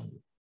just shown you?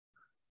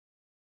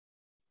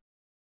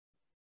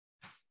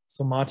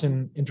 So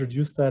Martin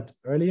introduced that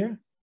earlier.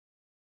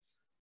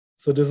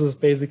 So this is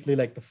basically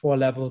like the 4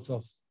 levels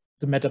of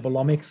the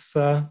metabolomics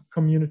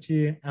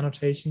community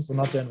annotation, so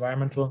not the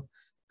environmental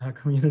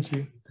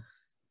community.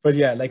 But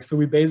yeah, like, so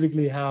we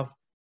basically have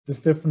these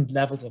different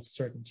levels of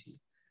certainty.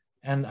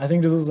 And I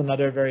think this is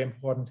another very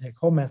important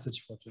take-home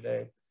message for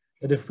today,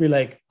 that if we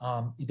like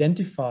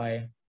identify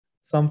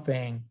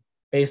something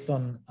based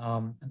on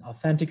an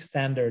authentic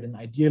standard and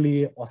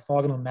ideally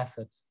orthogonal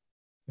methods,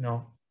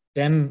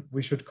 then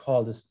we should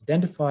call this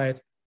identified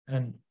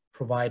and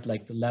provide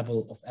like the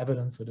level of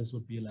evidence. So this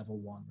would be level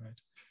 1, right?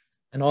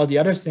 And all the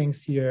other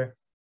things here,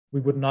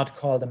 we would not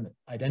call them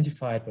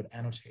identified, but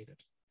annotated.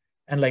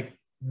 And like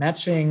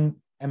matching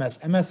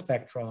MS-MS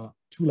spectra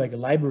to like a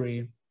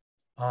library,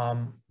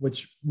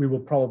 which we will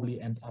probably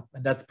end up,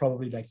 and that's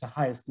probably like the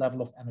highest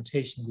level of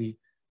annotation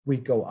we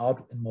go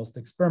out in most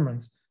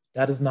experiments.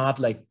 That is not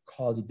like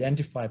called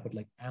identified, but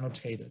like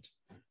annotated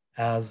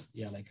as,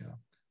 yeah, like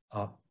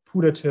a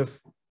putative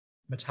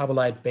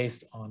metabolite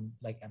based on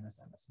like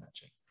MS-MS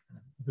matching.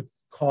 You could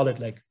call it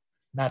like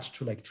match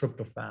to like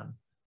tryptophan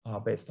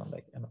based on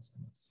like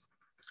MS-MS.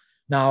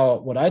 Now,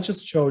 what I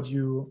just showed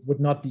you would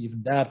not be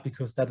even that,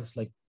 because that is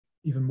like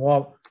even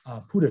more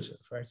putative,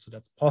 right? So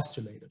that's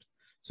postulated.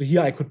 So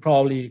here I could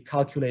probably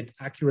calculate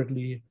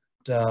accurately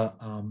the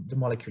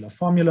molecular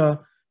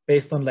formula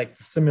based on like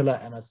the similar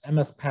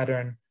MS-MS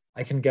pattern.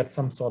 I can get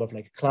some sort of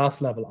like class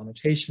level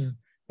annotation,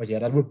 but yeah,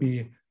 that would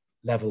be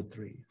level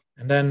 3.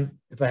 And then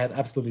if I had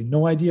absolutely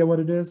no idea what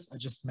it is, I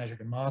just measure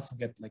the mass and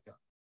get like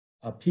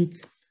a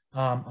peak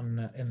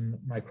in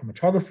my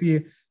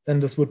chromatography, then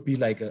this would be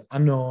like an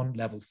unknown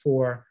level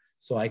 4.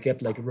 So I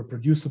get like a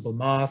reproducible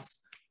mass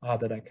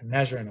that I can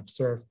measure and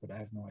observe, but I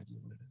have no idea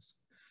what it is.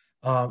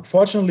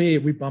 Fortunately,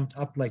 we bumped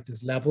up like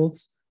these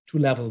levels to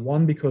level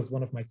 1 because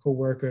one of my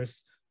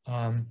coworkers,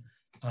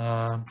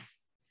 Leonhard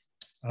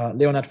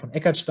von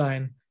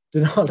Eckertstein,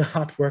 did all the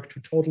hard work to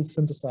total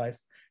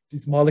synthesize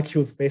these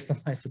molecules based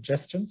on my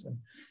suggestions. And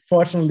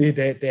fortunately,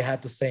 they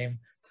had the same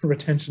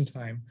retention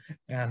time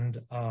and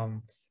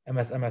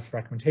MS-MS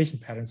fragmentation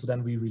pattern. So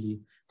then we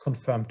really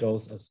confirmed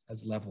those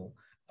as level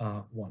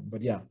 1.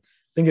 But yeah,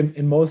 I think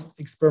in most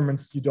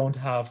experiments, you don't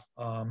have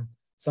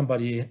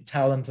somebody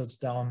talented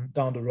down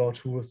the road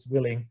who is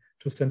willing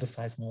to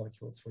synthesize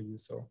molecules for you.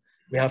 So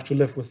we have to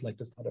live with like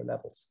these other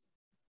levels.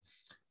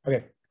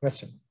 Okay,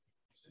 question.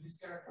 So this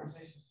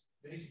characterization is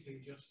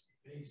basically just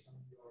based on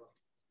your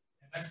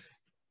investing.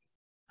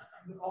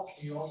 But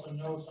obviously you also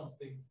know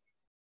something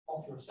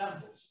of your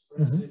samples.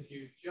 For instance, if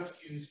you just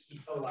use E.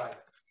 coli,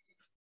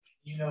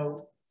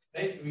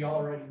 basically we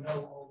already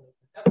know all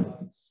the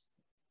metabolites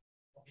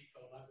of E.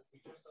 coli, but we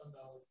just don't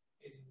know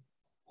it in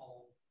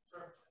all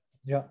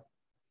circumstances. Yeah.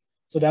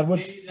 So that would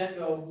maybe then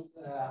go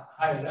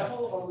higher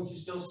level, or would you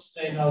still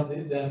say no?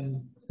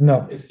 Then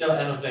no, it's still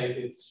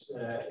annotated.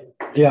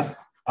 Yeah,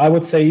 I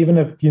would say even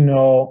if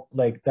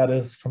like that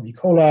is from E.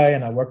 coli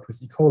and I worked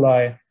with E.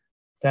 coli,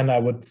 then I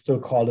would still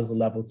call this a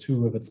level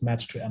 2 if it's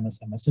matched to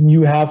MS-MS. And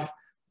you have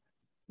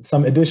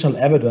some additional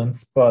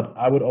evidence, but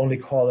I would only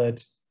call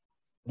it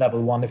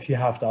level 1 if you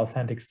have the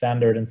authentic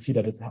standard and see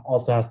that it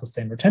also has the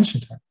same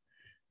retention time.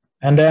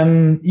 And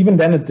then even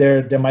then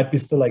there might be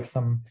still like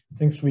some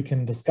things we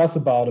can discuss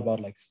about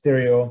like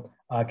stereo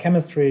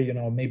chemistry.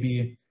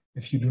 Maybe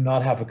if you do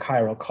not have a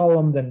chiral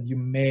column, then you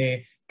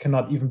may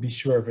cannot even be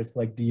sure if it's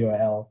like D or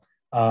L,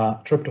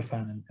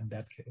 tryptophan in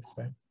that case,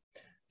 right?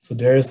 So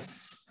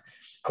there's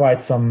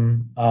quite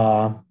some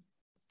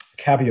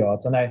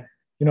caveats. And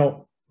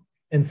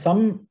in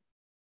some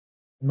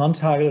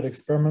non-targeted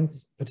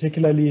experiments,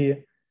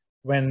 particularly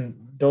when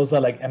those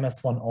are like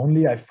MS1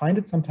 only, I find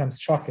it sometimes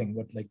shocking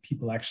what like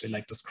people actually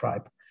like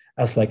describe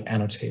as like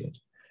annotated,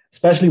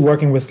 especially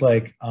working with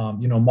like,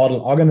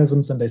 model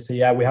organisms, and they say,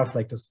 yeah, we have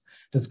like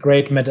this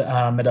great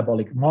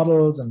metabolic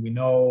models, and we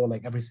know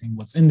like everything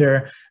what's in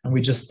there, and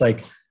we just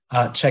like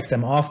check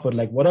them off. But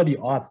like, what are the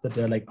odds that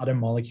there are like other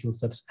molecules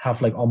that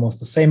have like almost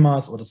the same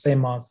mass or the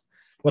same mass?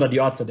 What are the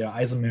odds that they're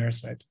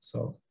isomers, right?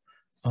 So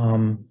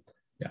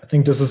yeah, I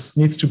think this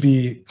needs to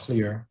be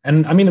clear.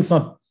 And I mean, it's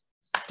not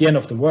the end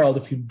of the world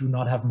if you do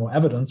not have more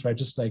evidence, right?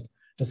 Just like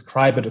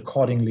describe it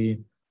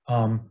accordingly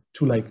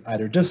to like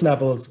either this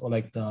levels or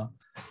like the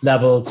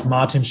levels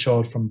Martin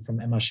showed from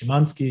Emma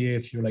Szymanski,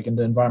 if you're like in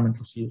the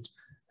environmental field,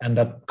 and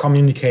that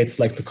communicates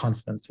like the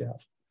confidence you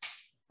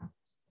have.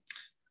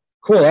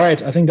 Cool, all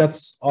right, I think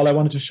that's all I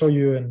wanted to show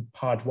you in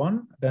part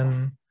 1.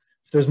 Then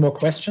if there's more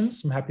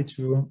questions, I'm happy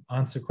to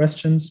answer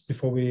questions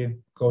before we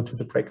go to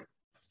the break.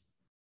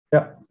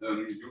 Yeah.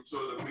 You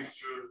showed a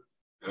picture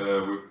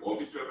with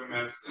orbital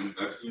MS, and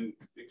I've seen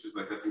pictures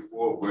like that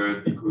before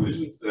where the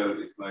collision cell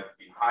is like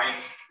behind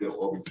the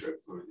orbital,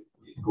 so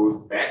it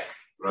goes back,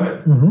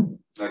 right? Mm-hmm.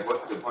 Like,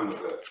 what's the point of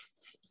that?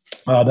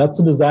 That's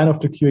the design of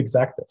the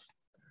Q-exactive.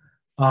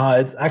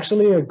 It's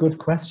actually a good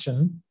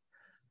question,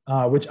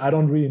 which I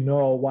don't really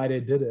know why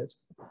they did it.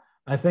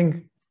 I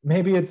think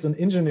maybe it's an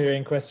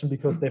engineering question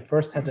because they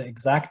first had the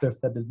exactive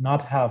that did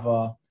not have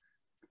a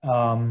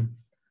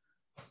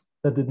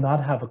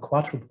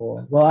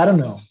quadrupole. Well, I don't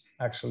know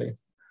actually,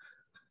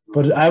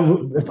 but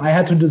if I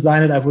had to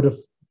design it, I would have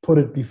put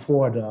it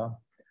before the.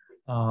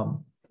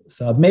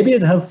 So maybe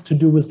it has to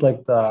do with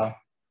like the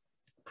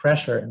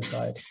pressure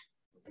inside.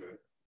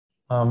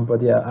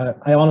 But yeah,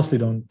 I honestly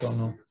don't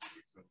know.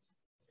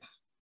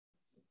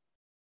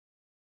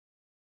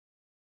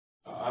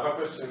 I have a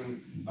question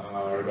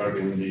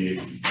regarding the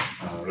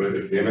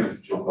related to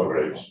MS2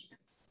 coverage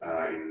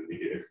in the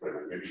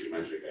experiment. Maybe you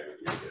mentioned it.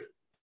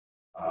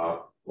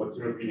 What's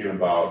your opinion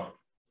about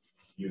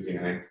using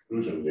an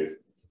exclusion list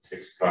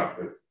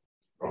extracted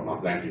from a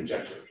blank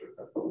injection, for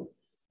example?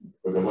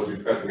 Because I was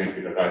discussing it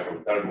with a guy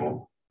from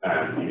Thermo,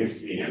 and in his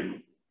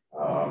opinion,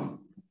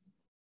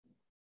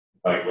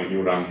 like when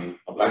you run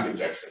a blank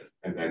injection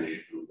and then you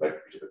do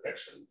like feature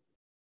detection,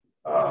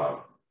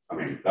 I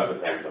mean, that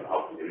depends on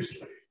how the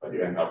instrument is, but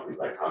you end up with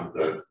like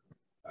hundreds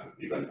and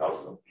even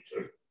thousands of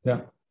features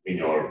in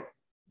your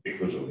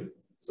exclusion list.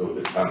 So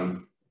the chance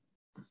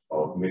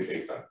of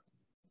missing some,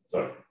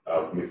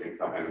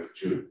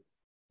 MS2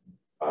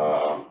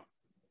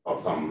 of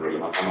some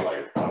relevant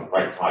analytes are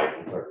quite high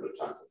compared to the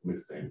chance of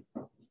missing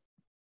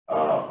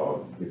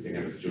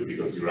MS2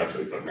 because you're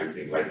actually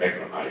fragmenting like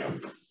background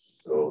ions.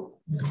 So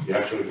you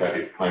actually said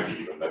it might be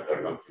even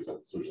better not to use an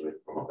exclusion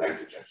list from a blank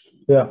injection.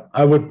 Yeah,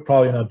 I would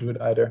probably not do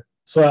it either.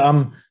 So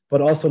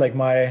but also like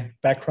my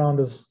background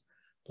is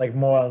like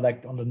more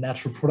like on the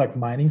natural product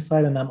mining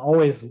side, and I'm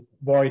always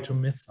worried to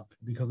miss something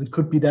because it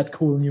could be that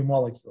cool new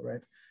molecule,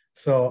 right?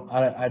 So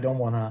I don't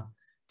want to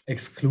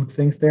exclude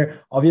things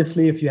there.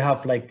 Obviously, if you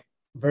have like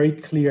very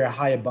clear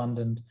high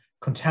abundant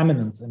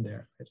contaminants in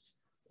there, right?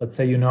 Let's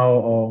say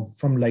or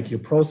from like your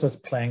process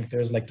plank,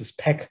 there's like this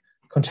PEG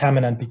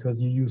contaminant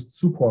because you used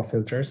SUPOR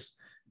filters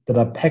that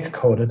are PEG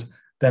coded,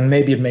 then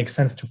maybe it makes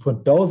sense to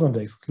put those on the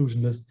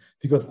exclusion list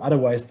because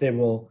otherwise they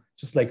will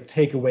just like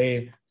take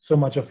away so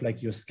much of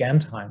like your scan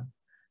time,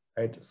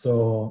 right?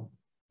 So,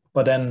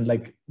 but then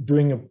like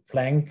doing a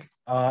plank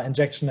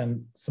injection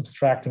and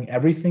subtracting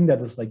everything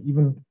that is like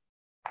even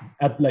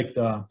at like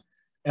the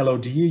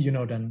LOD,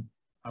 then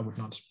I would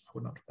not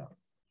do that.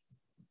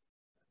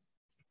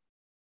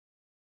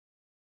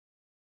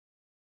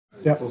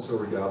 It's also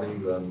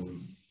regarding the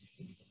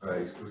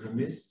exclusion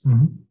list.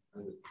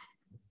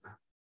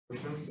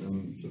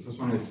 Questions. The first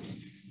one is: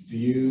 do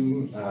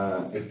you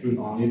exclude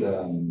only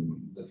the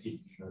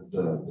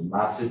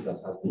masses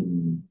that have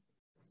been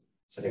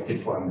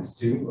selected for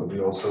MS2, or do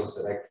you also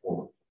select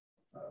for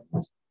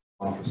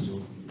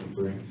MS2?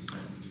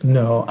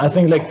 No, I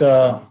think like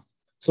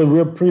so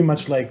we're pretty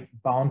much like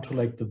bound to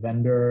like the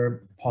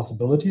vendor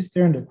possibilities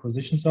there in the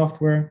acquisition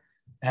software,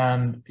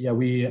 and yeah,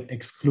 we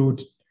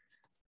exclude.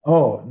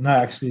 Oh no,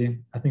 actually,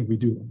 I think we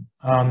do.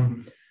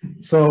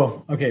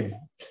 So okay,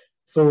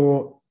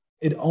 so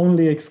it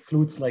only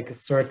excludes like a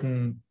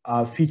certain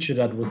feature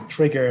that was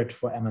triggered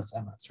for MS,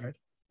 right?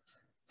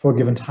 For a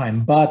given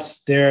time. But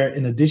there,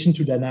 in addition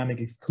to dynamic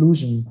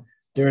exclusion,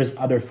 there's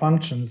other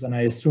functions, and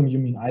I assume you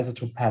mean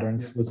isotope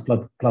patterns with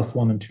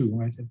 +1 and 2,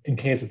 right? In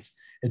case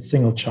it's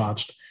single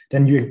charged,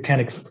 then you can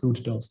exclude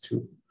those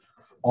two.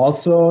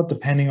 Also,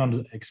 depending on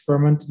the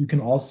experiment, you can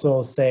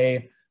also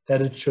say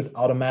that it should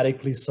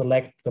automatically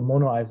select the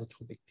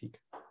monoisotopic peak.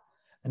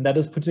 And that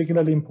is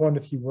particularly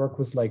important if you work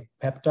with like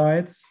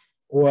peptides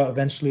or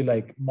eventually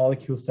like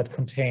molecules that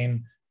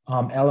contain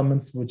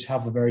elements which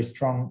have a very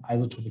strong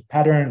isotopic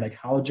pattern, like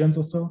halogens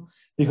or so,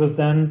 because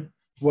then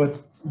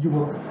what you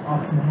will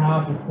often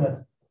have is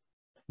that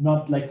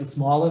not like the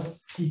smallest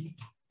peak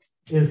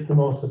is the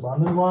most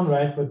abundant one,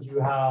 right? But you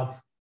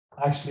have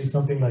actually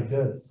something like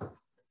this.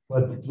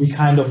 But we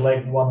kind of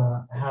like want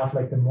to have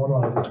like the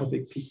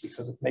monoisotopic peak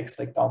because it makes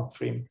like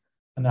downstream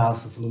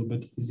analysis a little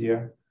bit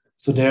easier.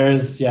 So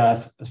there's,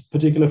 yeah,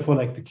 particular for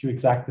like the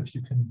Q-exactive,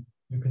 you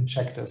can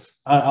check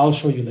this. I'll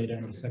show you later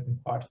in the second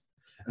part.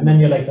 And then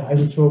you're like the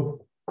isotope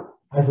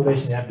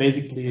isolation, yeah,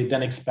 basically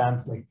then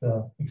expands like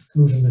the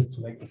exclusion list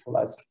to like the full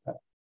isotope.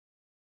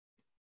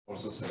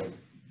 Also select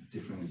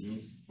different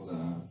Z's for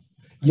the...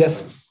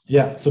 Yes,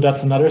 yeah, so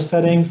that's another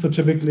setting. So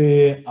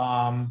typically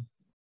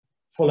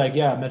for like,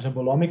 yeah,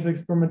 metabolomics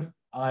experiment,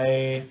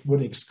 I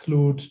would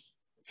exclude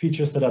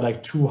features that are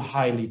like too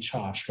highly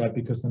charged, right?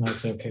 Because then I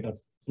say, okay,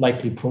 that's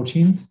likely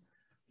proteins.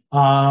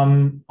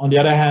 On the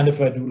other hand, if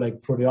I do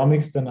like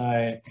proteomics, then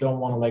I don't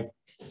want to like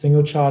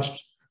single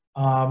charged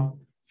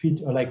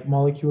feed or like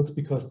molecules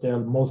because they're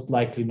most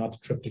likely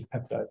not tryptic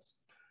peptides.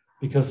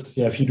 Because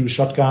yeah, if you do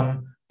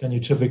shotgun, then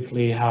you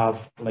typically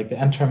have like the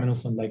N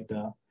terminus and like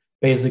the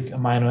basic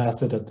amino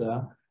acid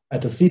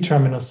at the C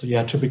terminus. So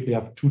you typically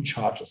have two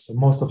charges. So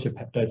most of your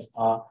peptides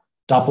are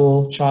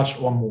double charged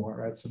or more,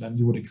 right? So then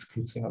you would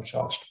exclude single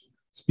charged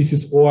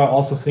species, or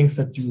also things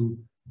that you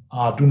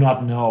do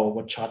not know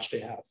what charge they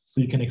have.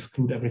 So you can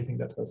exclude everything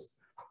that has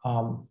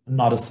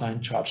not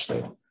assigned charge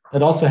state.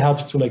 That also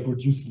helps to like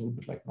reduce a little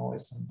bit like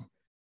noise and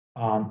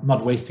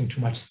not wasting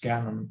too much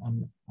scan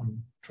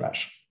on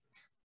trash.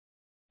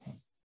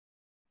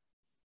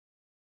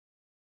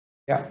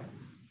 Yeah.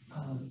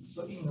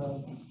 So in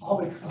the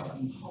orbital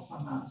and top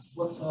mass,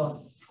 what's the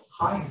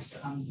highest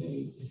and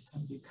it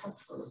can be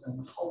captured,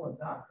 and how would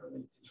that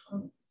really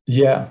determine?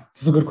 Yeah,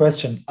 this is a good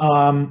question.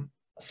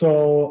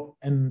 So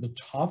in the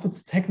top,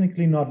 it's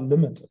technically not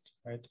limited,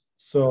 right?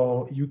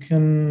 So you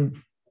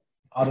can,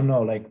 I don't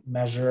know, like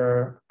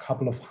measure a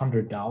couple of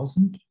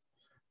 100,000,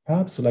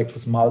 perhaps. So like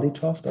with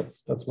MALDI-TOF,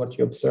 that's what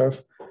you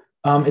observe.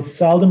 It's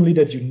seldomly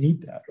that you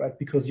need that, right?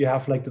 Because you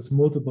have like this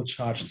multiple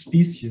charged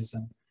species,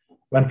 and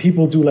when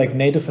people do like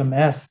native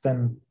MS,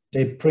 then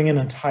they bring in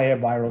entire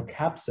viral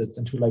capsids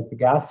into like the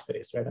gas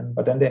phase, right?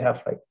 But then they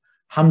have like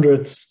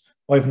hundreds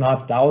or if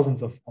not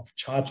thousands of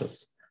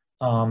charges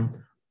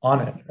on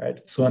it,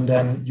 right? So, and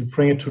then you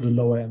bring it to the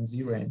lower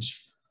MZ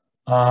range.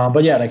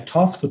 But yeah, like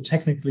TOF, so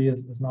technically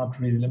is not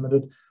really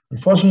limited.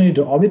 Unfortunately,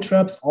 the orbit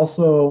traps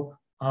also,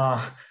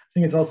 I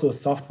think it's also a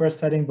software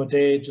setting, but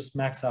they just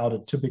max out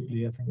at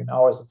typically, I think in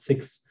ours,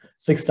 it's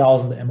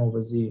 6,000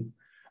 M/Z.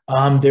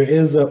 There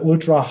is an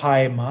ultra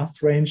high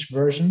mass range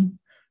version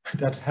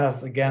that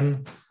has,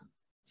 again,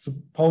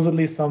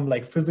 supposedly some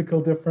like physical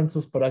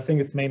differences, but I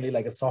think it's mainly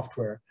like a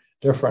software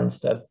difference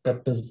that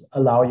does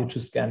allow you to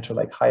scan to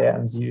like higher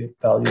MZ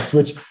values,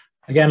 which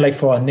again, like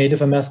for a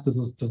native MS, this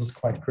is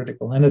quite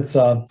critical. And it's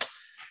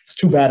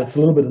too bad. It's a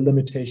little bit of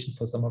limitation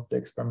for some of the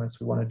experiments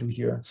we want to do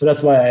here. So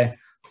that's why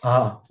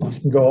I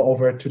often go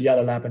over to the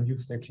other lab and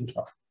use their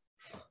QTOF.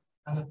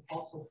 And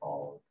also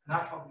for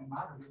natural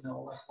matter, you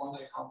know, like when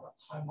they have a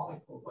high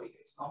molecular weight,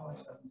 it's normally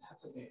the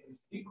intensity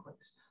is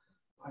decreased.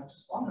 I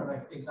just wonder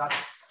like, if that's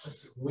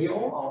just real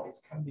or it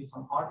can be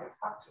some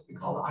artifact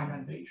because the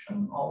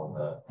ionization or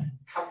the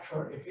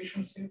capture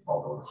efficiency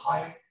for those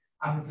high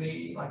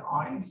MZ like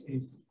ions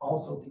is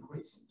also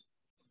decreasing.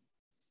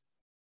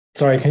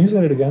 Sorry, can you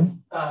say it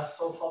again?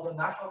 So for the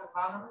natural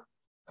matter,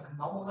 like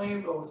normally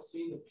we'll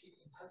see the peak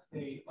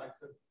intensity like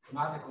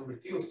dramatically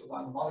reduced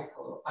when the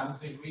molecular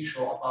MZ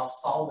ratio above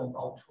 1,000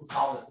 or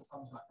 2,000,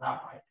 something like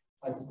that, right?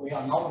 Like we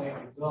are normally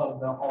observe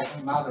the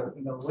organic matter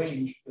in the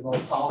range below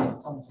 1,000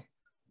 something.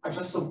 I'm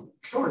just so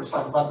curious,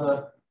 like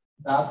whether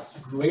that's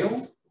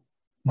real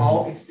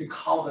or it's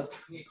because the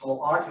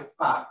technical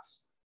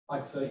artifacts,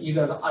 like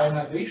either the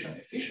ionization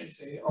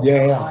efficiency or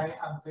the high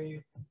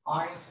MZ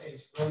ions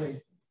is really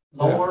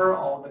lower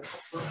or the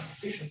capture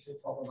efficiency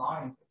for the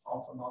ions is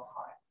also not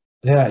high.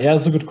 Yeah,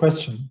 that's a good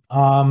question.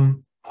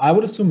 I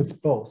would assume it's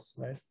both,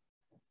 right?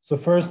 So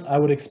first, I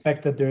would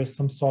expect that there is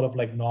some sort of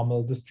like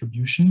normal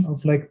distribution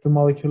of like the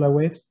molecular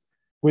weight,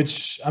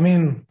 which, I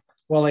mean,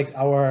 well, like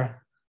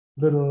our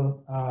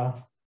little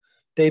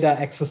data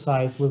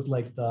exercise with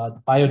like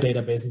the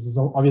biodatabases is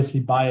obviously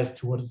biased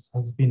to what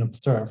has been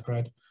observed,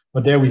 right?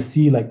 But there we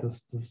see like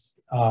this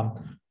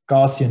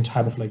Gaussian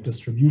type of like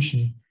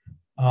distribution,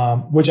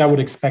 which I would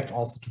expect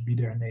also to be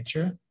there in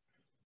nature.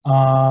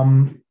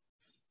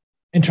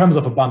 In terms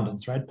of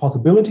abundance, right?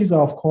 Possibilities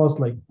are of course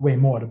like way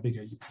more the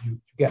bigger you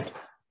get.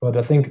 But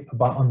I think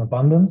about on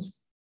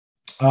abundance.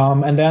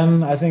 And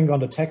then I think on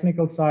the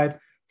technical side,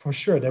 for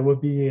sure, there will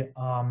be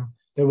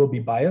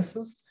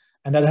biases,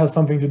 and that has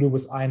something to do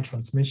with ion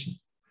transmission.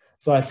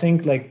 So I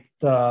think like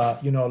the,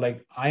 you know,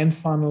 like ion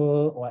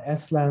funnel or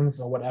S-lens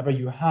or whatever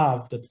you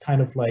have that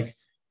kind of like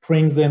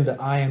brings in the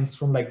ions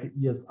from like the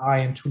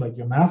ESI into like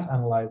your mass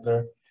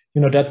analyzer,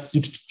 you know, that's,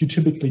 you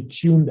typically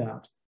tune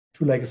that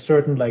to like a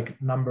certain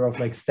like number of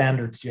like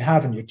standards you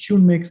have in your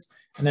tune mix.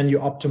 And then you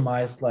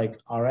optimize like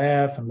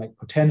RF and like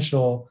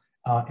potential.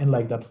 in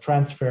like that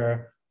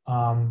transfer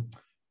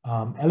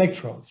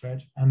electrodes,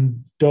 right?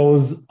 And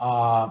those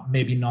are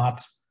maybe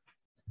not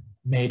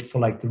made for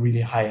like the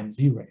really high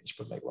MZ range,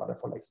 but like rather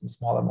for like some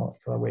smaller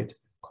molecular weight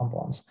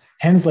compounds.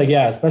 Hence, like,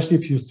 yeah, especially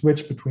if you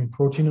switch between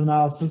protein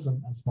analysis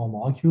and small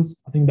molecules,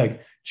 I think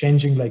like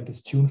changing like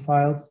these tune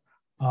files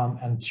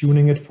and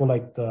tuning it for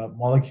like the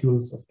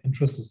molecules of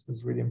interest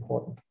is really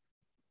important.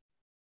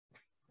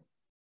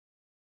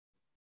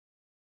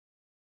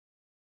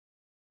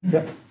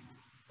 Yeah.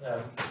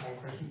 One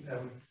question.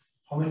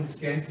 How many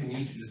scans you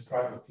need to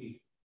describe a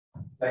peak?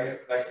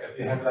 Like if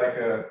you have like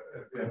a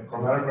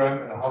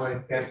chromatogram, and how many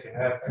scans you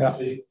have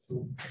actually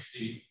to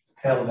actually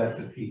tell that's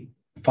a peak?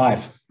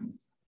 5.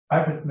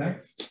 5 is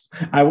max?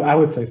 I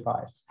would say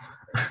 5.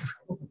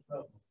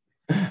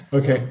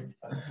 Okay.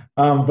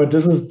 But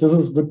this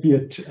would be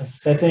a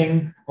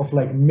setting of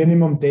like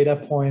minimum data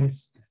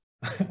points.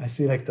 I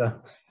see like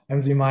the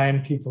MZ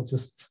Mayan people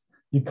just,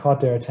 you caught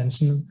their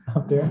attention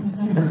up there.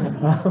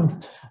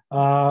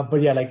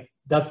 But yeah, like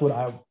that's what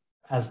I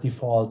as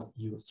default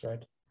use,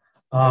 right?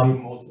 You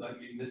most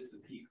likely miss the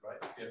peak, right?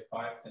 If you have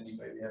 5, then you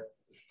maybe have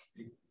the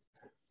peak.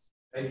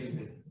 Maybe you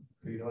miss it,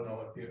 so you don't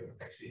know if you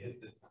actually hit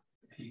the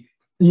peak.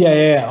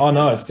 Yeah. Oh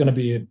no, it's gonna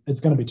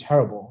be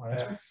terrible, right?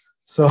 Yeah.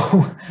 So,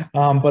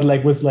 but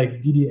like with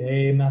like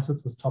DDA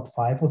methods with top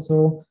 5 or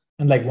so,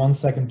 and like 1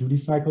 second duty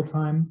cycle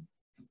time,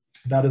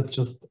 that is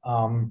just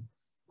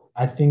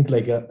I think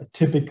like a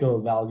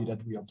typical value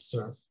that we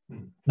observe.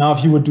 Now,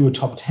 if you would do a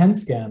top 10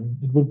 scan,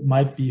 it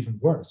might be even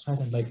worse, right?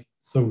 And like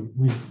so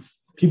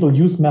people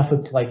use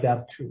methods like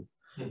that too.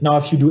 Now,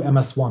 if you do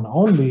MS1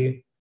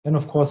 only, then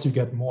of course you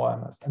get more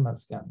MS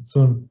scans.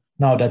 So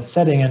now that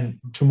setting, and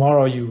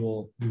tomorrow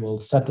you will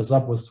set this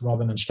up with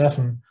Robin and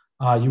Steffen.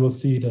 You will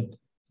see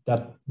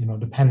that you know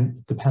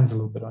depends a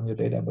little bit on your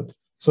data. But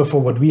so for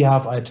what we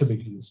have, I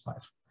typically use 5.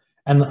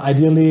 And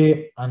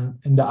ideally,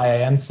 in the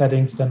IIN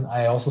settings, then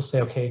I also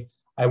say, okay,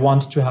 I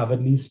want to have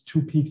at least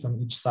 2 peaks on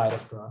each side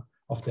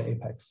of the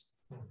apex.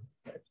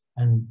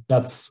 And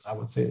that's, I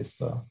would say, is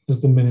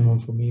the minimum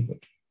for me. But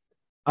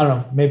I don't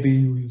know, maybe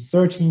you use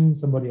 13,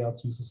 somebody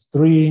else uses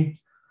 3.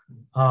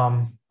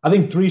 I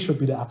think 3 should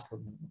be the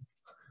absolute minimum.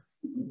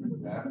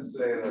 I have to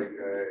say, like,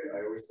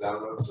 I always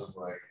download some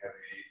like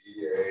heavy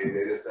DDA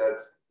data sets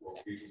for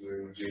people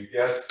doing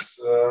GPS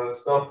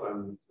stuff,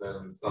 and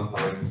then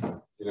sometimes,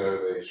 you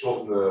know, they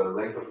shorten the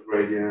length of the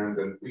gradient,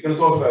 and we can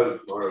talk about it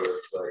tomorrow.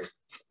 It's like,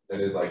 then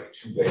there's like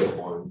 2 data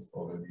points,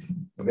 or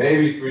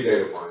maybe 3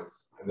 data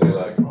points. And they're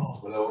like, oh,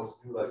 well, I want to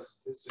do like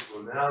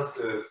statistical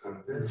analysis and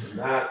this and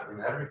that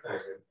and everything.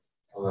 And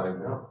I'm like,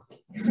 no.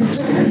 You're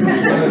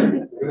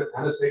gonna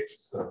annotate some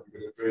stuff.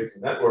 You're gonna create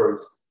some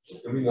networks.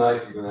 It's gonna be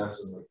nice. You're gonna have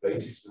some like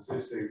basic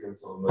statistics and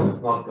so on, but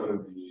it's not gonna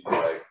be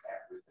like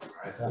everything,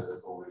 right? Yeah. So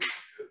that's always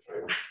a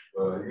trade-off.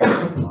 But you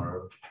got it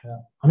tomorrow. Yeah.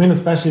 I mean,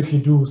 especially if you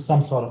do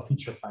some sort of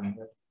feature finding.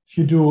 If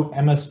you do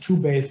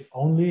MS2 based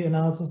only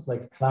analysis,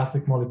 like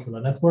classic molecular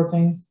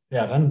networking,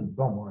 yeah, then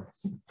don't worry.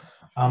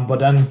 But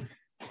then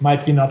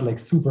might be not like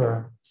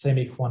super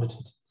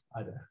semi-quantitative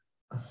either.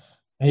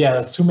 And yeah,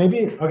 that's true.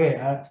 Maybe, okay,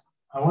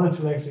 I wanted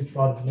to actually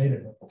draw this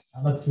later, but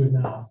let's do it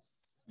now.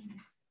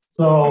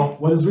 So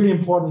what is really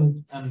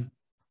important, and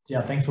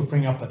yeah, thanks for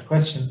bringing up that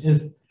question,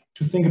 is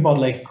to think about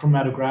like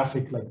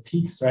chromatographic like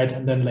peaks, right?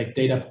 And then like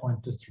data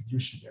point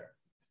distribution there.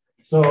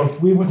 So if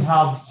we would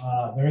have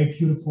very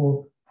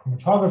beautiful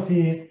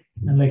chromatography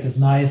and like this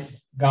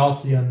nice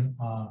Gaussian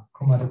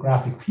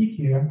chromatographic peak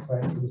here,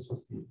 right? So this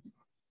would be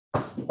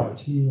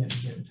RT and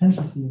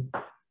intensity.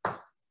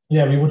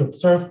 Yeah, we would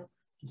observe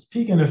this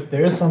peak, and if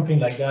there is something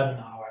like that in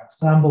our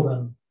sample,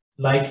 then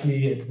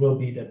likely it will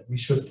be that we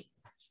should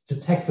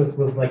detect this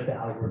with like the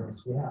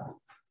algorithms we have.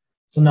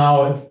 So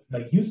now, if,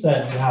 like you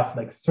said, you have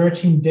like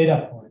 13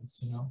 data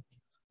points, you know.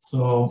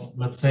 So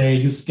let's say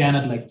you scan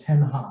it like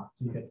 10 hearts,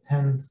 so you get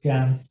 10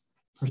 scans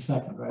per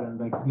second, right? And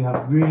like we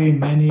have really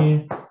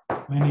many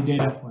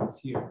data points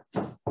here.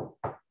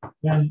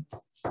 Then,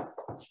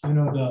 you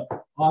know,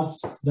 the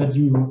odds that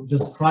you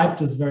described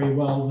this very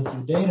well with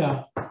your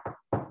data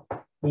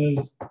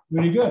is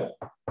really good.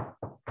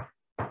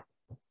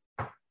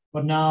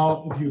 But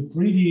now, if you're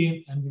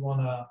greedy and you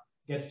want to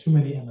get too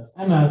many MS,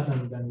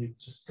 and then you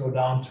just go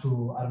down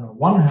to, I don't know,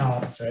 1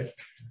 hertz, right?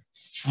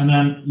 And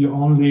then you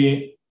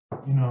only,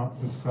 you know,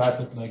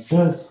 describe it like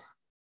this.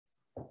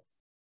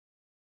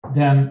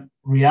 Then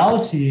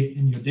reality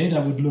in your data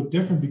would look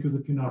different, because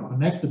if you now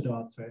connect the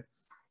dots, right,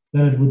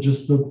 then it would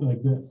just look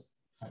like this.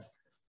 Right?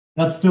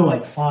 That's still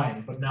like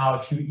fine. But now,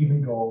 if you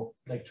even go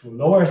like to a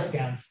lower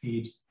scan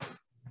speed,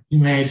 you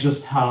may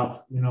just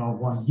have, you know,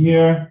 1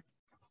 here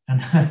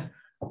and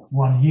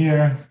 1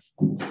 here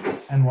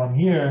and 1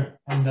 here,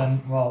 and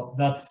then, well,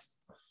 that's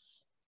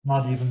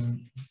not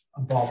even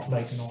above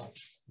like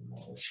noise.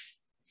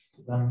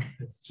 So then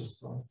it's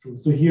just going through.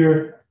 So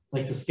here,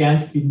 like the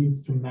scan speed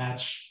needs to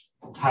match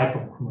the type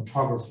of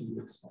chromatography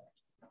you expect.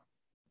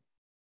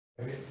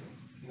 Maybe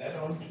add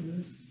on to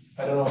this.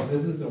 I don't know if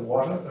this is a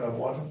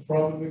Waters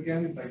problem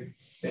again. Like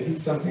they do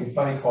something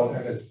funny called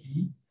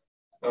MSE.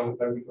 So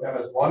when we do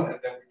MS1, and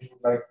then we do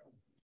like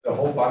the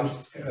whole bunch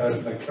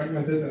is like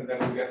fragmented, and then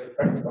we get the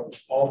fragment of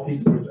small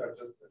pieces which are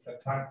just at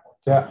that time point.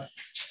 Yeah.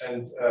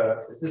 And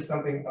is this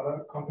something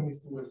other companies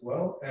do as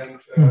well? And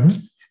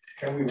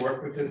can we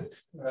work with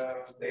this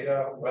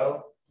data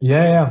well?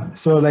 Yeah.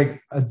 So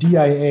like a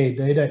DIA,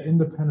 data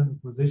independent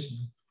acquisition,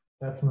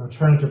 that's an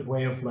alternative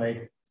way of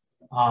like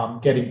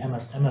getting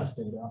MS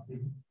data.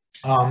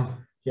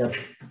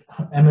 Yes,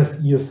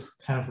 MSE is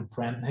kind of a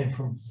brand name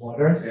from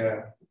Waters.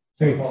 Yeah.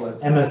 I think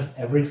it's MS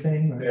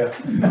everything, right?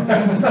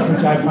 Yeah.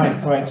 Which I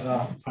find quite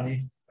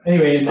funny.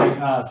 Anyway,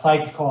 like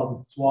Sykes calls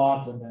it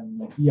SWOT, and then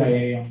like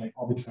DIA on like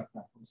Orbitrap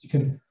platforms. You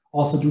can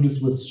also do this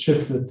with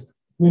shifted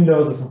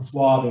windows as in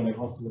SWOT, and like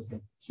also with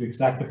like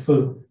QExactive.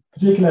 So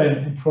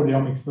particularly in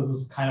proteomics, this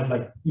is kind of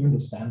like even the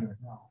standard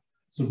now.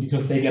 So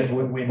because they get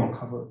way more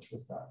coverage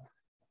with that.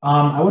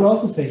 I would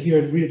also say here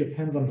it really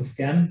depends on the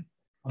scan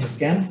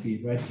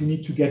speed, right? You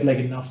need to get like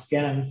enough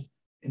scans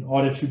in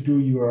order to do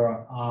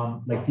your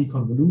like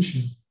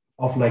deconvolution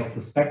of like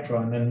the spectra,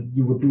 and then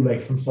you would do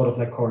like some sort of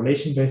like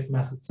correlation-based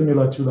method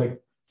similar to like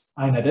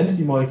ion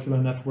identity molecular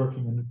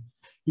networking. And if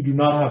you do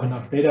not have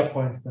enough data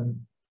points,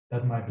 then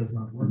that does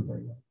not work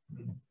very well.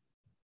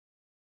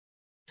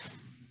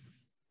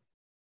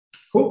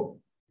 Cool.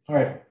 All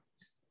right.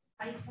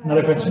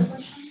 Another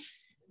question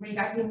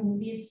regarding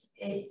this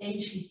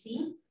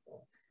HEC.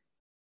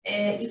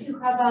 If you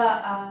have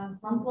a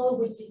sample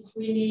which is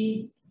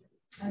really,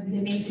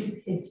 the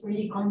matrix is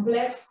really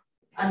complex,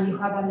 and you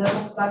have a lot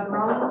of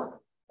background,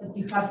 but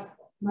you have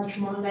much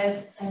more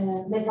less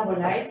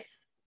metabolites,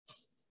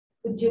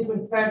 would you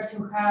prefer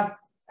to have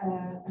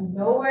a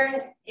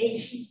lower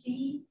HEC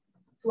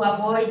to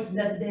avoid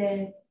that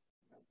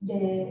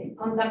the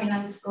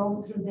contaminants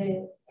go through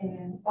the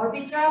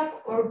Orbitrap,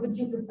 or would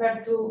you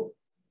prefer to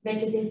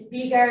make it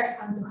bigger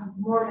and to have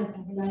more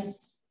metabolites?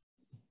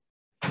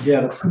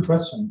 Yeah, that's a good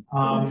question.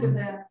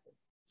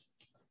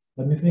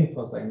 Let me think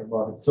for a second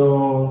about it.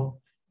 So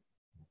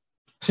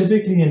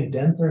typically in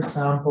denser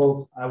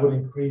samples, I would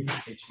increase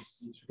HEC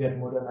to get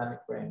more dynamic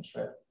range,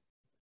 right?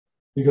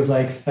 Because I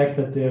expect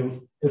that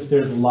if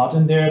there's a lot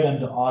in there, then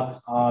the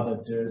odds are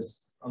that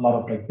there's a lot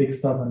of like big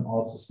stuff and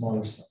also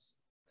smaller stuff,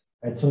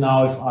 right? So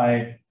now if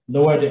I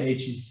lower the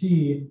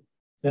HEC,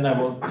 then I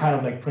will kind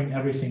of like bring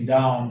everything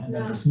down, and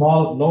then the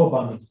small, low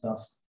abundant stuff,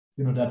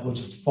 that will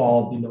just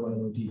fall below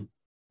LOD.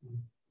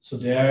 So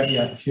there,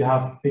 yeah, if you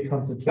have big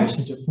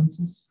concentration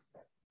differences,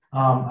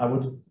 I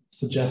would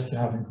suggest to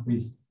have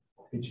increased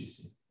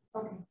HEC.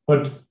 Okay.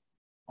 But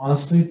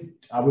honestly,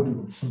 I would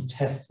do some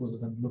tests with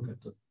it and look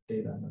at the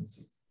data and then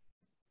see.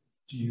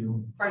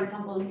 For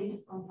example,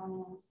 these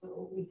contaminants,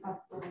 so we have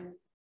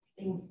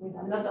things with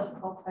a lot of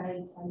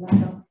cocktails, a lot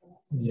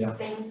of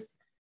things.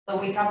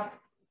 So we have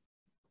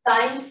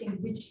times in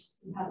which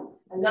we have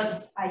a lot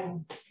of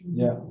ions.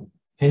 Yeah.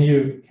 Can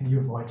you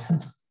avoid them?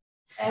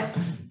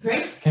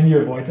 Great. Can you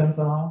avoid them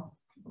somehow?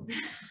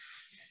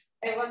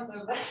 I want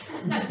to,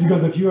 but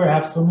because if you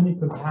have so many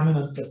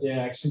contaminants that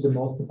they're actually the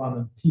most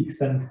abundant peaks,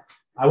 then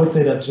I would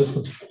say that's just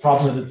a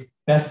problem that it's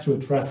best to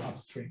address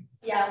upstream.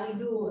 Yeah, we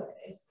do.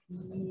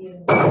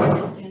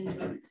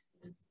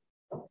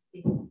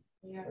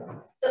 Yeah.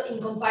 So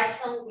in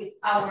comparison with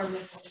our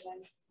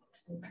metabolites.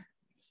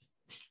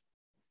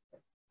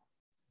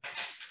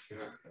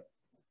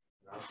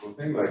 That's one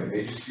thing, like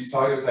HEC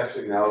target is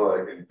actually now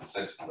like in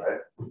percentage, right?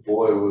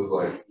 Before it was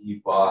like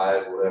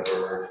E5,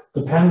 whatever.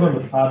 Depends on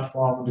the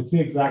platform. The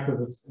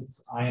QExactive,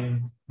 it's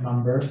ion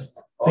number.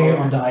 I think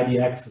on the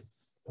IDX,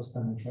 it's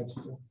percentage, right?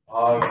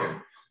 Okay.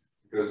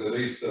 Because at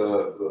least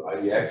the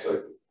IDX,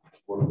 like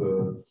one of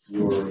the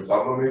newer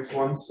Metabolomics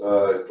ones,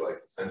 it's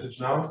like percentage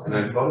now. And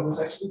I thought it was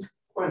actually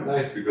quite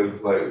nice because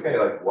it's like, okay,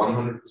 like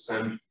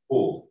 100%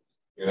 full.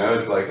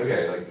 It's like,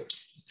 okay, like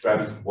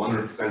trap is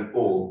 100%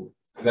 full.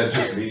 And that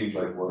just means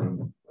like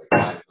one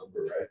high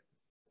number, right?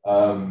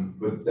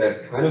 But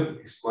that kind of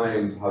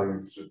explains how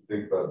you should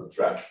think about the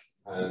trash.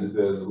 And if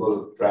there's a lot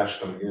of trash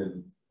coming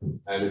in,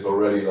 and it's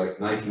already like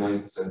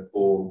 99%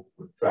 full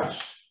with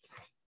trash,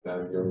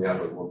 then you only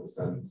have like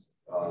 1%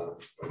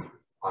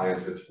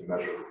 ions that you can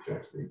measure, which you're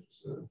actually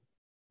interested in.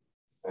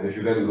 And if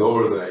you then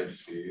lower the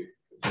HEC,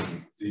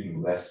 it's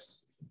even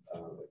less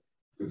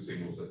good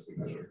signals that you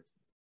can measure.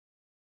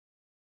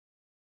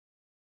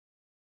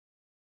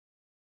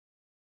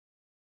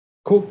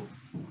 Cool.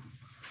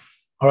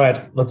 All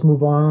right, let's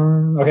move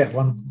on. Okay,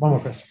 one more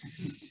question.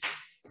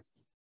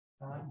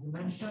 You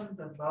mentioned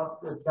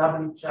about the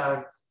doubly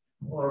charged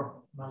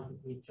or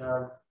multiply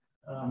charged.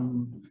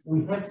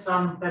 We have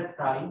some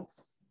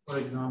peptides, for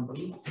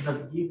example,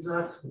 that gives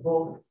us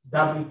both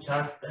doubly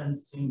charged and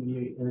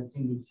singly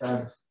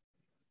charged.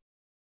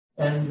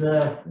 And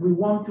we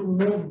want to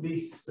move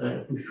this,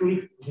 to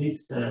shift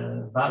this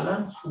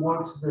balance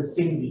towards the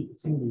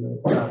singular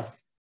charge.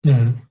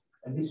 Mm-hmm.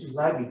 And this is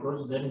why,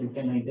 because then we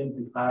can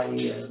identify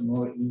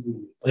more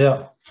easily.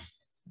 Yeah.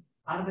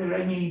 Are there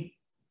any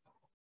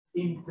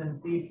hints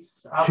and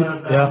tips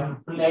other than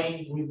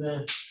playing with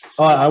the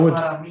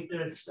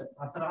parameters at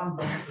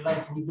random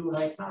like we do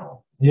right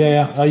now?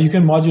 Yeah. You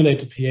can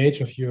modulate the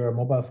pH of your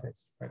mobile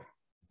phase. Right?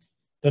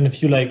 then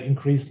if you like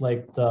increase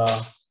like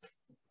the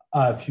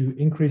if you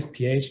increase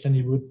pH, then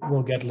you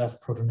will get less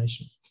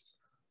protonation.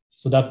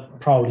 So that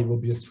probably will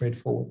be a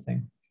straightforward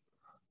thing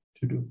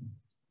to do.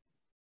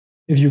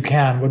 If you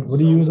can, what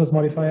do you use as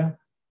modifier?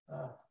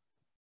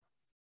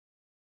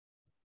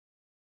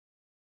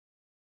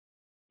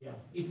 Yeah,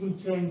 it will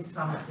change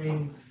some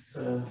things.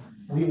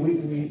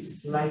 We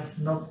like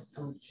not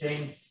to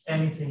change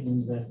anything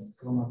in the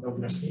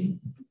chromatography.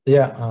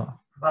 Yeah.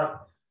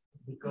 But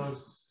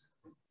because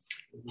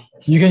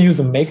you can use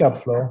a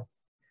makeup flow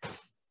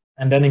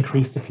and then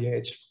increase the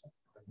pH.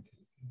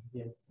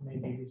 Yes,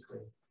 maybe this way.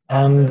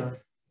 And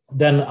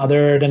then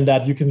other than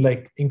that, you can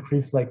like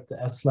increase like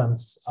the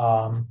S-lens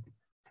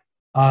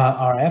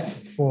RF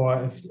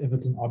for if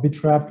it's an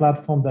arbitrary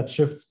platform that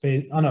shifts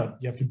space. Oh no,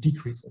 you have to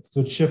decrease it.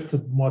 So it shifts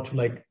it more to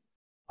like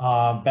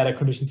better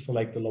conditions for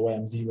like the lower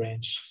MZ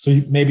range. So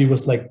you maybe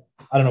was like,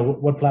 I don't know,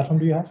 what platform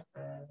do you have?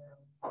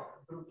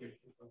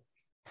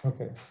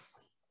 Okay.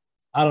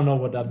 I don't know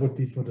what that would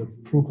be for the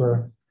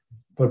Bruker,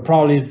 but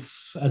probably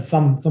it's at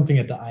something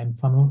at the ion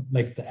funnel,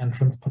 like the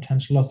entrance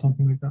potential or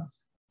something like that.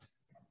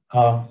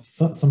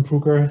 Some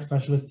Bruker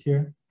specialist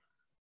here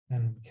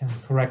and can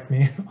correct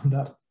me on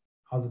that.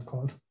 How's it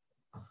called?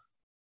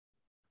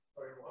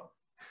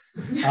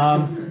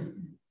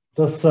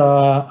 This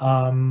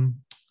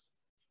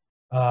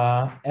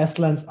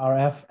S-lens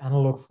RF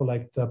analog for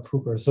like the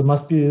Bruker. So it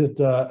must be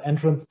the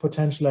entrance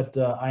potential at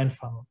the ion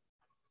funnel.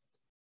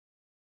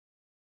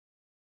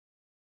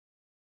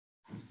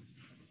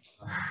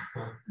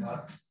 I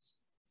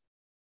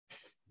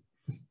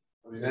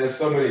mean, there's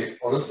so many,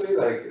 honestly,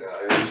 like,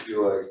 I always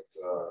feel like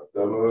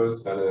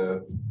demos kind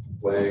of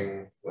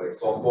playing like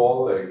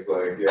softball, like, it's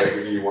like, yeah,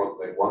 giving you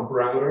one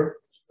parameter,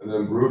 and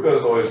then Bruker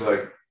is always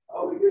like,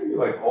 oh, we give you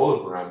like all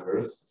the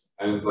parameters,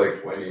 and it's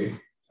like 20,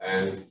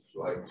 and it's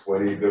like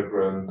 20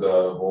 different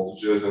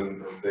voltages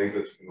and things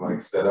that you can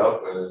like set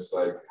up, and it's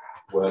like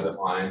where the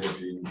ions are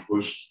being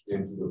pushed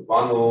into the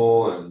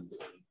funnel and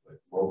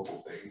like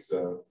multiple things.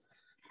 So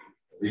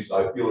at least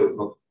I feel it's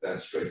not that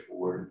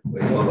straightforward.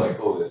 Like, it's not like,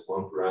 oh, there's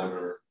one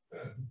parameter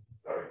that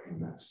directly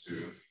maps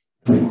to.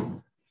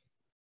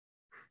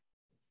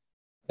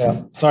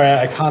 Yeah, sorry,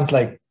 I can't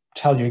like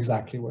tell you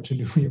exactly what to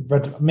do,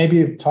 but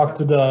maybe talk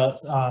to the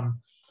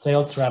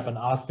sales rep and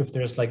ask if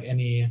there's like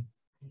any,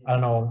 I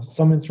don't know,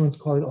 some instruments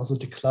call it also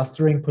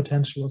declustering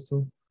potential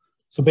also.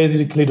 So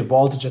basically the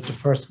voltage at the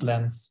first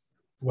glance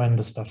when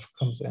the stuff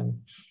comes in.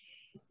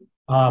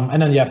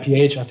 And then, yeah,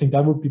 pH, I think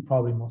that would be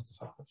probably most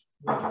effective.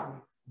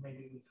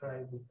 Maybe we try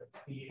with the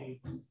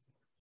pH.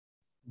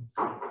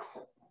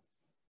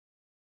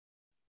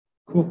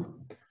 Cool.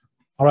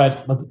 All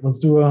right, let's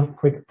do a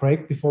quick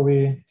break before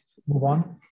we move on.